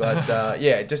 But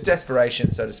just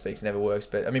desperation, so to speak, never works.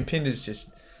 But I mean, Pinder's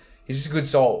he's just a good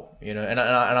soul, you know, and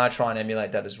I try and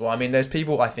emulate that as well. I mean, there's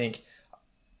people I think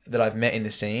that I've met in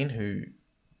the scene who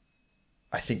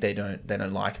I think they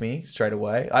don't like me straight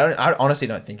away. I honestly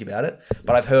don't think about it,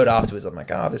 but I've heard afterwards, I'm like,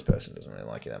 this person doesn't really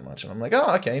like you that much. And I'm like,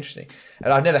 okay, interesting.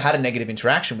 And I've never had a negative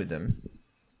interaction with them.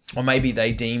 Or maybe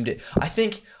they deemed it. I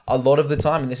think a lot of the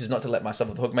time, and this is not to let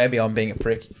myself off the hook, maybe I'm being a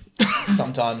prick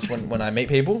sometimes when I meet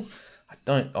people. I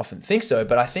don't often think so,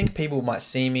 but I think people might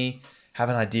see me, have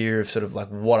an idea of sort of like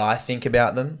what I think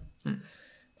about them.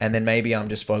 And then maybe I'm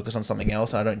just focused on something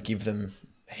else and I don't give them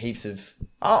heaps of...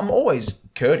 I'm always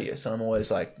courteous and I'm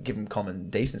always like, give them common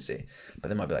decency. But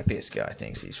they might be like, this guy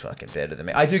thinks he's fucking better than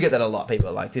me. I do get that a lot. People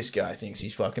are like, this guy thinks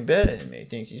he's fucking better than me.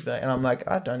 And I'm like,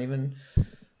 I don't even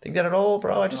think that at all,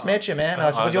 bro. I just met you, man.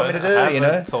 What do you want me to do? You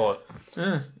know? Thought.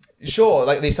 Sure,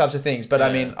 like these types of things. But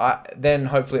I mean, then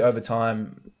hopefully over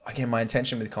time, again, my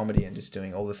intention with comedy and just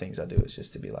doing all the things I do is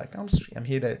just to be like, I'm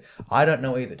here to... I don't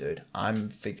know either, dude. I'm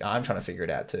trying to figure it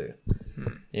out too.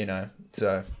 You know?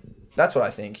 So... That's what I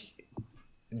think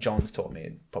John's taught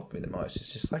me probably the most.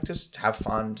 It's just like, just have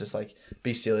fun, just like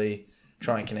be silly,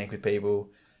 try and connect with people.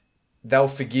 They'll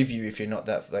forgive you if you're not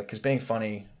that, like, because being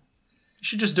funny... You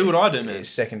should just do what I do, man. ...is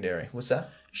secondary. What's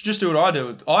that? You should just do what I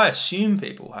do. I assume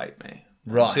people hate me.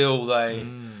 Right. Until they...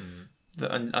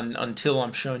 until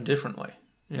I'm shown differently.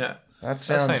 Yeah. That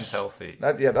sounds healthy.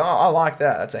 I like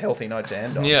that. That's a healthy note to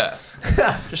end on. Yeah.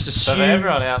 Just assume... So for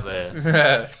everyone out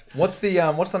there... What's the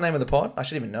name of the pod? I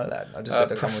should even know that. I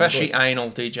just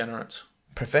Professional Degenerates.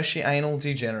 Professional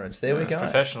Degenerates. There we go.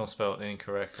 Professional spelled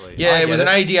incorrectly. Yeah, it was an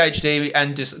ADHD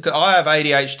and I have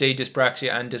ADHD,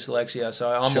 dyspraxia, and dyslexia.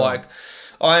 So I'm like,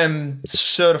 I am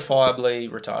certifiably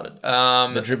retarded.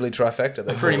 The dribbly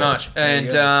trifecta. Pretty much.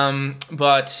 And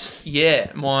but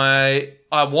yeah,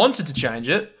 I wanted to change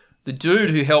it. The dude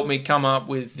who helped me come up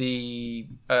with the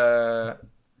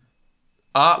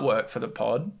artwork for the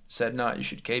pod said, "No, you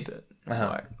should keep it."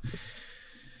 Like,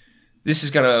 this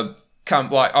is gonna come.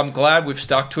 Like, I'm glad we've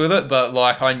stuck to it, but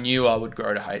like, I knew I would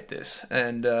grow to hate this.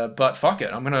 And but fuck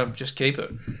it, I'm gonna just keep it.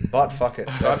 But fuck it.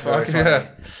 But fuck it. Yeah.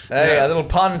 Hey, a little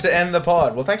pun to end the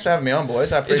pod. Well, thanks for having me on,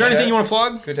 boys. I appreciate it. Is there anything you want to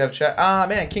plug? Good to have a chat.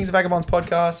 Man, Kings of Vagabonds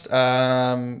podcast.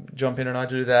 John Pin and I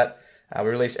do that. We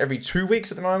release every 2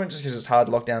 weeks at the moment just because it's hard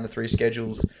to lock down the 3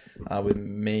 schedules with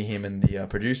me, him, and the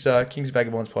producer. Kings of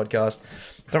Vagabonds podcast.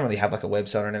 Don't really have like a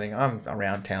website or anything. I'm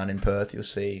around town in Perth. You'll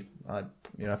see.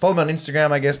 Follow me on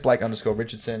Instagram, I guess,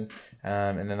 Blake_Richardson.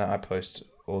 And then I post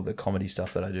all the comedy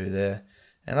stuff that I do there.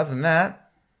 And other than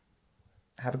that,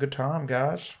 have a good time,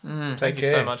 guys. Thank you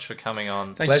so much for coming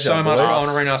on. Thank you so much for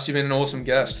honouring us. You've been an awesome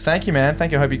guest. Thank you, man.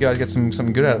 Thank you. I hope you guys get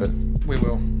some good out of it. We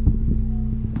will.